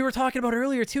that's what we were talking about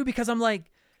earlier too, because I'm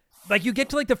like you get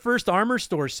to like the first armor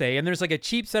store, say, and there's like a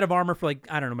cheap set of armor for like,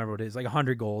 I don't remember what it is, like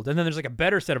 100 gold, and then there's like a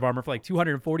better set of armor for like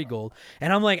 240 gold,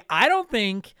 and I'm like, I don't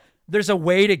think there's a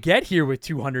way to get here with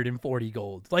 240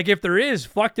 gold. Like if there is,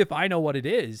 fucked if I know what it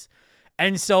is.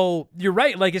 And so you're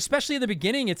right, like especially in the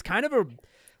beginning, it's kind of a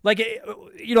like,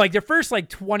 you know, like the first like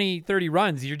 20, 30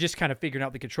 runs, you're just kind of figuring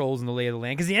out the controls and the lay of the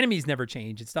land because the enemies never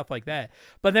change and stuff like that.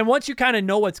 But then once you kind of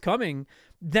know what's coming,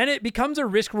 then it becomes a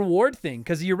risk reward thing.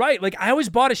 Because you're right. Like I always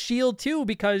bought a shield too,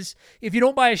 because if you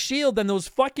don't buy a shield, then those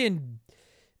fucking,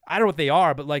 I don't know what they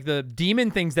are, but like the demon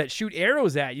things that shoot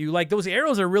arrows at you, like those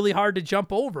arrows are really hard to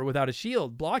jump over without a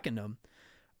shield blocking them.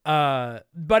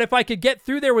 But if I could get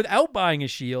through there without buying a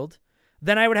shield,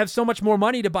 then I would have so much more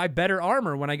money to buy better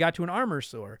armor when I got to an armor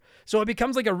store. So it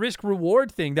becomes like a risk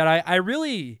reward thing that I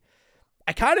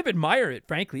kind of admire it,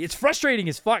 frankly. It's frustrating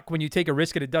as fuck when you take a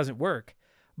risk and it doesn't work.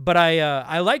 But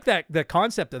I like the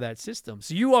concept of that system.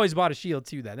 So you always bought a shield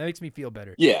too, then. That makes me feel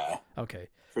better. Yeah. Okay.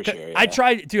 For sure. Yeah. I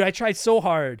tried so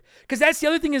hard. Because that's the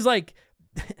other thing is like,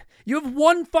 you have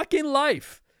one fucking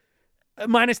life.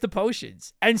 Minus the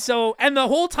potions. And the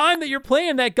whole time that you're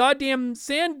playing, that goddamn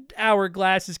sand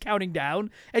hourglass is counting down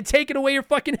and taking away your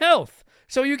fucking health.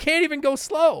 So you can't even go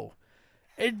slow.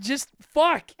 It just,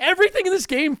 fuck. Everything in this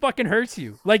game fucking hurts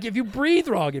you. Like, if you breathe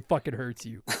wrong, it fucking hurts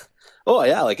you. Oh,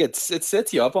 yeah. Like, it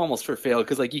sets you up almost for fail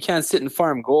because, like, you can't sit and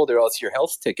farm gold or else your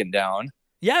health's ticking down.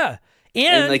 Yeah.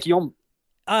 And like, you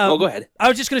go ahead. I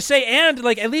was just going to say, and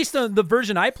like, at least the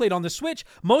version I played on the Switch,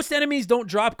 most enemies don't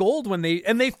drop gold when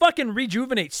they fucking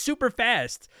rejuvenate super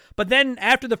fast. But then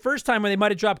after the first time when they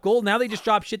might have dropped gold, now they just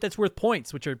drop shit that's worth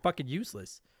points, which are fucking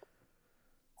useless.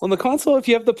 On the console, if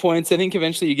you have the points, I think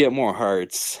eventually you get more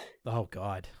hearts. Oh,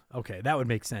 God. Okay, that would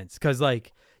make sense. Because,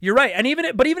 like, you're right. And even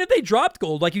if they dropped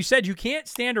gold, like you said, you can't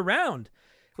stand around.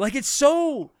 Like, it's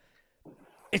such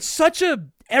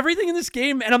everything in this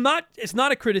game, and it's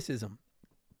not a criticism.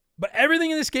 But everything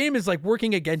in this game is like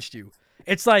working against you.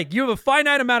 It's like you have a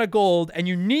finite amount of gold and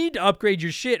you need to upgrade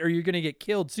your shit or you're going to get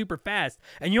killed super fast.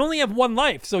 And you only have one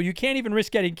life, so you can't even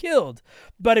risk getting killed.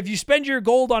 But if you spend your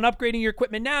gold on upgrading your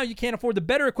equipment now, you can't afford the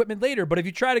better equipment later. But if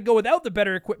you try to go without the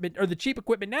better equipment or the cheap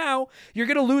equipment now, you're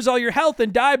going to lose all your health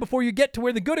and die before you get to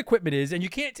where the good equipment is. And you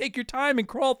can't take your time and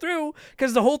crawl through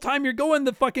because the whole time you're going,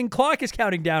 the fucking clock is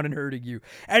counting down and hurting you.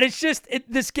 And it's just,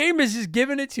 this game is just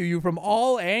giving it to you from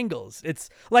all angles. It's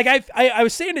like, I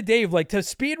was saying to Dave, like, to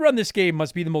speedrun this game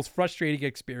must be the most frustrating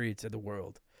experience in the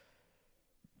world.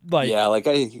 Like, yeah, like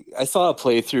I saw a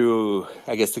playthrough,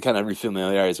 I guess, to kind of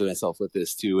refamiliarize myself with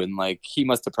this too, and like he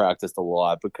must have practiced a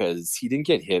lot because he didn't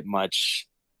get hit much,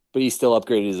 but he still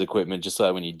upgraded his equipment just so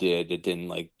that when he did, it didn't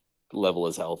like level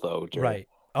his health out. right.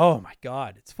 Oh my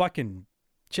God. It's fucking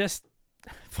just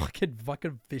fucking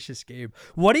vicious game.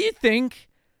 What do you think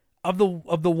of the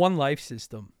one life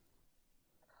system?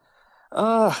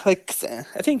 Like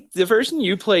I think the version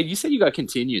you played, you said you got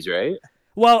continues, right?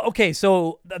 Well, okay,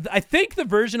 so I think the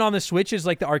version on the Switch is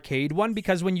like the arcade one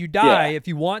because when you die, if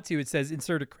you want to, it says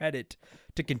insert a credit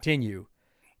to continue.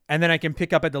 And then I can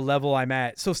pick up at the level I'm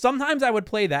at. So sometimes I would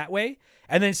play that way,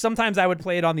 and then sometimes I would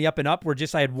play it on the up and up where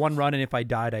just I had one run, and if I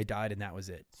died, I died, and that was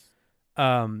it.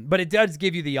 But it does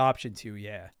give you the option to,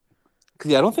 yeah.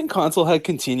 Yeah, I don't think console had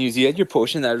continues. You had your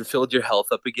potion that filled your health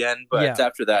up again, but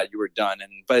after that, you were done. And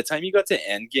by the time you got to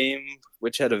end game,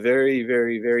 which had a very,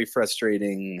 very, very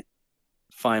frustrating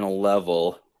final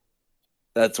level,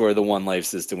 that's where the one life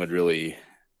system would really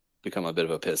become a bit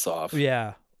of a piss off.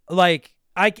 Yeah, like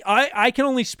I can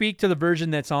only speak to the version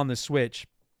that's on the Switch,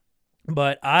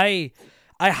 but I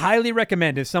highly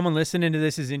recommend if someone listening to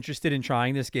this is interested in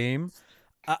trying this game.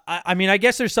 I mean, I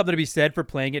guess there's something to be said for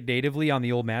playing it natively on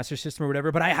the old Master System or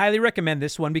whatever, but I highly recommend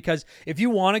this one because if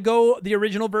you want to go the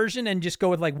original version and just go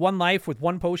with like one life with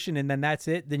one potion and then that's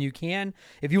it, then you can.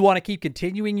 If you want to keep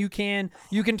continuing, you can.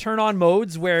 You can turn on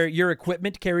modes where your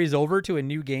equipment carries over to a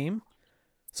new game.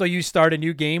 So you start a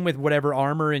new game with whatever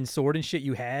armor and sword and shit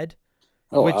you had.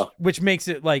 Which makes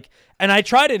it like, and I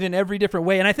tried it in every different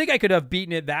way, and I think I could have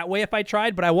beaten it that way if I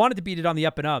tried, but I wanted to beat it on the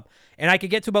up and up, and I could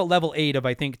get to about level 8 of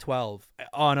I think 12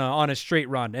 on a straight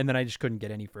run, and then I just couldn't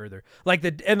get any further. Like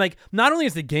not only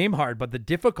is the game hard, but the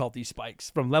difficulty spikes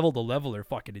from level to level are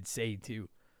fucking insane too.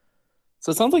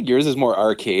 So it sounds like yours is more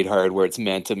arcade hard, where it's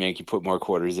meant to make you put more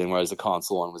quarters in, whereas the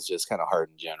console one was just kind of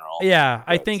hard in general. Yeah,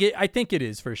 but I think it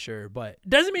is for sure, but it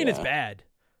doesn't mean it's bad.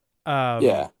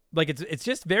 Like it's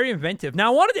just very inventive.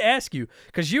 Now I wanted to ask you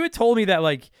because you had told me that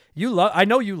like I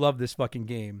know you love this fucking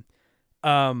game.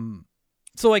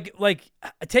 So like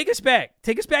take us back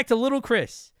to little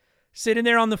Chris sitting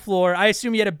there on the floor. I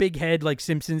assume he had a big head like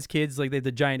Simpsons kids, like they had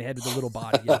the giant head with the little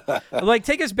body. Yeah. Like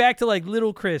take us back to like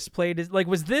little Chris played as, like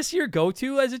was this your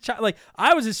go-to as a child? Like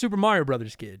I was a Super Mario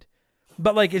Brothers kid.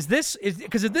 But like because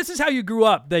if this is how you grew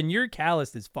up, then you're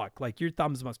calloused as fuck. Like your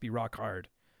thumbs must be rock hard.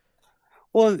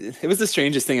 Well, it was the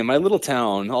strangest thing in my little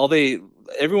town.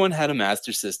 Everyone had a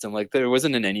Master System. Like there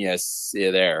wasn't an NES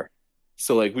there,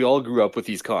 so like we all grew up with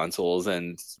these consoles,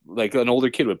 and like an older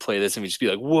kid would play this, and we'd just be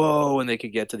like, "Whoa!" And they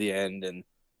could get to the end and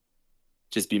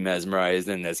just be mesmerized.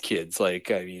 And as kids,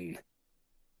 like I mean,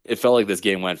 it felt like this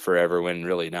game went forever. When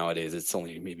really nowadays it's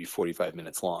only maybe 45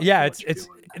 minutes long. Yeah,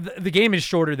 the game is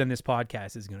shorter than this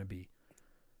podcast is going to be.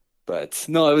 But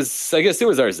no, I guess it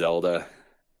was our Zelda.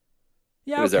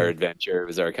 Yeah, it was our adventure. It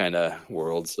was our kind of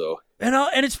world. So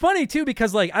and it's funny too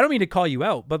because like I don't mean to call you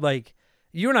out, but like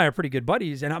you and I are pretty good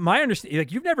buddies, and my understanding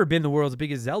like you've never been the world's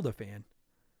biggest Zelda fan.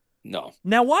 No.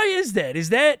 Now, why is that? Is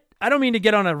that I don't mean to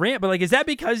get on a rant, but like is that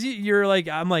because you're like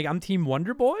I'm Team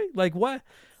Wonder Boy? Like what?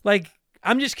 Like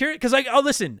I'm just curious because like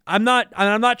listen, I'm not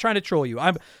trying to troll you.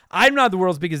 I'm not the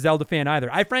world's biggest Zelda fan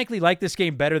either. I frankly like this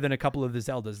game better than a couple of the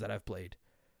Zeldas that I've played,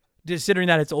 considering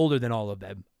that it's older than all of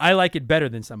them. I like it better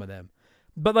than some of them.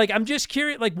 But like, I'm just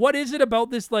curious, like, what is it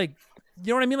about this? Like,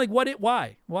 you know what I mean? Like,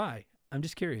 why? I'm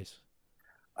just curious.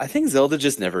 I think Zelda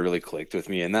just never really clicked with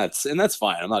me, and that's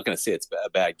fine. I'm not going to say it's a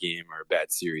bad game or a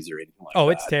bad series or anything like that. Oh,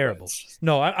 it's terrible.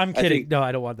 No, I'm kidding. No,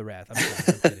 I don't want the wrath.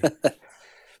 I'm kidding.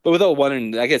 But without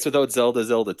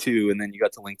Zelda 2, and then you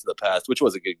got to Link to the Past, which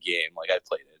was a good game. Like I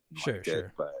played it.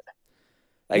 Sure. But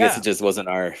I guess it just wasn't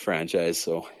our franchise.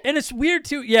 So. And it's weird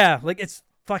too. Yeah, like it's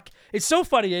so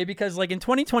funny, because like in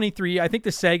 2023, I think the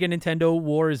Sega Nintendo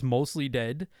war is mostly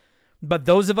dead, but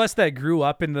those of us that grew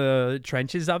up in the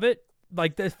trenches of it,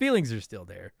 like the feelings are still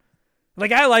there.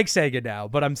 Like I like Sega now,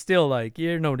 but I'm still like,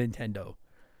 you're no Nintendo.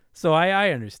 So I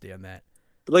understand that.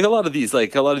 Like a lot of these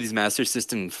Master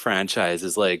System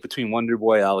franchises, like between Wonder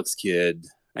Boy, Alex Kidd,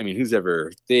 I mean,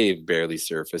 they've barely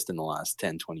surfaced in the last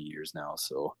 10, 20 years now.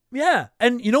 So yeah.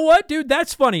 And you know what, dude,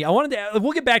 that's funny.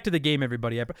 We'll get back to the game,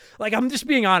 everybody. Like, I'm just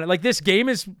being honest. Like this game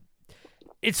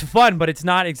it's fun, but it's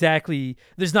not exactly,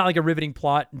 there's not like a riveting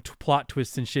plot and plot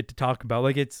twists and shit to talk about.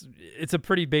 Like it's a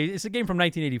pretty basic, it's a game from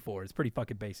 1984. It's pretty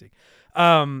fucking basic.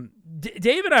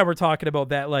 Dave and I were talking about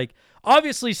that. Like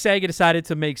obviously Sega decided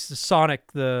to make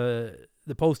Sonic the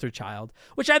poster child,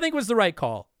 which I think was the right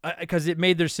call because it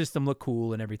made their system look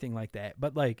cool and everything like that.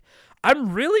 But like,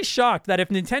 I'm really shocked that if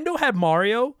Nintendo had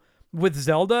Mario with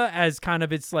Zelda as kind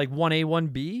of its like 1A,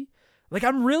 1B, Like,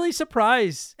 I'm really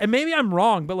surprised, and maybe I'm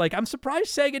wrong, but like, I'm surprised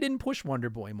Sega didn't push Wonder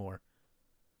Boy more.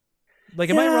 Like,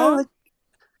 am I wrong?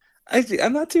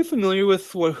 I'm not too familiar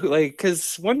with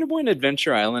because Wonder Boy and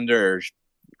Adventure Island are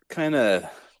kind of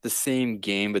the same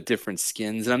game but different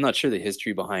skins, and I'm not sure the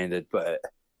history behind it, but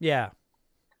yeah.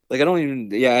 Like,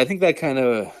 I think that kind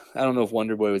of, I don't know if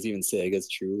Wonder Boy was even Sega's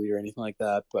truly or anything like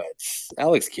that, but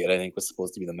Alex Kidd, I think, was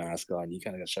supposed to be the mascot, and he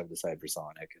kind of got shoved aside for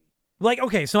Sonic. Like,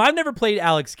 okay, so I've never played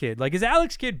Alex Kidd. Like, is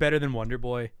Alex Kidd better than Wonder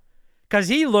Boy? Because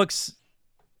he looks...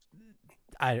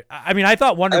 I mean, I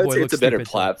thought Wonder Boy looks it's a better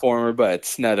platformer,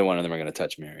 but neither one of them are going to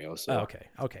touch Mario. So.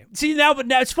 Okay. See, now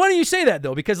it's funny you say that,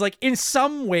 though, because, like, in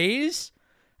some ways,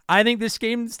 I think this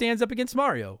game stands up against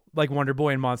Mario, like Wonder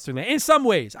Boy and Monster Land. In some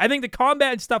ways. I think the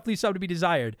combat and stuff leaves something to be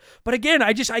desired. But again,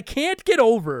 I can't get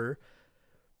over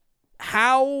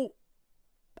how...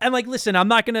 And, like, listen, I'm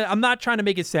not trying to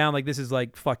make it sound like this is,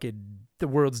 like, fucking the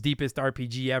world's deepest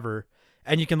RPG ever,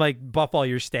 and you can, like, buff all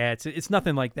your stats. It's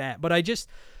nothing like that. But I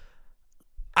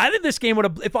think this game would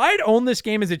have... If I had owned this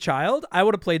game as a child, I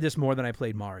would have played this more than I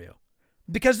played Mario.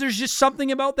 Because there's just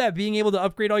something about that, being able to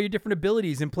upgrade all your different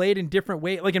abilities and play it in different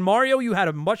ways. Like, in Mario, you had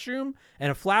a mushroom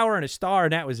and a flower and a star,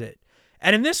 and that was it.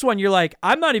 And in this one, you're like,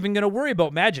 I'm not even going to worry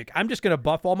about magic. I'm just going to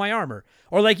buff all my armor.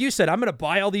 Or like you said, I'm going to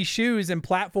buy all these shoes and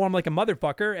platform like a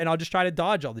motherfucker, and I'll just try to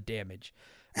dodge all the damage.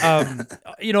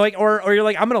 You know, like, or you're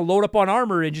like, I'm going to load up on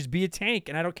armor and just be a tank,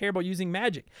 and I don't care about using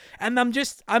magic. And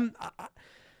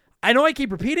I know I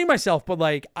keep repeating myself, but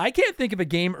like, I can't think of a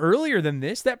game earlier than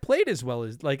this that played as well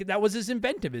as, like, that was as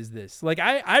inventive as this. Like,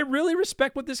 I really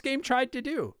respect what this game tried to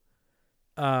do.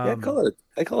 I call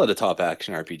it a top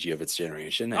action RPG of its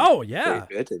generation. Oh yeah,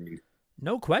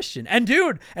 no question. And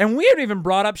dude, and we haven't even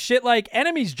brought up shit like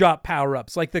enemies drop power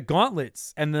ups, like the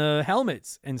gauntlets and the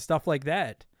helmets and stuff like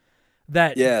that.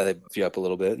 They buff you up a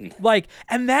little bit,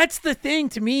 and that's the thing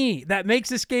to me that makes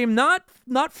this game not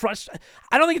frustrating.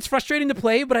 I don't think it's frustrating to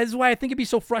play, but that's why I think it'd be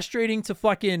so frustrating to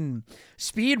fucking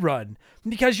speed run,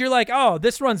 because you're like, oh,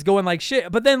 this run's going like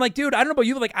shit. But then, like, dude, I don't know about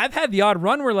you, but like, I've had the odd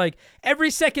run where like every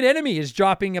second enemy is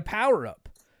dropping a power up,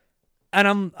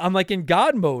 and I'm like in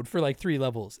God mode for like 3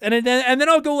 levels, and then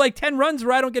I'll go like 10 runs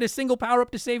where I don't get a single power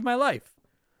up to save my life.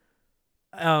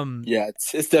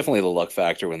 It's definitely the luck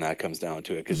factor when that comes down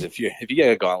to it, because if you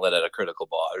get a gauntlet at a critical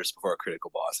boss or just before a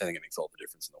critical boss, I think it makes all the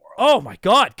difference in the world. Oh my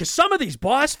god, because some of these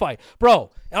boss fight,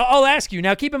 bro, I'll ask you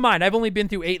now, keep in mind I've only been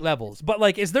through 8 levels, but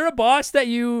like, is there a boss that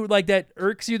you like that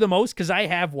irks you the most? Because I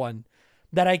have one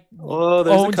that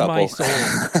owns my soul.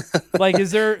 Like,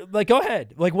 is there, like, go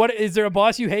ahead, like, what is there a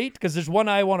boss you hate? Because there's one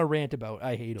I want to rant about.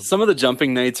 I hate him. Some of the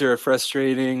jumping knights are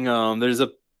frustrating.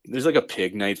 There's like a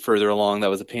pig knight further along that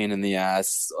was a pain in the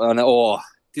ass.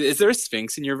 Is there a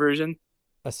Sphinx in your version?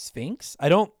 A Sphinx?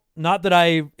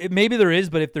 Maybe there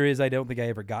is, but if there is, I don't think I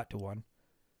ever got to one.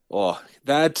 Oh,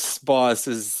 that boss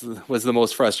was the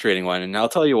most frustrating one, and I'll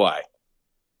tell you why.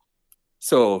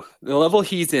 So the level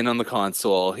he's in on the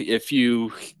console, if you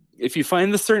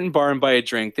find the certain bar and buy a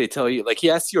drink, they tell you, like,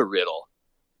 he asks you a riddle.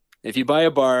 If you buy a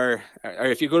bar, or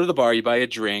if you go to the bar, you buy a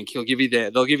drink, they'll give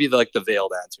you like the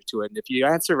veiled answer to it. And if you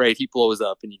answer right, he blows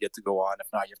up and you get to go on. If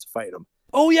not, you have to fight him.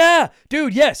 Oh yeah,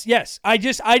 dude. Yes.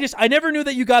 I never knew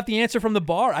that you got the answer from the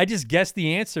bar. I just guessed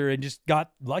the answer and just got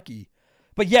lucky.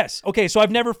 But yes. Okay. So I've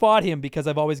never fought him because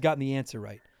I've always gotten the answer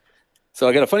right. So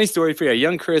I got a funny story for you.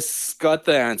 Young Chris got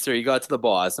the answer. He got to the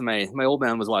boss, and my old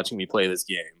man was watching me play this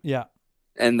game. Yeah.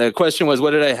 And the question was,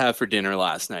 what did I have for dinner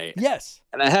last night? Yes.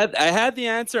 And I had the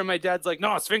answer, and my dad's like,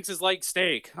 no, Sphinx is like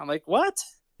steak. I'm like, what?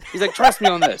 He's like, trust me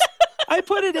on this. I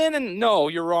put it in, and no,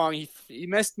 you're wrong. He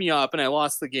messed me up, and I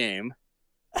lost the game.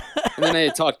 And then I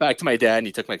talked back to my dad, and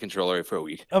he took my controller away for a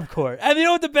week. Of course. And you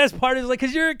know what the best part is? Like,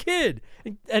 because you're a kid,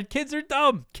 and kids are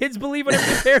dumb. Kids believe whatever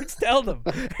their parents tell them.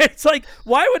 It's like,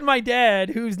 why would my dad,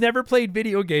 who's never played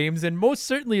video games and most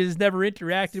certainly has never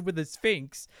interacted with a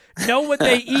Sphinx, know what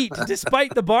they eat,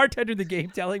 despite the bartender in the game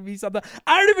telling me something?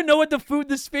 I don't even know what the food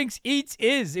the Sphinx eats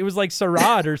is. It was like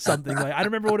Sarad or something. Like, I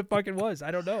don't remember what it fucking was.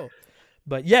 I don't know.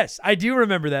 But yes, I do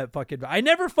remember that fucking... I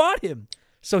never fought him.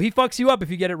 So he fucks you up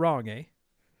if you get it wrong, eh?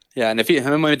 Yeah, and if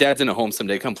my dad's in a home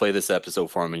someday, come play this episode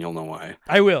for him, and you'll know why.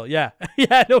 I will, yeah.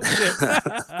 Yeah, no shit.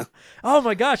 Oh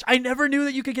my gosh, I never knew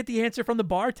that you could get the answer from the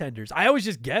bartenders. I always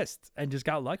just guessed and just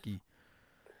got lucky.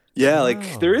 Yeah,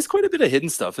 like, there is quite a bit of hidden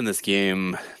stuff in this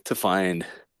game to find.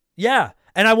 Yeah,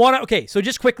 and so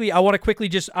just quickly, I want to quickly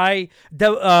just, it's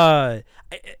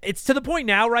to the point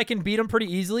now where I can beat him pretty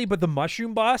easily, but the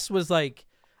mushroom boss was like,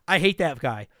 I hate that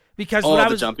guy. Because when I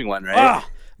was the jumping one, right?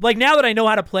 Like, now that I know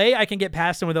how to play, I can get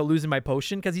past him without losing my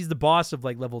potion because he's the boss of,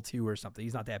 like, level 2 or something.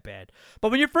 He's not that bad. But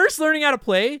when you're first learning how to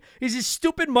play, he's this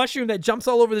stupid mushroom that jumps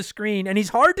all over the screen, and he's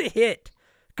hard to hit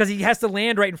because he has to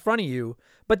land right in front of you.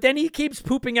 But then he keeps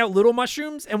pooping out little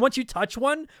mushrooms, and once you touch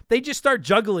one, they just start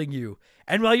juggling you.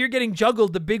 And while you're getting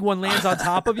juggled, the big one lands on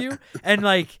top of you. And,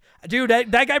 like, dude,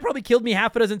 that guy probably killed me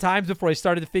half a dozen times before I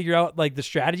started to figure out, like, the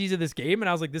strategies of this game. And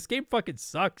I was like, this game fucking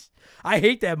sucks. I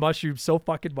hate that mushroom so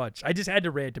fucking much. I just had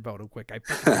to rant about him quick. I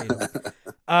fucking hate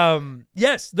him.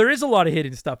 Yes, there is a lot of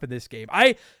hidden stuff in this game.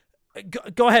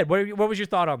 Go ahead. What was your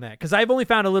thought on that? Because I've only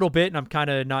found a little bit, and I'm kind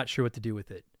of not sure what to do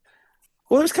with it.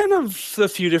 Well, there's kind of a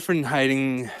few different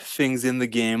hiding things in the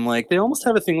game. Like, they almost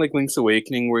have a thing like Link's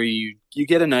Awakening where you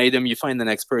get an item, you find the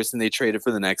next person, they trade it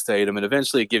for the next item, and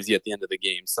eventually it gives you at the end of the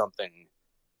game something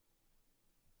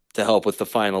to help with the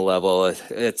final level.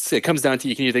 It comes down to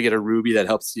you can either get a ruby that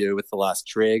helps you with the last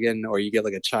dragon, or you get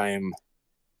like a chime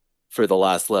for the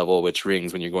last level, which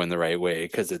rings when you're going the right way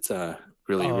because it's a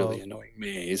really annoying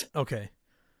maze. Okay.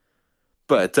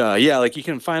 But yeah, like you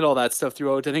can find all that stuff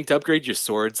throughout. I think to upgrade your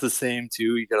sword's the same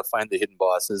too. You got to find the hidden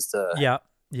bosses to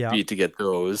beat to get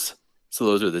those. So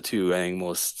those are the two I think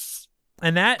most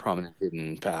prominent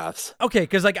hidden paths. Okay,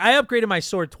 because like I upgraded my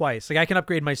sword twice. Like I can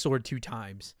upgrade my sword 2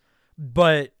 times,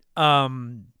 but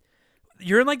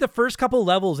you're in like the first couple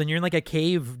levels and you're in like a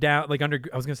cave down, like I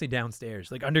was gonna say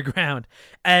downstairs, like underground,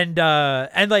 and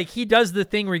like he does the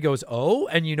thing where he goes, oh,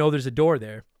 and you know there's a door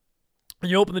there,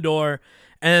 and you open the door.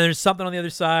 And then there's something on the other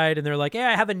side, and they're like, "Yeah,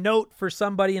 I have a note for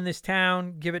somebody in this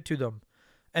town. Give it to them."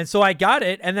 And so I got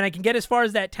it, and then I can get as far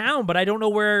as that town, but I don't know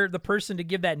where the person to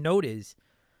give that note is.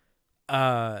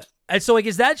 And so, like,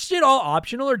 is that shit all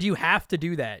optional, or do you have to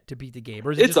do that to beat the game?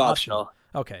 Or is it it's optional.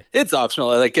 Okay, it's optional.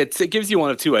 Like it gives you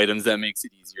one of 2 items that makes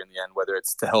it easier in the end, whether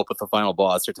it's to help with the final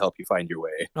boss or to help you find your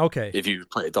way. Okay, if you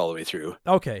play it all the way through.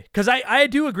 Okay, because I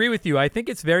do agree with you. I think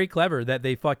it's very clever that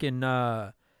they fucking.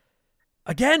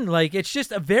 Again, like, it's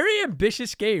just a very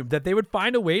ambitious game that they would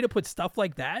find a way to put stuff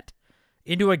like that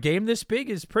into a game this big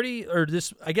is pretty, or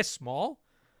this, I guess, small,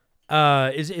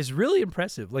 is really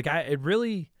impressive. Like, I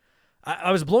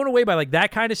was blown away by, like,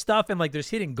 that kind of stuff, and, like, there's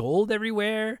hidden gold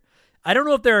everywhere. I don't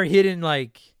know if there are hidden,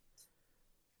 like,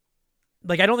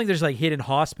 I don't think there's, like, hidden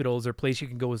hospitals or places you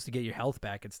can go to get your health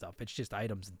back and stuff. It's just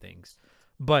items and things.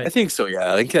 But I think so,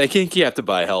 yeah. I think you have to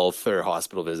buy health or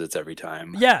hospital visits every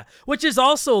time. Yeah, which is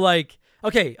also, like,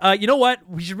 okay, you know what?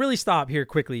 We should really stop here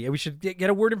quickly. We should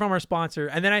get a word in from our sponsor.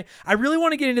 And then I really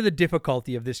want to get into the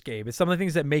difficulty of this game. It's some of the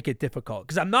things that make it difficult.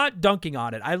 Because I'm not dunking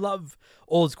on it. I love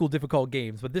old school difficult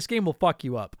games. But this game will fuck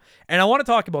you up. And I want to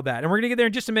talk about that. And we're going to get there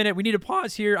in just a minute. We need to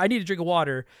pause here. I need to drink of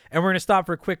water. And we're going to stop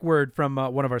for a quick word from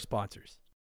one of our sponsors.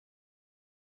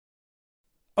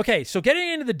 Okay, so getting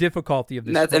into the difficulty of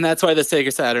this. And that's why the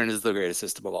Sega Saturn is the greatest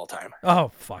system of all time. Oh,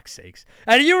 fuck's sakes.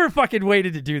 And you were fucking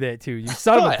waiting to do that, too. You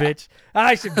son of a bitch.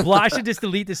 I should just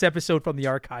delete this episode from the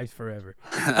archives forever.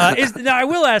 Now, I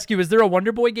will ask you, is there a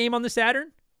Wonder Boy game on the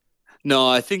Saturn? No,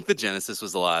 I think the Genesis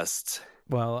was the last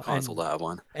console to have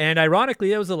one. And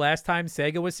ironically, that was the last time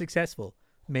Sega was successful.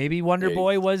 Maybe Wonder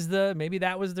Boy maybe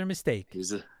that was their mistake.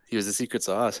 He was the secret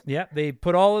sauce. Yeah, they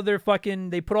put all of their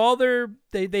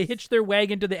they hitched their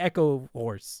wagon to the Echo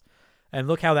horse. And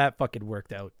look how that fucking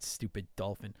worked out, stupid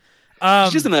dolphin.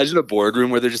 Just imagine a boardroom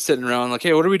where they're just sitting around like,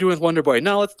 hey, what are we doing with Wonder Boy?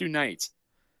 No, let's do Knight.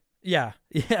 Yeah.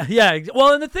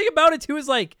 Well, and the thing about it too is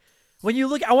like, when you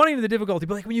look, I want to get into the difficulty,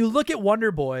 but like when you look at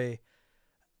Wonder Boy,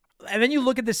 and then you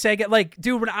look at the Sega, like,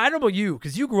 dude, I don't know about you,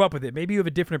 because you grew up with it. Maybe you have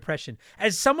a different impression.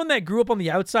 As someone that grew up on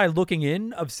the outside looking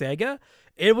in of Sega,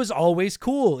 it was always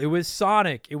cool. It was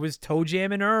Sonic. It was Toe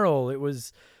Jam and Earl. It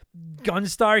was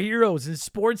Gunstar Heroes and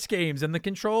sports games and the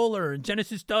controller. And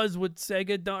Genesis does what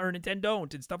Sega or Nintendo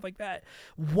don't and stuff like that.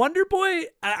 Wonder Boy,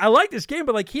 I like this game,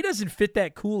 but like he doesn't fit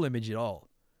that cool image at all.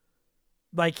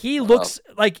 Like he looks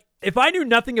like, if I knew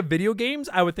nothing of video games,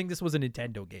 I would think this was a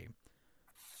Nintendo game.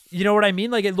 You know what I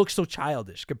mean? Like it looks so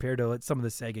childish compared to what some of the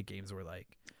Sega games were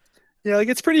like. Yeah, like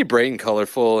it's pretty bright and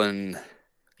colorful and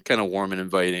kind of warm and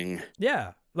inviting.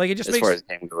 Yeah, like it just as far as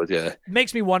the game goes. Yeah,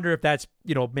 makes me wonder if that's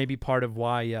maybe part of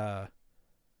why it,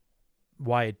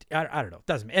 I don't know.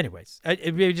 Doesn't. Anyways,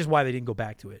 it maybe just why they didn't go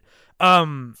back to it.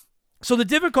 So the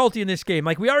difficulty in this game,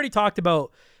 like we already talked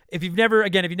about. If you've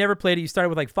never played it, you start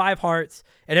with like 5 hearts,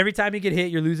 and every time you get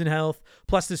hit, you're losing health.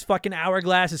 Plus, this fucking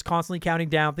hourglass is constantly counting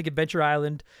down. Think Adventure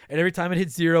Island, and every time it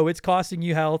hits 0, it's costing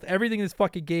you health. Everything in this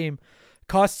fucking game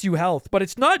costs you health. But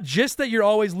it's not just that you're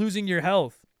always losing your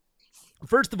health.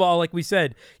 First of all, like we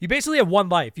said, you basically have 1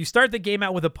 life. You start the game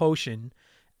out with a potion,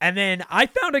 and then I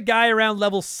found a guy around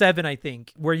level 7, I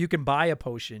think, where you can buy a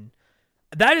potion.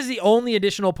 That is the only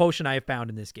additional potion I have found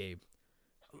in this game.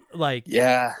 Like,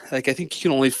 yeah, like I think you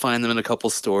can only find them in a couple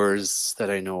stores that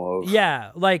I know of.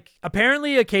 Yeah, like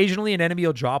apparently occasionally an enemy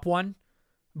will drop one,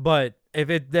 but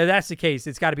if that's the case,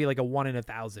 it's got to be like a 1 in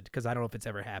 1,000 because I don't know if it's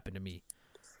ever happened to me.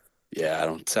 Yeah,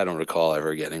 I don't recall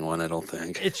ever getting one. I don't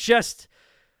think. It's just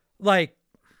like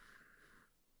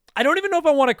I don't even know if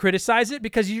I want to criticize it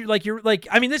because you're like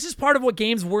I mean this is part of what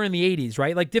games were in the 80s,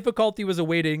 right? Like difficulty was a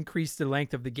way to increase the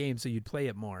length of the game so you'd play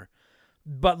it more.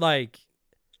 But like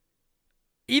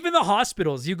even the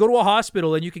hospitals, you go to a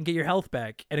hospital and you can get your health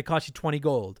back and it costs you 20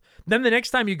 gold. Then the next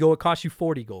time you go, it costs you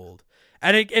 40 gold.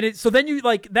 So then you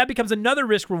like, that becomes another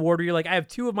risk reward where you're like, I have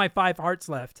 2 of my 5 hearts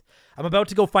left. I'm about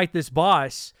to go fight this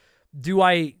boss. Do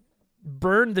I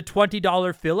burn the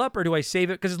 $20 fill up or do I save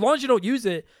it? Because as long as you don't use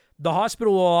it, the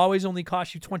hospital will always only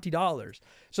cost you $20.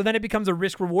 So then it becomes a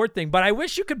risk reward thing. But I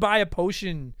wish you could buy a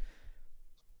potion.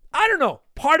 I don't know.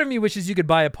 Part of me wishes you could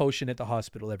buy a potion at the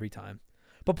hospital every time.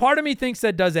 But part of me thinks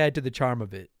that does add to the charm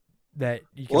of it, that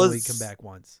you can only come back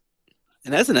once.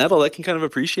 And as an adult, I can kind of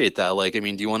appreciate that. Like, I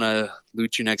mean, do you want to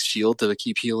loot your next shield to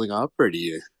keep healing up, or do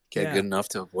you get good enough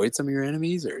to avoid some of your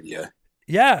enemies, or do you?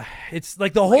 Yeah, it's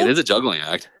like the whole. It is a juggling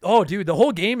act. Oh, dude, the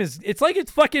whole game is. It's like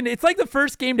the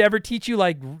first game to ever teach you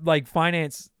like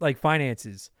finances.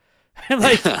 And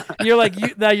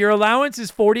your allowance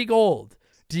is 40 gold.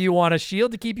 Do you want a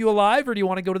shield to keep you alive, or do you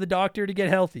want to go to the doctor to get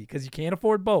healthy? Because you can't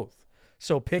afford both.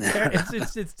 So pick.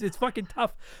 It's fucking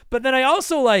tough. But then I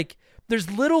also like. There's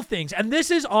little things, and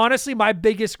this is honestly my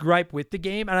biggest gripe with the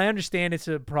game. And I understand it's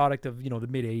a product of the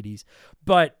mid '80s,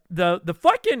 but the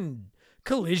fucking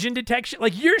collision detection,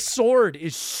 like your sword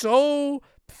is so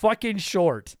fucking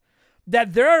short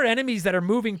that there are enemies that are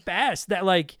moving fast that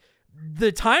like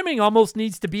the timing almost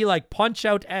needs to be like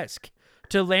Punch-Out-esque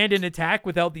to land an attack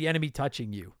without the enemy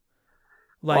touching you.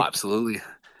 Like, absolutely.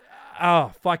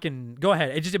 Oh, fucking go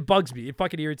ahead. It bugs me. It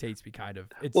fucking irritates me kind of.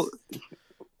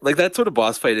 Like that sort of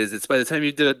boss fight is, it's by the time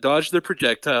you dodge their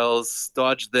projectiles,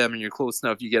 dodge them, and you're close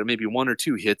enough, you get maybe 1 or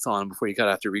 2 hits on them before you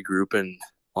gotta have to regroup and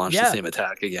launch the same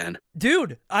attack again.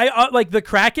 Dude, I like the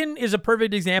Kraken is a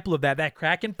perfect example of that. That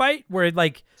Kraken fight where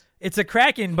it's a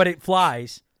Kraken, but it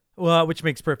flies. Which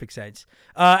makes perfect sense.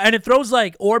 And it throws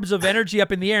like orbs of energy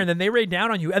up in the air and then they rain down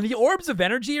on you. And the orbs of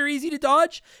energy are easy to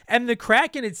dodge. And the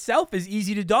Kraken itself is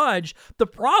easy to dodge. The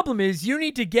problem is you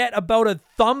need to get about a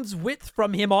thumb's width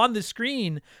from him on the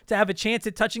screen to have a chance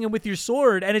at touching him with your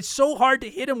sword. And it's so hard to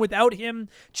hit him without him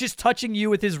just touching you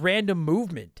with his random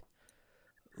movement.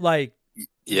 Like,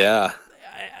 yeah.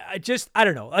 I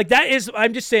don't know. Like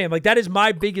I'm just saying, like that is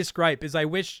my biggest gripe is I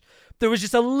wish there was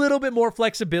just a little bit more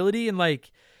flexibility and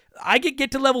like, I could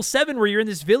get to level 7 where you're in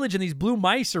this village and these blue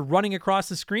mice are running across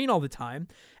the screen all the time.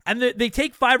 And they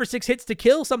take 5 or 6 hits to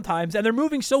kill sometimes. And they're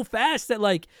moving so fast that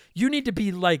like you need to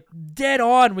be like dead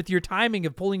on with your timing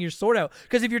of pulling your sword out.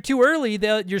 Because if you're too early,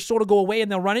 your sword will go away and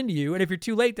they'll run into you. And if you're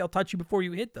too late, they'll touch you before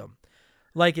you hit them.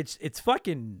 Like it's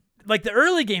fucking like the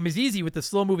early game is easy with the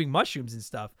slow moving mushrooms and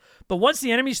stuff. But once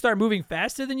the enemies start moving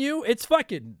faster than you, it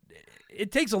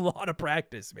takes a lot of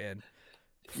practice, man.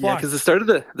 Yeah, because the start of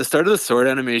the sword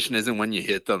animation isn't when you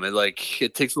hit them.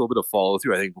 It takes a little bit of follow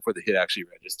through, I think, before the hit actually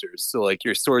registers. So like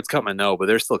your sword's coming out, but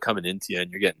they're still coming into you,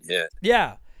 and you're getting hit.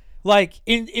 Yeah, like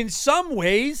in some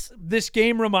ways, this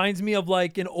game reminds me of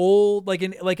like an old like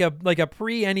a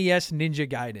pre-NES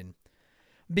Ninja Gaiden,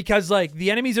 because like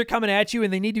the enemies are coming at you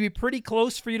and they need to be pretty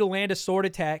close for you to land a sword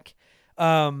attack.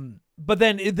 But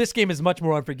then this game is much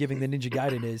more unforgiving than Ninja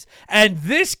Gaiden is. And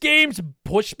this game's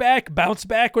pushback, bounce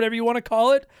back, whatever you want to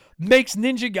call it, makes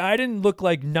Ninja Gaiden look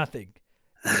like nothing.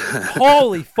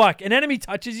 Holy fuck. An enemy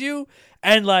touches you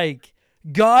and like,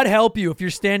 God help you if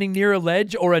you're standing near a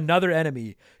ledge or another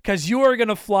enemy, because you are going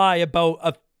to fly about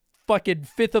a fucking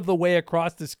 1/5 of the way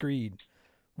across the screen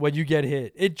when you get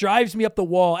hit. It drives me up the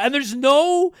wall. And there's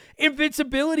no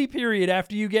invincibility period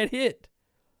after you get hit.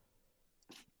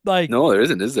 Like, no, there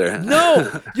isn't, is there?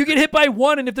 No, you get hit by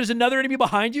one, and if there's another enemy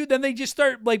behind you, then they just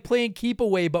start like playing keep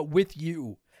away, but with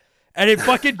you, and it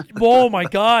fucking oh my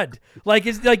god, like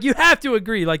it's like you have to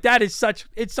agree, like that is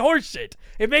it's horseshit.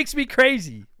 It makes me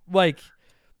crazy. Like,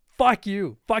 fuck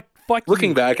you, fuck.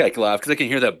 Looking back, I can laugh because I can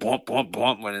hear that bump, bump,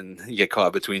 bump when you get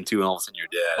caught between two, and all of a sudden you're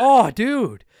dead. Oh,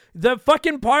 dude, the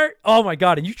fucking part. Oh my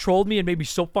god, and you trolled me and made me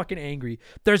so fucking angry.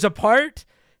 There's a part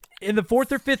in the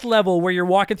 4th or 5th level where you're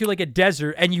walking through like a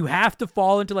desert and you have to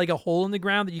fall into like a hole in the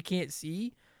ground that you can't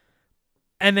see.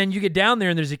 And then you get down there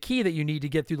and there's a key that you need to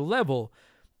get through the level.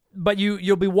 but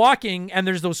you'll be walking and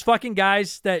there's those fucking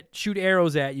guys that shoot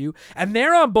arrows at you and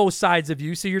they're on both sides of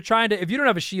you. So you're trying to, if you don't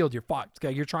have a shield, you're fucked.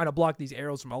 Okay? You're trying to block these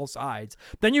arrows from all sides.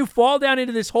 Then you fall down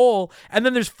into this hole and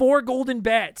then there's 4 golden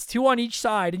bats, 2 on each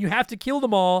side, and you have to kill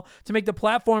them all to make the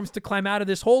platforms to climb out of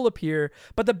this hole appear.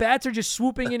 But the bats are just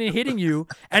swooping in and hitting you.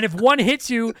 And if one hits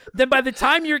you, then by the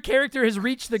time your character has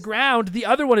reached the ground, the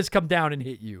other one has come down and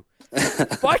hit you.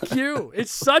 Fuck you.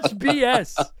 It's such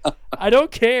BS. I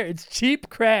don't care. It's cheap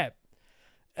crap.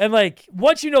 And like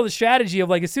once you know the strategy of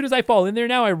like as soon as I fall in there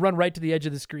now, I run right to the edge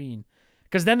of the screen.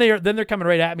 Because then they're coming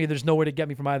right at me. There's nowhere to get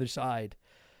me from either side.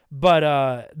 But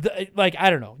like I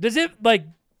don't know.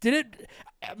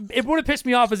 It would have pissed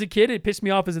me off as a kid. It pissed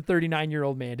me off as a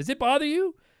 39-year-old man. Does it bother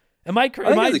you?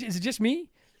 Is it just me?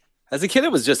 As a kid,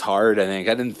 it was just hard, I think.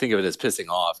 I didn't think of it as pissing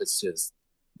off. It's just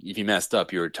if you messed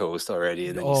up, you were toast already,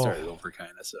 and then you started over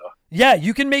kind of. So yeah,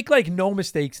 you can make like no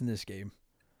mistakes in this game.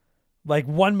 Like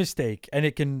one mistake, and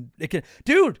it can,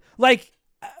 dude. Like,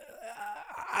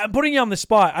 I'm putting you on the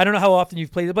spot. I don't know how often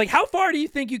you've played it. But like, how far do you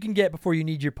think you can get before you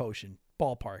need your potion?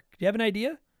 Ballpark. Do you have an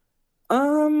idea?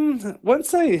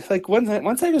 Once I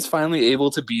was finally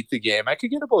able to beat the game, I could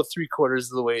get about 3/4 of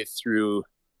the way through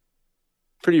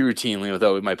pretty routinely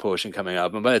without my potion coming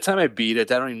up. And by the time I beat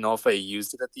it, I don't even know if I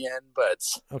used it at the end. But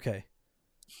okay.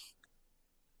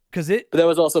 But that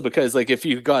was also because like if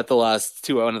you got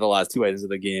one of the last 2 items of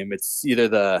the game, it's it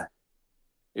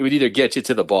would either get you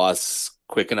to the boss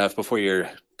quick enough before your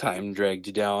time dragged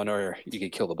you down, or you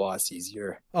could kill the boss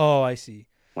easier. Oh, I see.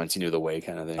 Once you knew the way,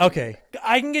 kind of thing. Okay,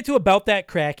 I can get to about that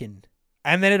Kraken,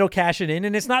 and then it'll cash it in,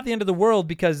 and it's not the end of the world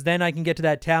because then I can get to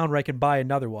that town where I can buy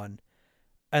another one.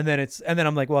 And then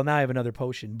I'm like, well, now I have another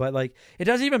potion. But like, it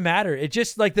doesn't even matter. It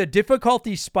just like the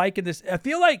difficulty spike in this. I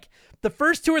feel like the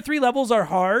first 2 or 3 levels are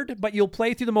hard, but you'll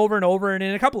play through them over and over. And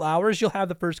in a couple hours, you'll have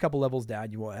the first couple levels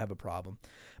down. You won't have a problem.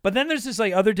 But then there's this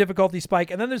like other difficulty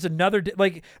spike. And then there's another,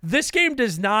 like this game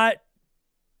does not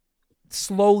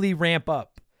slowly ramp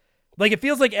up. Like it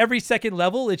feels like every second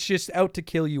level, it's just out to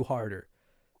kill you harder.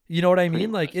 You know what I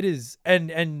mean? Like it is.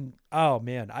 And oh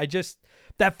man,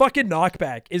 that fucking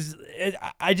knockback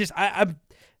I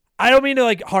don't mean to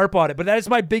like harp on it, but that is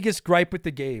my biggest gripe with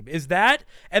the game is that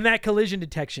and that collision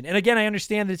detection. And again, I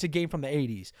understand that it's a game from the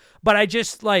 80s, but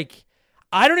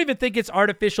I don't even think it's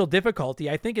artificial difficulty.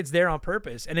 I think it's there on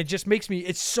purpose. And it just makes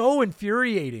it's so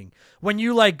infuriating when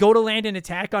you like go to land an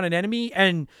attack on an enemy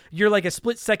and you're like a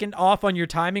split second off on your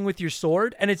timing with your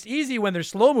sword. And it's easy when they're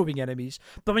slow moving enemies.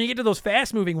 But when you get to those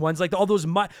fast moving ones, like all those,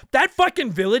 that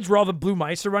fucking village where all the blue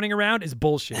mice are running around is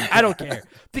bullshit. I don't care.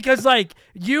 Because like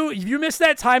you miss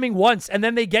that timing once and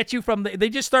then they get you they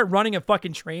just start running a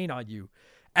fucking train on you.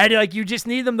 And like you just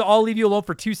need them to all leave you alone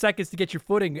for 2 seconds to get your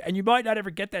footing, and you might not ever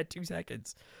get that 2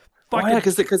 seconds. Oh, yeah,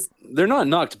 because they're not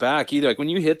knocked back either. Like when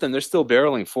you hit them, they're still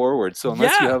barreling forward. So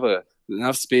unless you have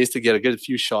enough space to get a good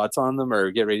few shots on them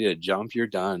or get ready to jump, you're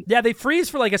done. Yeah, they freeze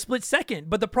for like a split second.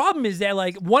 But the problem is that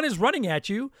like one is running at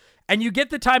you, and you get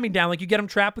the timing down. Like you get them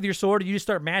trapped with your sword, and you just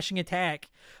start mashing attack.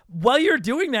 While you're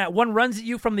doing that, one runs at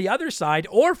you from the other side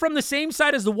or from the same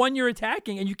side as the one you're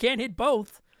attacking, and you can't hit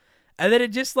both. And then it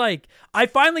just like, I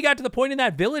finally got to the point in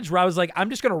that village where I was like, I'm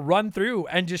just going to run through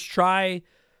and just try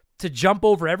to jump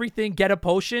over everything, get a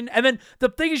potion. And then the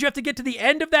thing is you have to get to the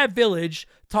end of that village,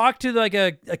 talk to like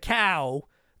a cow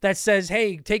that says,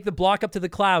 hey, take the block up to the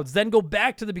clouds, then go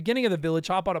back to the beginning of the village,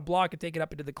 hop on a block and take it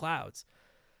up into the clouds.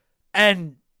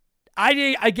 And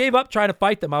I gave up trying to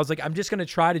fight them. I was like, I'm just going to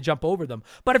try to jump over them.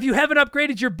 But if you haven't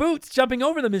upgraded your boots, jumping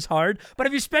over them is hard. But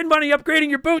if you spend money upgrading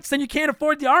your boots, then you can't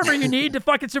afford the armor you need to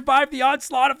fucking survive the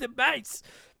onslaught of the mice.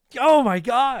 Oh my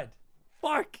God.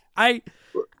 Fuck.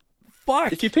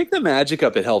 If you pick the magic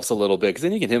up, it helps a little bit because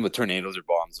then you can hit them with tornadoes or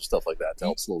bombs or stuff like that to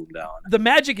help slow them down. The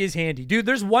magic is handy. Dude,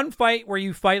 there's one fight where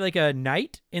you fight like a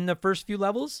knight in the first few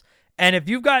levels. And if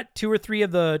you've got 2 or 3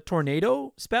 of the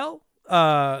tornado spell,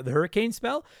 the hurricane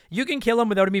spell, you can kill him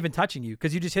without him even touching you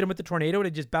because you just hit him with the tornado and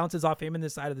it just bounces off him in the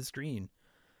side of the screen.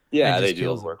 Yeah, they do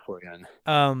all the work for you.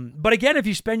 But again, if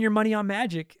you spend your money on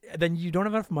magic, then you don't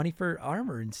have enough money for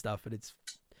armor and stuff. And it's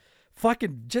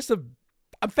fucking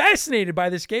I'm fascinated by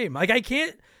this game. Like I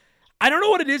don't know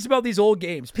what it is about these old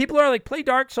games. People are like, play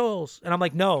Dark Souls. And I'm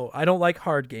like, no, I don't like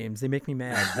hard games. They make me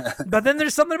mad. But then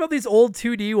there's something about these old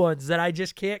 2D ones that I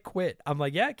just can't quit. I'm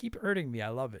like, yeah, keep hurting me. I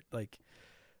love it. Like,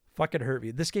 fucking hurt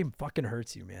me. This game fucking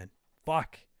hurts you, man.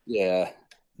 Fuck. Yeah.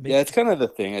 It's kind of the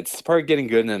thing. It's part getting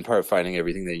good and then part finding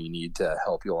everything that you need to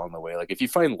help you along the way. Like if you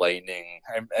find lightning,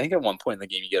 I think at one point in the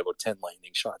game you get about 10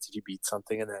 lightning shots if you beat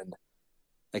something, and then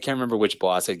I can't remember which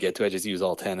boss I'd get to. I just use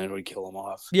all 10 and it would kill them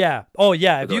off. Yeah. Oh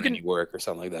yeah. If you can work or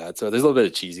something like that. So there's a little bit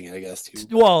of cheesing, I guess, too.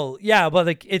 Well, yeah, but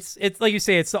like it's like you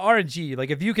say, it's the RNG. Like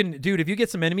if you get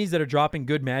some enemies that are dropping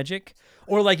good magic,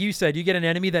 or like you said, you get an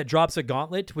enemy that drops a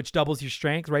gauntlet, which doubles your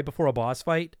strength right before a boss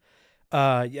fight.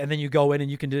 And then you go in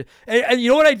and you can do, and you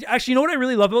know what you know what I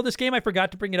really love about this game? I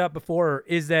forgot to bring it up before,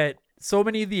 is that so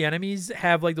many of the enemies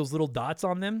have like those little dots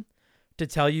on them to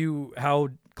tell you how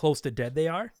close to dead they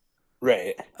are.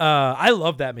 Right. I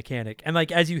love that mechanic. And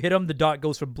like as you hit them, the dot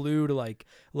goes from blue to like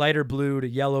lighter blue to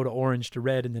yellow to orange to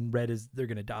red, and then red is they're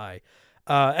gonna die.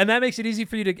 And that makes it easy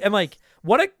for you to, and like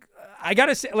I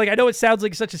gotta say, like I know it sounds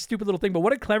like such a stupid little thing, but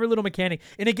what a clever little mechanic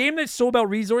in a game that's so about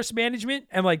resource management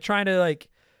and like trying to like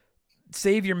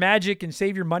save your magic and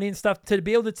save your money and stuff, to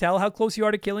be able to tell how close you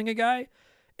are to killing a guy.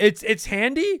 It's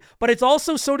handy, but it's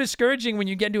also so discouraging when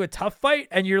you get into a tough fight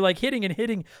and you're like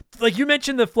hitting. Like you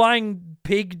mentioned the flying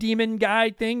pig demon guy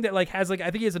thing that like has like,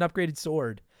 I think he has an upgraded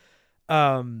sword.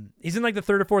 He's in like the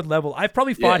 3rd or 4th level. I've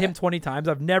probably fought him 20 times.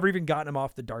 I've never even gotten him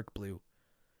off the dark blue.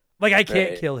 Like I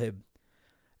can't kill him.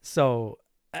 So,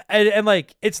 and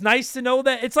like, it's nice to know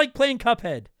that it's like playing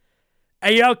Cuphead.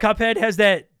 And you know, Cuphead has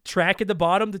that track at the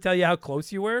bottom to tell you how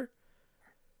close you were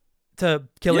to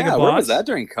killing a boss. Where was that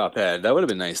during Cuphead? That would have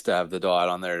been nice to have the dot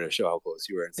on there to show how close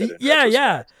you were.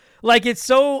 Yeah. Like it's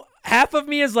so, half of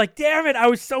me is like, damn it, I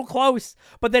was so close.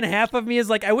 But then half of me is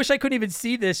like, I wish I couldn't even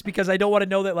see this because I don't want to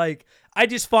know that like I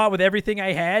just fought with everything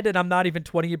I had and I'm not even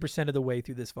 20% of the way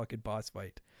through this fucking boss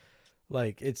fight.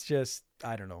 Like it's just,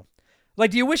 I don't know.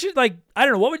 Like, do you wish it, like, I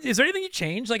don't know, is there anything you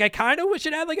change? Like, I kind of wish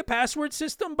it had like a password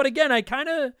system, but again, I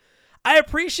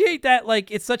appreciate that,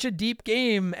 like, it's such a deep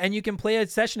game and you can play a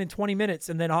session in 20 minutes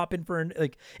and then hop in for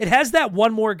like, it has that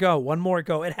one more go.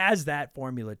 It has that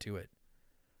formula to it.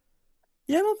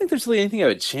 Yeah, I don't think there's really anything I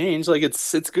would change. Like,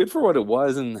 it's good for what it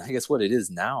was and I guess what it is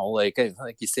now. Like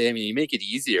you say, I mean, you make it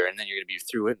easier and then you're going to be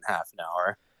through it in half an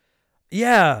hour.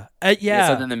 Yeah.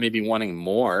 Yeah. Other than maybe wanting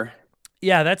more.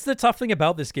 Yeah, that's the tough thing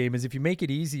about this game is if you make it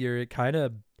easier, it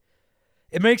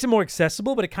makes it more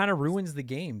accessible, but it kind of ruins the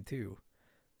game too.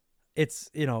 It's,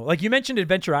 you know, like you mentioned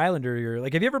Adventure Island earlier.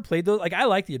 Like, have you ever played those? Like, I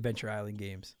like the Adventure Island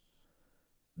games,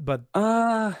 but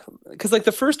because like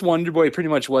the first Wonder Boy pretty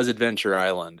much was Adventure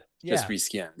Island, just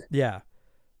reskinned. Yeah.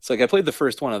 So like I played the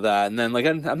first one of that, and then like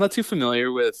I'm not too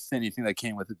familiar with anything that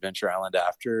came with Adventure Island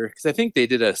after, because I think they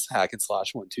did a hack and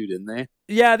slash one too, didn't they?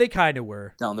 Yeah, they kind of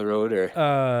were down the road, or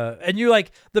and you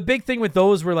like the big thing with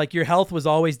those were like your health was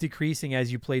always decreasing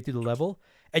as you played through the level,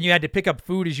 and you had to pick up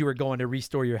food as you were going to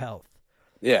restore your health.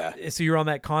 Yeah. So you're on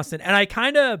that constant, and I like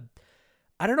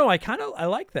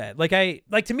that. Like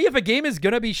to me, if a game is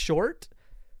gonna be short,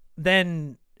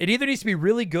 then it either needs to be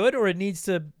really good or it needs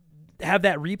to have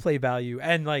that replay value.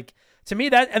 And like to me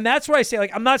that's where I say, like,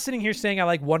 I'm not sitting here saying I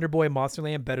like Wonder Boy and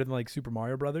Monsterland better than like Super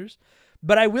Mario Brothers,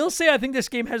 but I will say I think this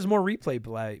game has more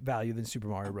replay value than Super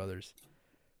Mario Brothers,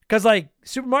 because like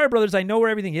Super Mario Brothers, I know where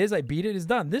everything is, I beat it, it's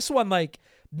done. This one, like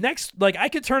I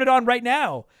could turn it on right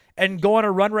now and go on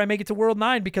a run where I make it to World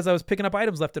 9 because I was picking up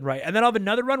items left and right, and then I'll have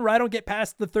another run where I don't get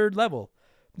past the 3rd level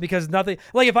because nothing,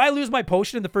 like if I lose my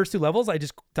potion in the first 2 levels, I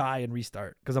just die and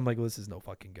restart because I'm like, well, this is no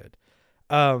fucking good.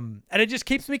 And it just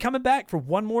keeps me coming back for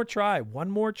one more try.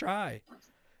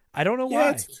 I don't know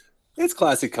why. It's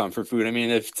classic comfort food. I mean,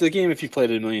 if it's a game, if you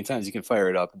played it a million times, you can fire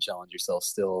it up and challenge yourself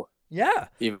still. Yeah.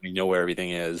 Even if you know where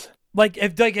everything is.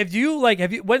 Have you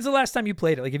when's the last time you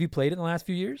played it? Like, have you played it in the last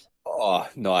few years? Oh,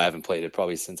 no, I haven't played it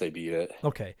probably since I beat it.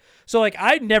 Okay. So like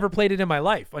I'd never played it in my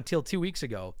life until 2 weeks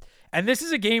ago. And this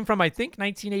is a game from, I think,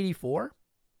 1984.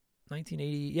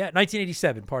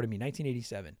 1987, pardon me,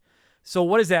 1987. So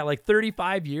what is that, like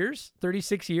 35 years,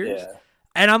 36 years? Yeah.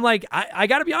 And I'm like, I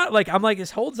gotta be honest, like, I'm like, this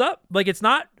holds up. Like, it's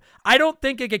not, I don't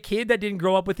think like a kid that didn't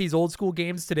grow up with these old school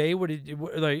games today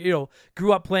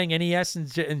grew up playing NES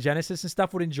and Genesis and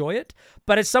stuff would enjoy it.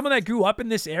 But as someone that grew up in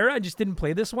this era and just didn't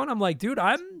play this one, I'm like, dude,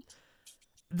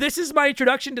 this is my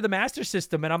introduction to the Master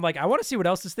System. And I'm like, I want to see what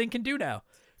else this thing can do now.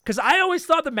 Because I always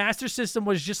thought the Master System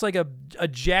was just like a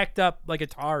jacked up like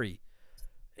Atari.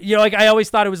 You know, like I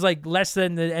always thought it was like less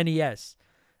than the NES.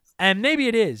 And maybe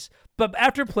it is. But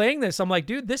after playing this, I'm like,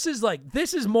 dude, this is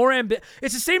more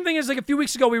it's the same thing as like a few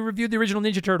weeks ago we reviewed the original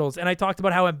Ninja Turtles and I talked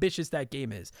about how ambitious that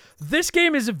game is. This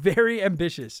game is very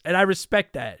ambitious and I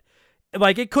respect that.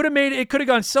 Like it could have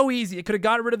gone so easy. It could have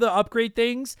got rid of the upgrade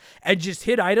things and just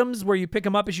hit items where you pick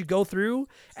them up as you go through.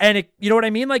 And you know what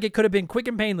I mean? Like it could have been quick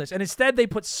and painless. And instead they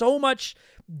put so much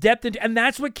depth into, and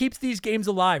that's what keeps these games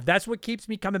alive. That's what keeps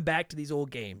me coming back to these old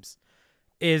games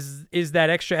is that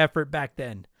extra effort back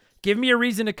then. Give me a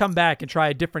reason to come back and try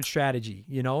a different strategy,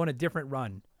 you know, and a different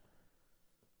run.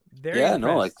 Very Yeah,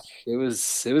 impressed. no, like it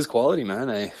was quality,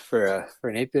 man. For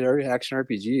an 8-bit action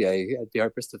RPG, I'd be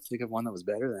hard pressed to think of one that was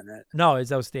better than it. No,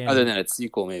 it's outstanding. Other than its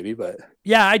sequel, maybe, but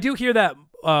yeah, I do hear that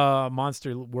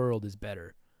Monster World is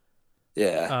better.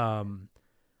 yeah.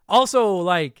 Also,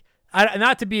 like,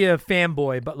 not to be a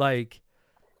fanboy, but like,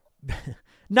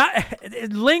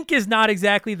 Link is not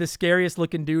exactly the scariest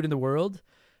looking dude in the world,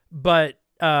 but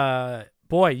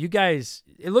boy, you guys,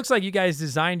 it looks like you guys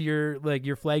designed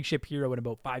your flagship hero in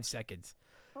about 5 seconds.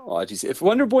 Oh, geez. If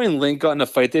Wonder Boy and Link got in a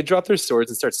fight, they'd drop their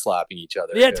swords and start slapping each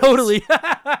other. Yeah, totally.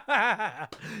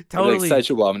 Totally. Like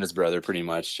Sideshow Bob and his brother, pretty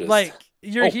much. Just... Like,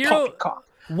 your hero,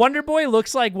 Wonder Boy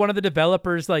looks like one of the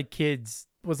developers' like kids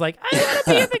was like, I want to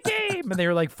be in the game. And they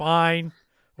were like, fine,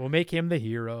 we'll make him the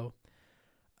hero.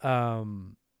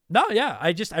 No, yeah,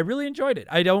 I really enjoyed it.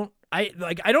 I don't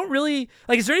really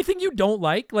like, is there anything you don't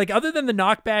like other than the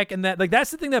knockback and that, like,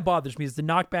 that's the thing that bothers me is the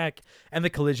knockback and the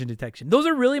collision detection. Those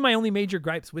are really my only major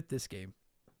gripes with this game.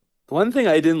 The one thing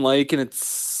I didn't like, and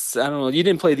it's, I don't know, you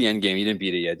didn't play the end game, you didn't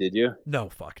beat it yet, did you? No,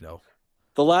 fuck no.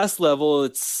 The last level,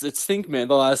 it's Thinkman.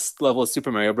 The last level of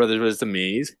Super Mario Brothers was a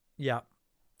maze. Yeah.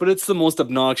 But it's the most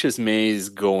obnoxious maze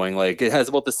going. Like, it has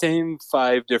about the same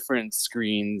 5 different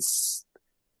screens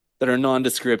that are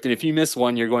nondescript, and if you miss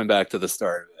one, you're going back to the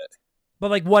start of it.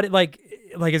 But like, what, like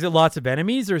is it lots of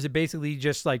enemies, or is it basically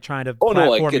just like trying to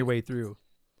platform your way through?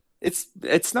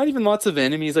 It's not even lots of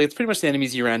enemies. Like, it's pretty much the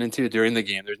enemies you ran into during the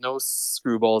game. There's no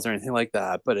screwballs or anything like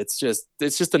that. But it's just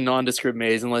a nondescript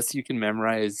maze unless you can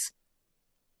memorize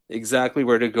exactly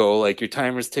where to go. Like, your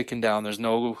timer's ticking down. There's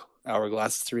no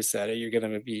hourglasses to reset it. You're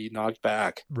gonna be knocked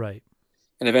back. Right.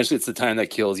 And eventually it's the time that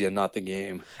kills you, not the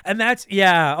game. And that's,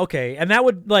 yeah, okay. And that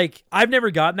would, like, I've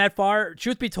never gotten that far.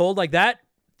 Truth be told, like, that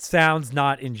sounds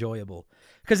not enjoyable.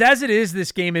 Because as it is,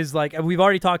 this game is like, we've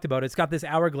already talked about it, it's got this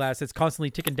hourglass that's constantly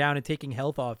ticking down and taking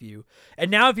health off you. And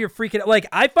now if you're freaking, like,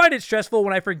 I find it stressful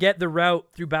when I forget the route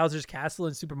through Bowser's Castle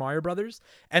in Super Mario Brothers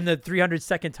and the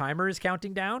 300-second timer is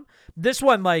counting down. This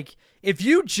one, like, if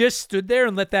you just stood there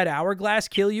and let that hourglass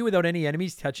kill you without any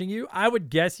enemies touching you, I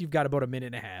would guess you've got about a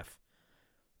minute and a half.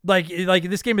 Like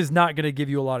this game is not going to give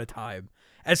you a lot of time.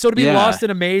 And so to be lost in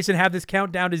a maze and have this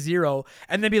countdown to 0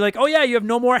 and then be like, oh yeah, you have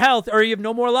no more health or you have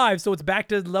no more lives. So it's back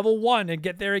to level 1 and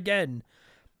get there again.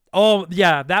 Oh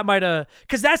yeah, that might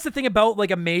cause that's the thing about like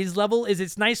a maze level is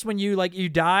it's nice when you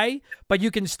die, but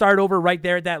you can start over right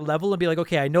there at that level and be like,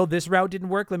 okay, I know this route didn't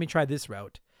work. Let me try this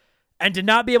route. And to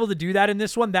not be able to do that in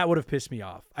this one, that would have pissed me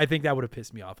off. I think that would have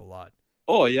pissed me off a lot.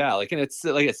 Oh yeah, like, and it's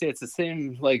like I say, it's the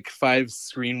same like 5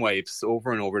 screen wipes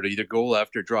over and over to either go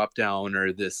left or drop down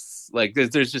or this. Like,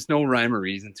 there's just no rhyme or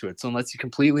reason to it. So unless you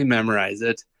completely memorize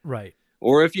it, right?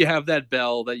 Or if you have that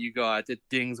bell that you got, it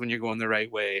dings when you're going the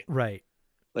right way, right?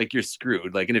 Like, you're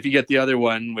screwed. Like, and if you get the other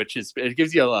one, which is, it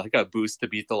gives you a boost to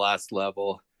beat the last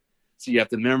level. So you have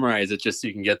to memorize it just so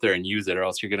you can get there and use it, or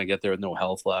else you're going to get there with no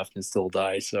health left and still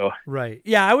die. So right.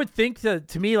 Yeah, I would think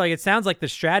to me, like, it sounds like the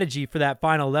strategy for that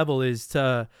final level is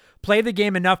to play the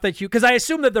game enough that because I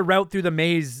assume that the route through the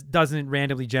maze doesn't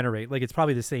randomly generate. Like, it's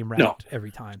probably the same route every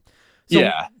time. So,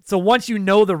 yeah. So once you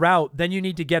know the route, then you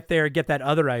need to get there, get that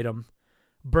other item,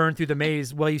 burn through the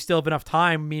maze while you still have enough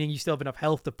time, meaning you still have enough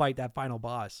health to fight that final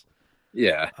boss.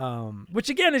 Yeah. Which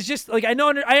again is just like, I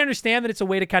understand that it's a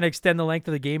way to kind of extend the length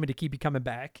of the game and to keep you coming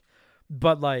back.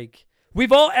 But like,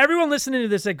 everyone listening to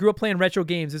this that grew up playing retro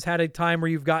games has had a time where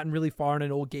you've gotten really far in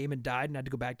an old game and died and had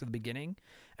to go back to the beginning.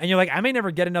 And you're like, I may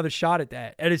never get another shot at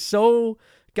that. And it's so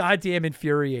goddamn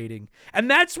infuriating. And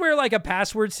that's where like a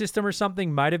password system or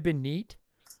something might have been neat.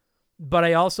 But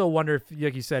I also wonder if,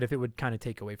 like you said, if it would kind of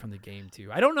take away from the game too.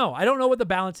 I don't know. I don't know what the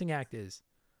balancing act is.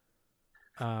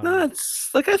 No, it's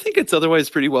like, I think it's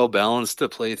otherwise pretty well balanced to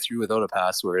play through without a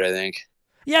password, I think.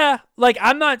 Yeah, like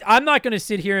I'm not going to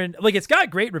sit here and like, it's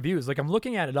got great reviews. Like, I'm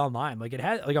looking at it online. Like, it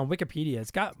has, like, on Wikipedia, it's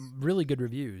got really good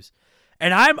reviews.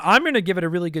 And I'm going to give it a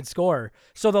really good score.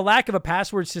 So the lack of a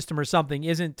password system or something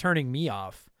isn't turning me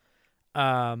off.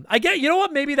 I get, you know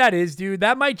what? Maybe that is, dude.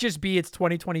 That might just be it's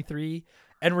 2023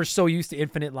 and we're so used to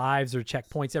infinite lives or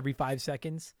checkpoints every 5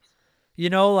 seconds. You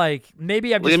know, like,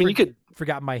 maybe I've just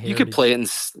forgotten my heritage. You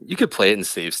could play it and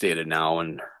save state it now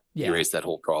and erase that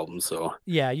whole problem. So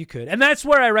yeah, you could. And that's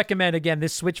where I recommend, again,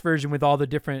 this Switch version with all the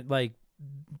different like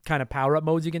kind of power-up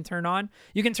modes you can turn on.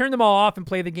 You can turn them all off and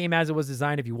play the game as it was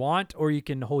designed if you want, or you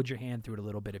can hold your hand through it a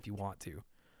little bit if you want to.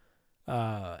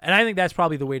 And I think that's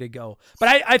probably the way to go.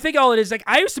 But I think all it is, like,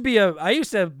 I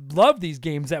used to love these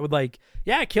games that would like,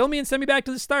 yeah, kill me and send me back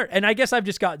to the start. And I guess I've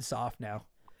just gotten soft now.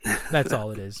 That's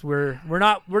all it is. We're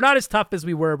not as tough as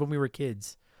we were when we were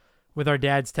kids, with our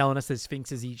dads telling us that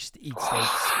sphinxes eat steaks.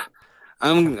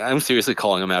 I'm seriously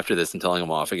calling him after this and telling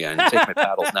him off again. You take my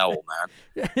paddles now, old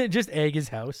man. Just egg his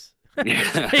house.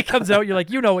 Yeah. He comes out, you're like,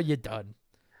 you know what you've done.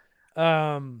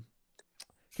 Okay,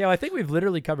 well, I think we've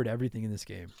literally covered everything in this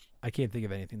game. I can't think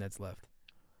of anything that's left.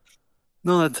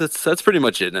 No, that's pretty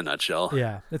much it in a nutshell.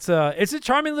 Yeah, it's a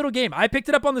charming little game. I picked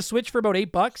it up on the Switch for about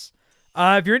 $8.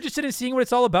 If you're interested in seeing what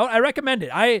it's all about, I recommend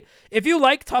it. If you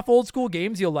like tough old school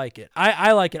games, you'll like it.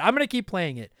 I like it. I'm gonna keep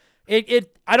playing it.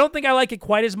 I don't think I like it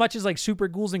quite as much as like Super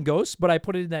Ghouls and Ghosts, but I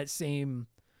put it in that same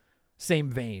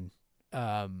vein.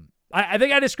 I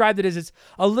think I described it as it's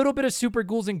a little bit of Super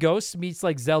Ghouls and Ghosts meets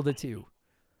like Zelda 2.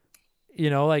 You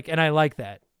know, like, and I like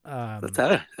that.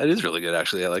 That is really good,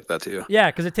 actually. I like that too. Yeah,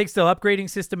 because it takes the upgrading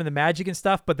system and the magic and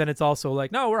stuff, but then it's also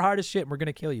like, no, we're hard as shit and we're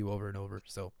gonna kill you over and over.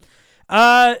 So,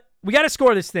 we got to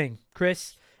score this thing,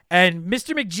 Chris. And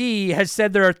Mr. McGee has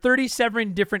said there are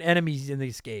 37 different enemies in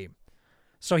this game.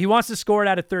 So he wants to score it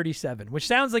out of 37, which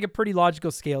sounds like a pretty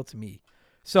logical scale to me.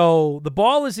 So the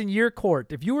ball is in your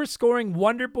court. If you were scoring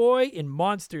Wonder Boy in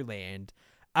Monsterland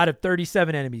out of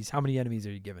 37 enemies, how many enemies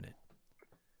are you giving it?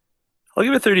 I'll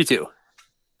give it 32.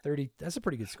 30. That's a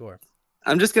pretty good score.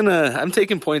 I'm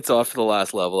taking points off for the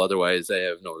last level. Otherwise, I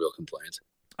have no real complaints.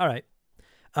 All right.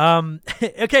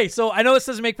 Okay, so I know this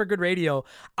doesn't make for good radio.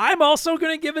 I'm also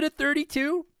going to give it a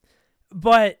 32,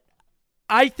 but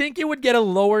I think it would get a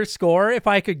lower score if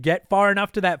I could get far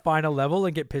enough to that final level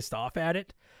and get pissed off at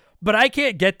it. But I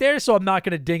can't get there, so I'm not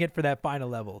going to ding it for that final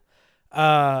level.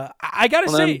 I got to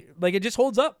say, like, it just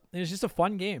holds up. It's just a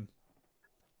fun game.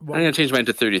 I'm going to change mine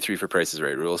to 33 for Price is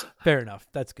Right rules. Fair enough.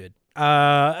 That's good.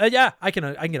 Yeah, I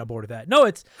can get on board with that. No,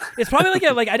 it's probably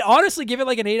like I'd honestly give it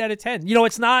like an 8 out of 10. You know,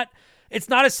 it's not a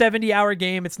 70-hour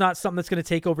game. It's not something that's going to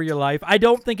take over your life. I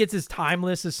don't think it's as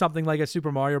timeless as something like a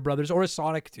Super Mario Brothers or a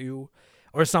Sonic 2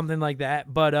 or something like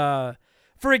that. But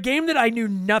for a game that I knew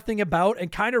nothing about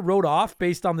and kind of wrote off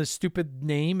based on the stupid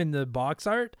name and the box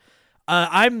art,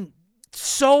 I'm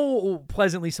so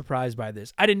pleasantly surprised by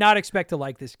this. I did not expect to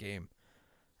like this game.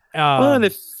 Well, and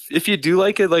if you do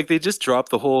like it, like they just dropped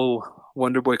the whole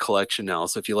Wonder Boy collection now.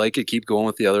 So if you like it, keep going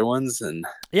with the other ones, and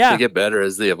they get better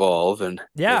as they evolve. And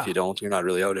if you don't, you're not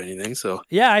really out anything. So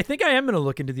yeah, I think I am going to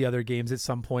look into the other games at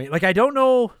some point. Like, I don't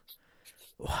know.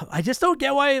 I just don't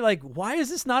get why is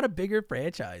this not a bigger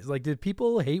franchise? Like, did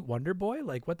people hate Wonder Boy?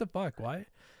 Like, what the fuck? Why?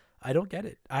 I don't get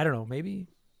it. I don't know. Maybe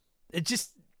they're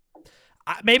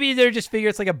just figure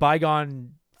it's like a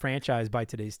bygone franchise by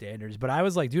today's standards. But I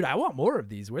was like, dude, I want more of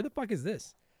these. Where the fuck is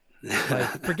this?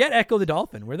 Like, forget Echo the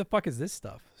Dolphin. Where the fuck is this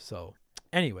stuff? So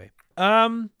anyway,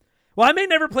 well, I may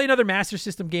never play another Master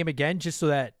System game again, just so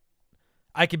that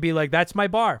I could be like, that's my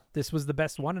bar. This was the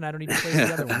best one, and I don't need to play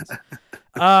the other ones.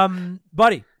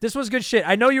 Buddy, this was good shit.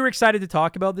 I know you were excited to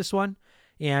talk about this one,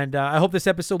 and I hope this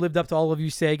episode lived up to all of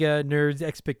you Sega nerds'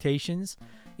 expectations.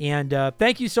 And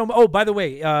thank you so much. Oh, by the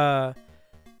way,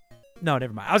 no,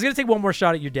 never mind. I was going to take one more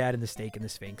shot at your dad and the steak and the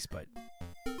Sphinx, but...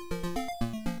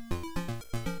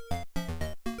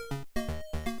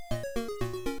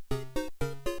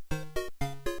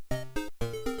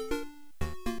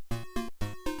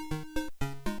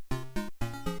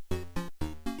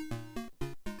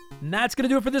 And that's going to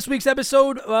do it for this week's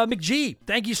episode. McG,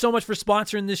 thank you so much for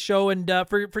sponsoring this show and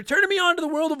for turning me on to the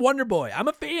world of Wonder Boy. I'm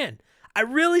a fan. I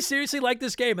really seriously like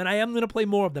this game, and I am going to play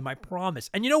more of them, I promise.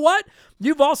 And you know what?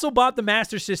 You've also bought the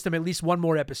Master System at least one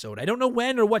more episode. I don't know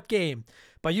when or what game,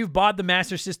 but you've bought the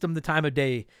Master System the time of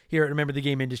day here at Remember the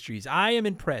Game Industries. I am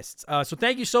impressed. So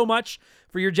thank you so much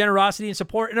for your generosity and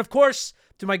support. And of course,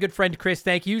 to my good friend Chris,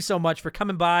 thank you so much for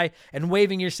coming by and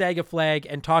waving your Sega flag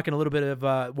and talking a little bit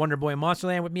of Wonder Boy and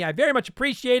Monsterland with me. I very much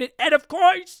appreciate it. And of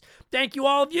course, thank you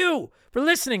all of you for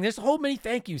listening. There's a whole many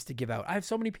thank yous to give out. I have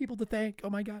so many people to thank. Oh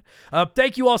my God.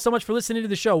 Thank you all so much for listening to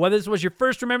the show. Whether this was your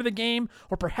first Remember the Game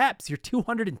or perhaps your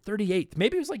 238th.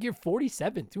 Maybe it was like your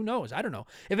 47th. Who knows? I don't know.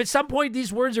 If at some point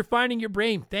these words are finding your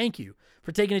brain, thank you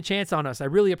for taking a chance on us. I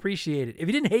really appreciate it. If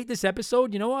you didn't hate this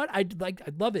episode, you know what? I'd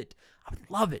love it. I would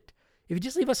love it if you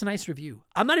just leave us a nice review.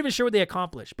 I'm not even sure what they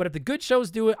accomplish, but if the good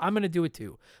shows do it, I'm going to do it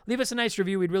too. Leave us a nice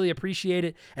review. We'd really appreciate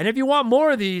it. And if you want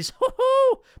more of these,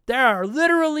 there are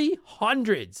literally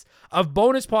hundreds of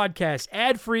bonus podcasts,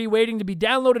 ad-free, waiting to be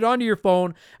downloaded onto your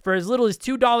phone for as little as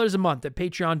 $2 a month at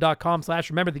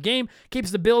patreon.com/rememberthegame.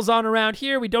 Keeps the bills on around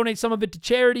here. We donate some of it to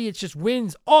charity. It's just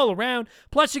wins all around.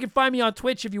 Plus, you can find me on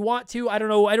Twitch if you want to. I don't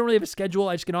know. I don't really have a schedule.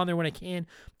 I just get on there when I can.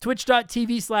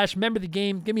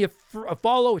 Twitch.tv/rememberthegame. Give me a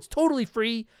follow. It's totally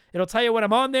free. It'll tell you when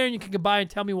I'm on there, and you can come by and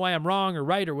tell me why I'm wrong or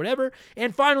right or whatever.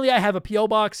 And finally, I have a P.O.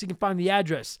 box. You can find the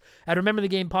address at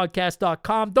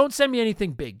rememberthegamepodcast.com. Don't send me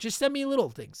anything big. Just send me little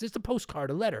things. Just a postcard,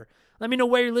 a letter. Let me know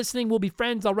where you're listening. We'll be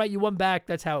friends. I'll write you one back.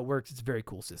 That's how it works. It's a very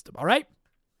cool system. All right?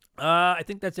 I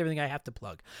think that's everything I have to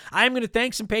plug. I'm going to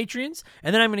thank some Patreons,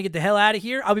 and then I'm going to get the hell out of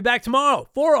here. I'll be back tomorrow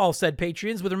for all said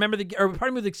Patreons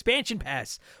with Expansion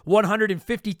Pass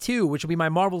 152, which will be my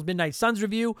Marvel's Midnight Suns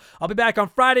review. I'll be back on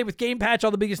Friday with Game Patch,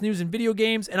 all the biggest news in video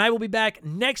games, and I will be back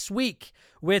next week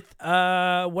with,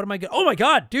 oh my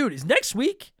God, dude, is next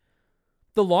week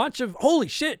the launch of, holy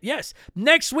shit, yes,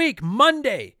 next week,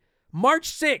 Monday,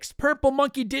 March 6th, Purple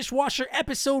Monkey Dishwasher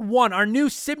Episode 1, our new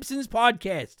Simpsons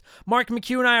podcast. Mark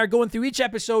McHugh and I are going through each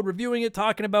episode, reviewing it,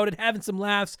 talking about it, having some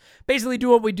laughs, basically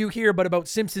do what we do here, but about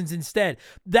Simpsons instead.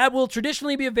 That will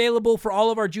traditionally be available for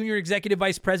all of our junior executive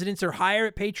vice presidents or higher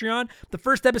at Patreon. The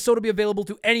first episode will be available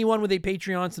to anyone with a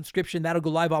Patreon subscription. That'll go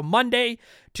live on Monday.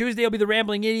 Tuesday will be The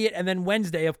Rambling Idiot, and then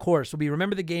Wednesday, of course, will be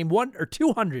Remember the Game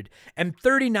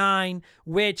 239,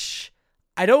 which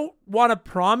I don't want to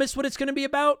promise what it's going to be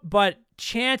about, but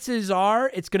chances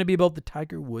are it's going to be about the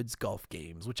Tiger Woods golf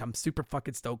games, which I'm super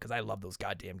fucking stoked because I love those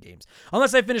goddamn games.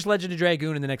 Unless I finish Legend of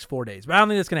Dragoon in the next 4 days, but I don't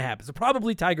think that's going to happen. So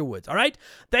probably Tiger Woods. All right.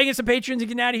 Thank you, some patrons, and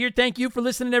getting out of here. Thank you for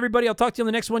listening, everybody. I'll talk to you on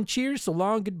the next one. Cheers. So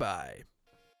long. Goodbye.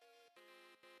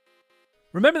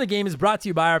 Remember the Game is brought to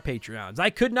you by our Patreons. I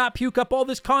could not puke up all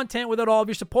this content without all of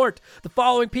your support. The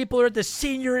following people are at the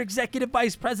senior executive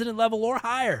vice president level or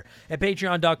higher at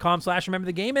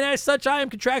patreon.com/rememberthegame, and as such, I am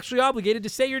contractually obligated to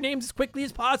say your names as quickly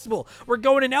as possible. We're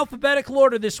going in alphabetical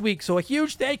order this week, so a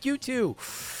huge thank you to...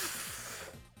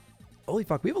 Holy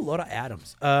fuck, we have a lot of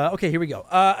Adams. Okay, here we go.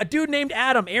 A dude named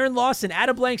Adam, Aaron Lawson,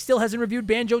 Adam Blank still hasn't reviewed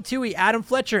Banjo-Tooie, Adam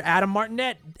Fletcher, Adam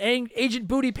Martinet, Agent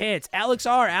Booty Pants, Alex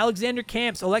R., Alexander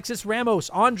Camps, Alexis Ramos,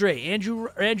 Andre,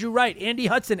 Andrew Wright, Andy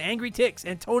Hudson, Angry Ticks,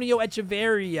 Antonio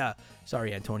Echeverria.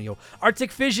 Sorry, Antonio.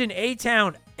 Arctic Fission,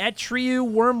 A-Town, Atriu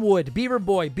Wormwood, Beaver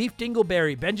Boy, Beef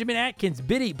Dingleberry, Benjamin Atkins,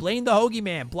 Biddy, Blaine the Hoagie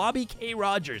Man, Blobby K.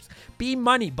 Rogers, B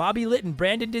Money, Bobby Litton,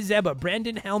 Brandon DeZeba,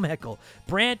 Brandon Helmheckle,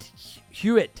 Brant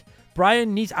Hewitt,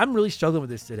 Brian Neese. I'm really struggling with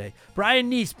this today.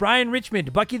 Brian Neese, Brian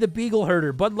Richmond, Bucky the Beagle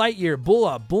Herder, Bud Lightyear,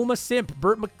 Bulla, Bulma Simp,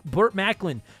 Burt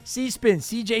Macklin, C-Spin,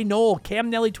 CJ Knoll, Cam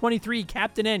Nelly 23,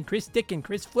 Captain N, Chris Dickin,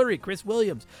 Chris Fleury, Chris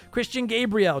Williams, Christian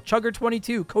Gabriel, Chugger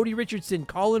 22, Cody Richardson,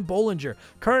 Colin Bollinger,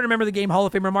 current Remember the Game Hall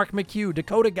of Famer Mark McHugh,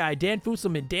 Dakota Guy, Dan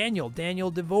Fusselman,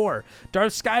 Daniel DeVore,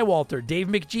 Darth Skywalter, Dave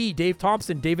McGee, Dave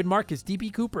Thompson, David Marcus,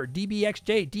 DB Cooper,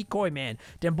 DBXJ, Decoy Man,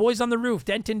 Den Boys on the Roof,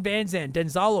 Denton Van Zandt,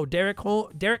 Denzalo, Derek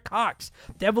Cox,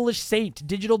 Devilish Saint,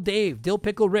 Digital Dave, Dill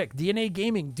Pickle Rick, DNA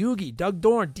Gaming, Doogie, Doug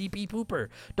Dorn, DP Pooper,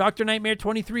 Dr. Nightmare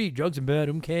 23, Drugs and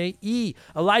Madam K, E,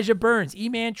 Elijah Burns,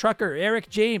 E-Man Trucker, Eric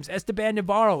James, Esteban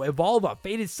Navarro, Evolva,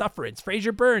 Faded Sufferance,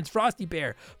 Fraser Burns, Frosty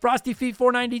Bear, Frosty Feet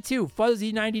 492,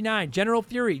 Fuzzy 99, General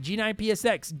Fury,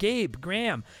 G9PSX, Gabe,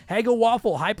 Graham, Haggle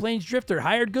Waffle, High Plains Drifter,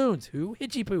 Hired Goons, Who,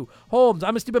 Hitchy Poo, Holmes,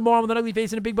 I'm a stupid moron with an ugly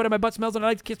face and a big butt and my butt smells and I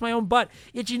like to kiss my own butt,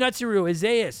 Itchy Nutsuru,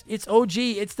 Isaias, It's OG,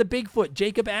 It's the Bigfoot,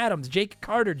 Jacob Adams, Jake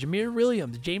Carter, Jameer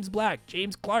Williams, James Black,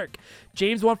 James Clark,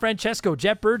 James Juan Francesco,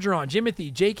 Jeff Bergeron,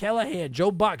 Jimothy, Jake Callahan, Joe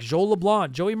Buck, Joel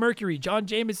LeBlanc, Joey Mercury, John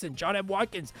Jameson, John M.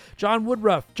 Watkins, John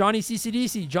Woodruff, Johnny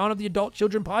CCDC, John of the Adult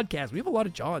Children Podcast. We have a lot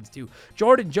of Johns too.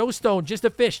 Jordan, Joe Stone, Just a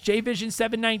Fish, J Vision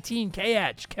 719,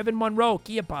 Kayach, Kevin Monroe,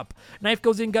 Kia Pup, Knife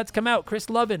Goes In, Guts Come Out, Chris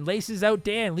Lovin, Laces Out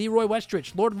Dan, Leroy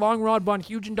Westrich, Lord Longrod Von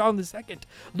Hugendong II,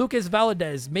 Lucas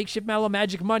Valadez, Makeshift Mallow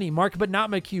Magic Money, Mark But Not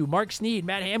McHugh, Mark Sneed,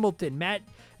 Matt Hamilton, Matt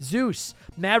Zeus,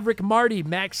 Maverick Marty,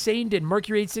 Max Sandin,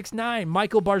 Mercury 869,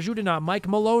 Michael Barjudina, Mike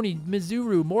Maloney,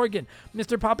 Mizuru, Morgan,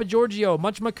 Mr. Papa Giorgio,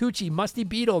 Munch Makuchi, Musty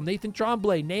Beetle, Nathan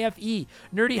Tremblay, Naf E,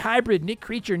 Nerdy Hybrid, Nick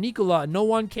Creature, Nicola, No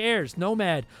One Cares,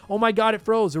 Nomad, Oh My God It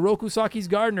Froze, Oroku Saki's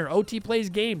Gardener, OT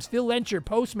Plays Games, Phil Lencher,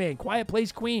 Postman, Quiet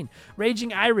Plays Queen,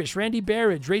 Raging Irish, Randy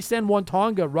Barrage, Raysen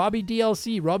Wantonga, Robbie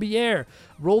DLC, Robbie Air,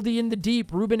 Roldy in the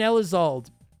Deep, Ruben Elizalde,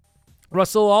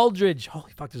 Russell Aldridge.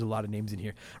 Holy fuck, there's a lot of names in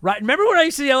here. Right, remember when I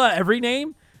used to yell out every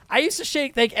name? I used to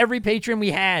thank every patron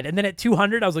we had, and then at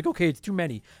 200, I was like, okay, it's too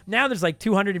many. Now there's like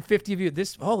 250 of you.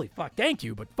 Holy fuck, thank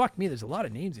you, but fuck me, there's a lot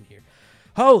of names in here.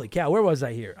 Holy cow, where was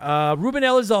I here? Ruben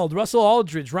Elizalde, Russell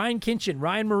Aldridge, Ryan Kinchin,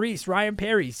 Ryan Maurice, Ryan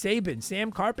Perry, Sabin,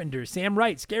 Sam Carpenter, Sam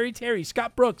Wright, Scary Terry,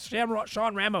 Scott Brooks,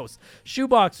 Sean Ramos,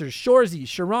 Shoeboxers, Shorzy,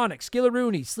 Sharonic,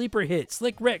 Skillaroonie, Sleeper Hit,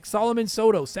 Slick Rick, Solomon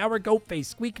Soto, Sour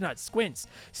Goatface, Squeaknut, Squints,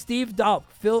 Steve Dalp,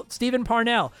 Stephen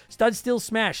Parnell, Stud Still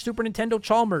Smash, Super Nintendo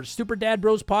Chalmers, Super Dad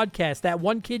Bros Podcast, That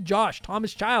One Kid Josh,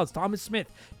 Thomas Childs, Thomas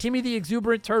Smith, Timmy the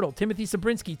Exuberant Turtle, Timothy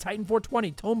Sabrinsky, Titan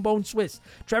 420, Tone Bone Swiss,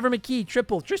 Trevor McKee,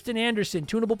 Triple, Tristan Anderson,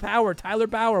 Justin, Tunable Power, Tyler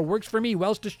Bauer, Works For Me,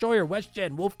 Welsh Destroyer, West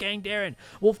Gen, Wolfgang Darren,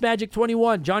 Wolf Magic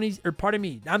 21,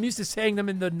 I'm used to saying them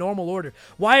in the normal order.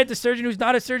 Wyatt the Surgeon, who's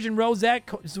not a surgeon, Rozak.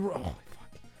 Fuck.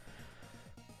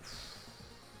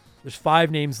 There's 5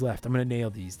 names left. I'm going to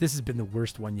nail these. This has been the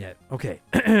worst one yet. Okay.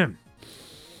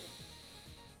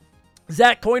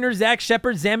 Zach Coiner, Zach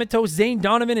Shepard, Zamatos, Zane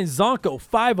Donovan, and Zonko.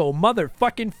 5-0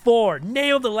 motherfucking 4.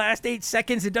 Nailed the last 8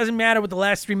 seconds. It doesn't matter what the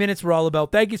last 3 minutes were all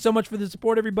about. Thank you so much for the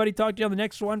support, everybody. Talk to you on the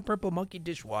next one. Purple Monkey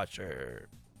Dishwasher.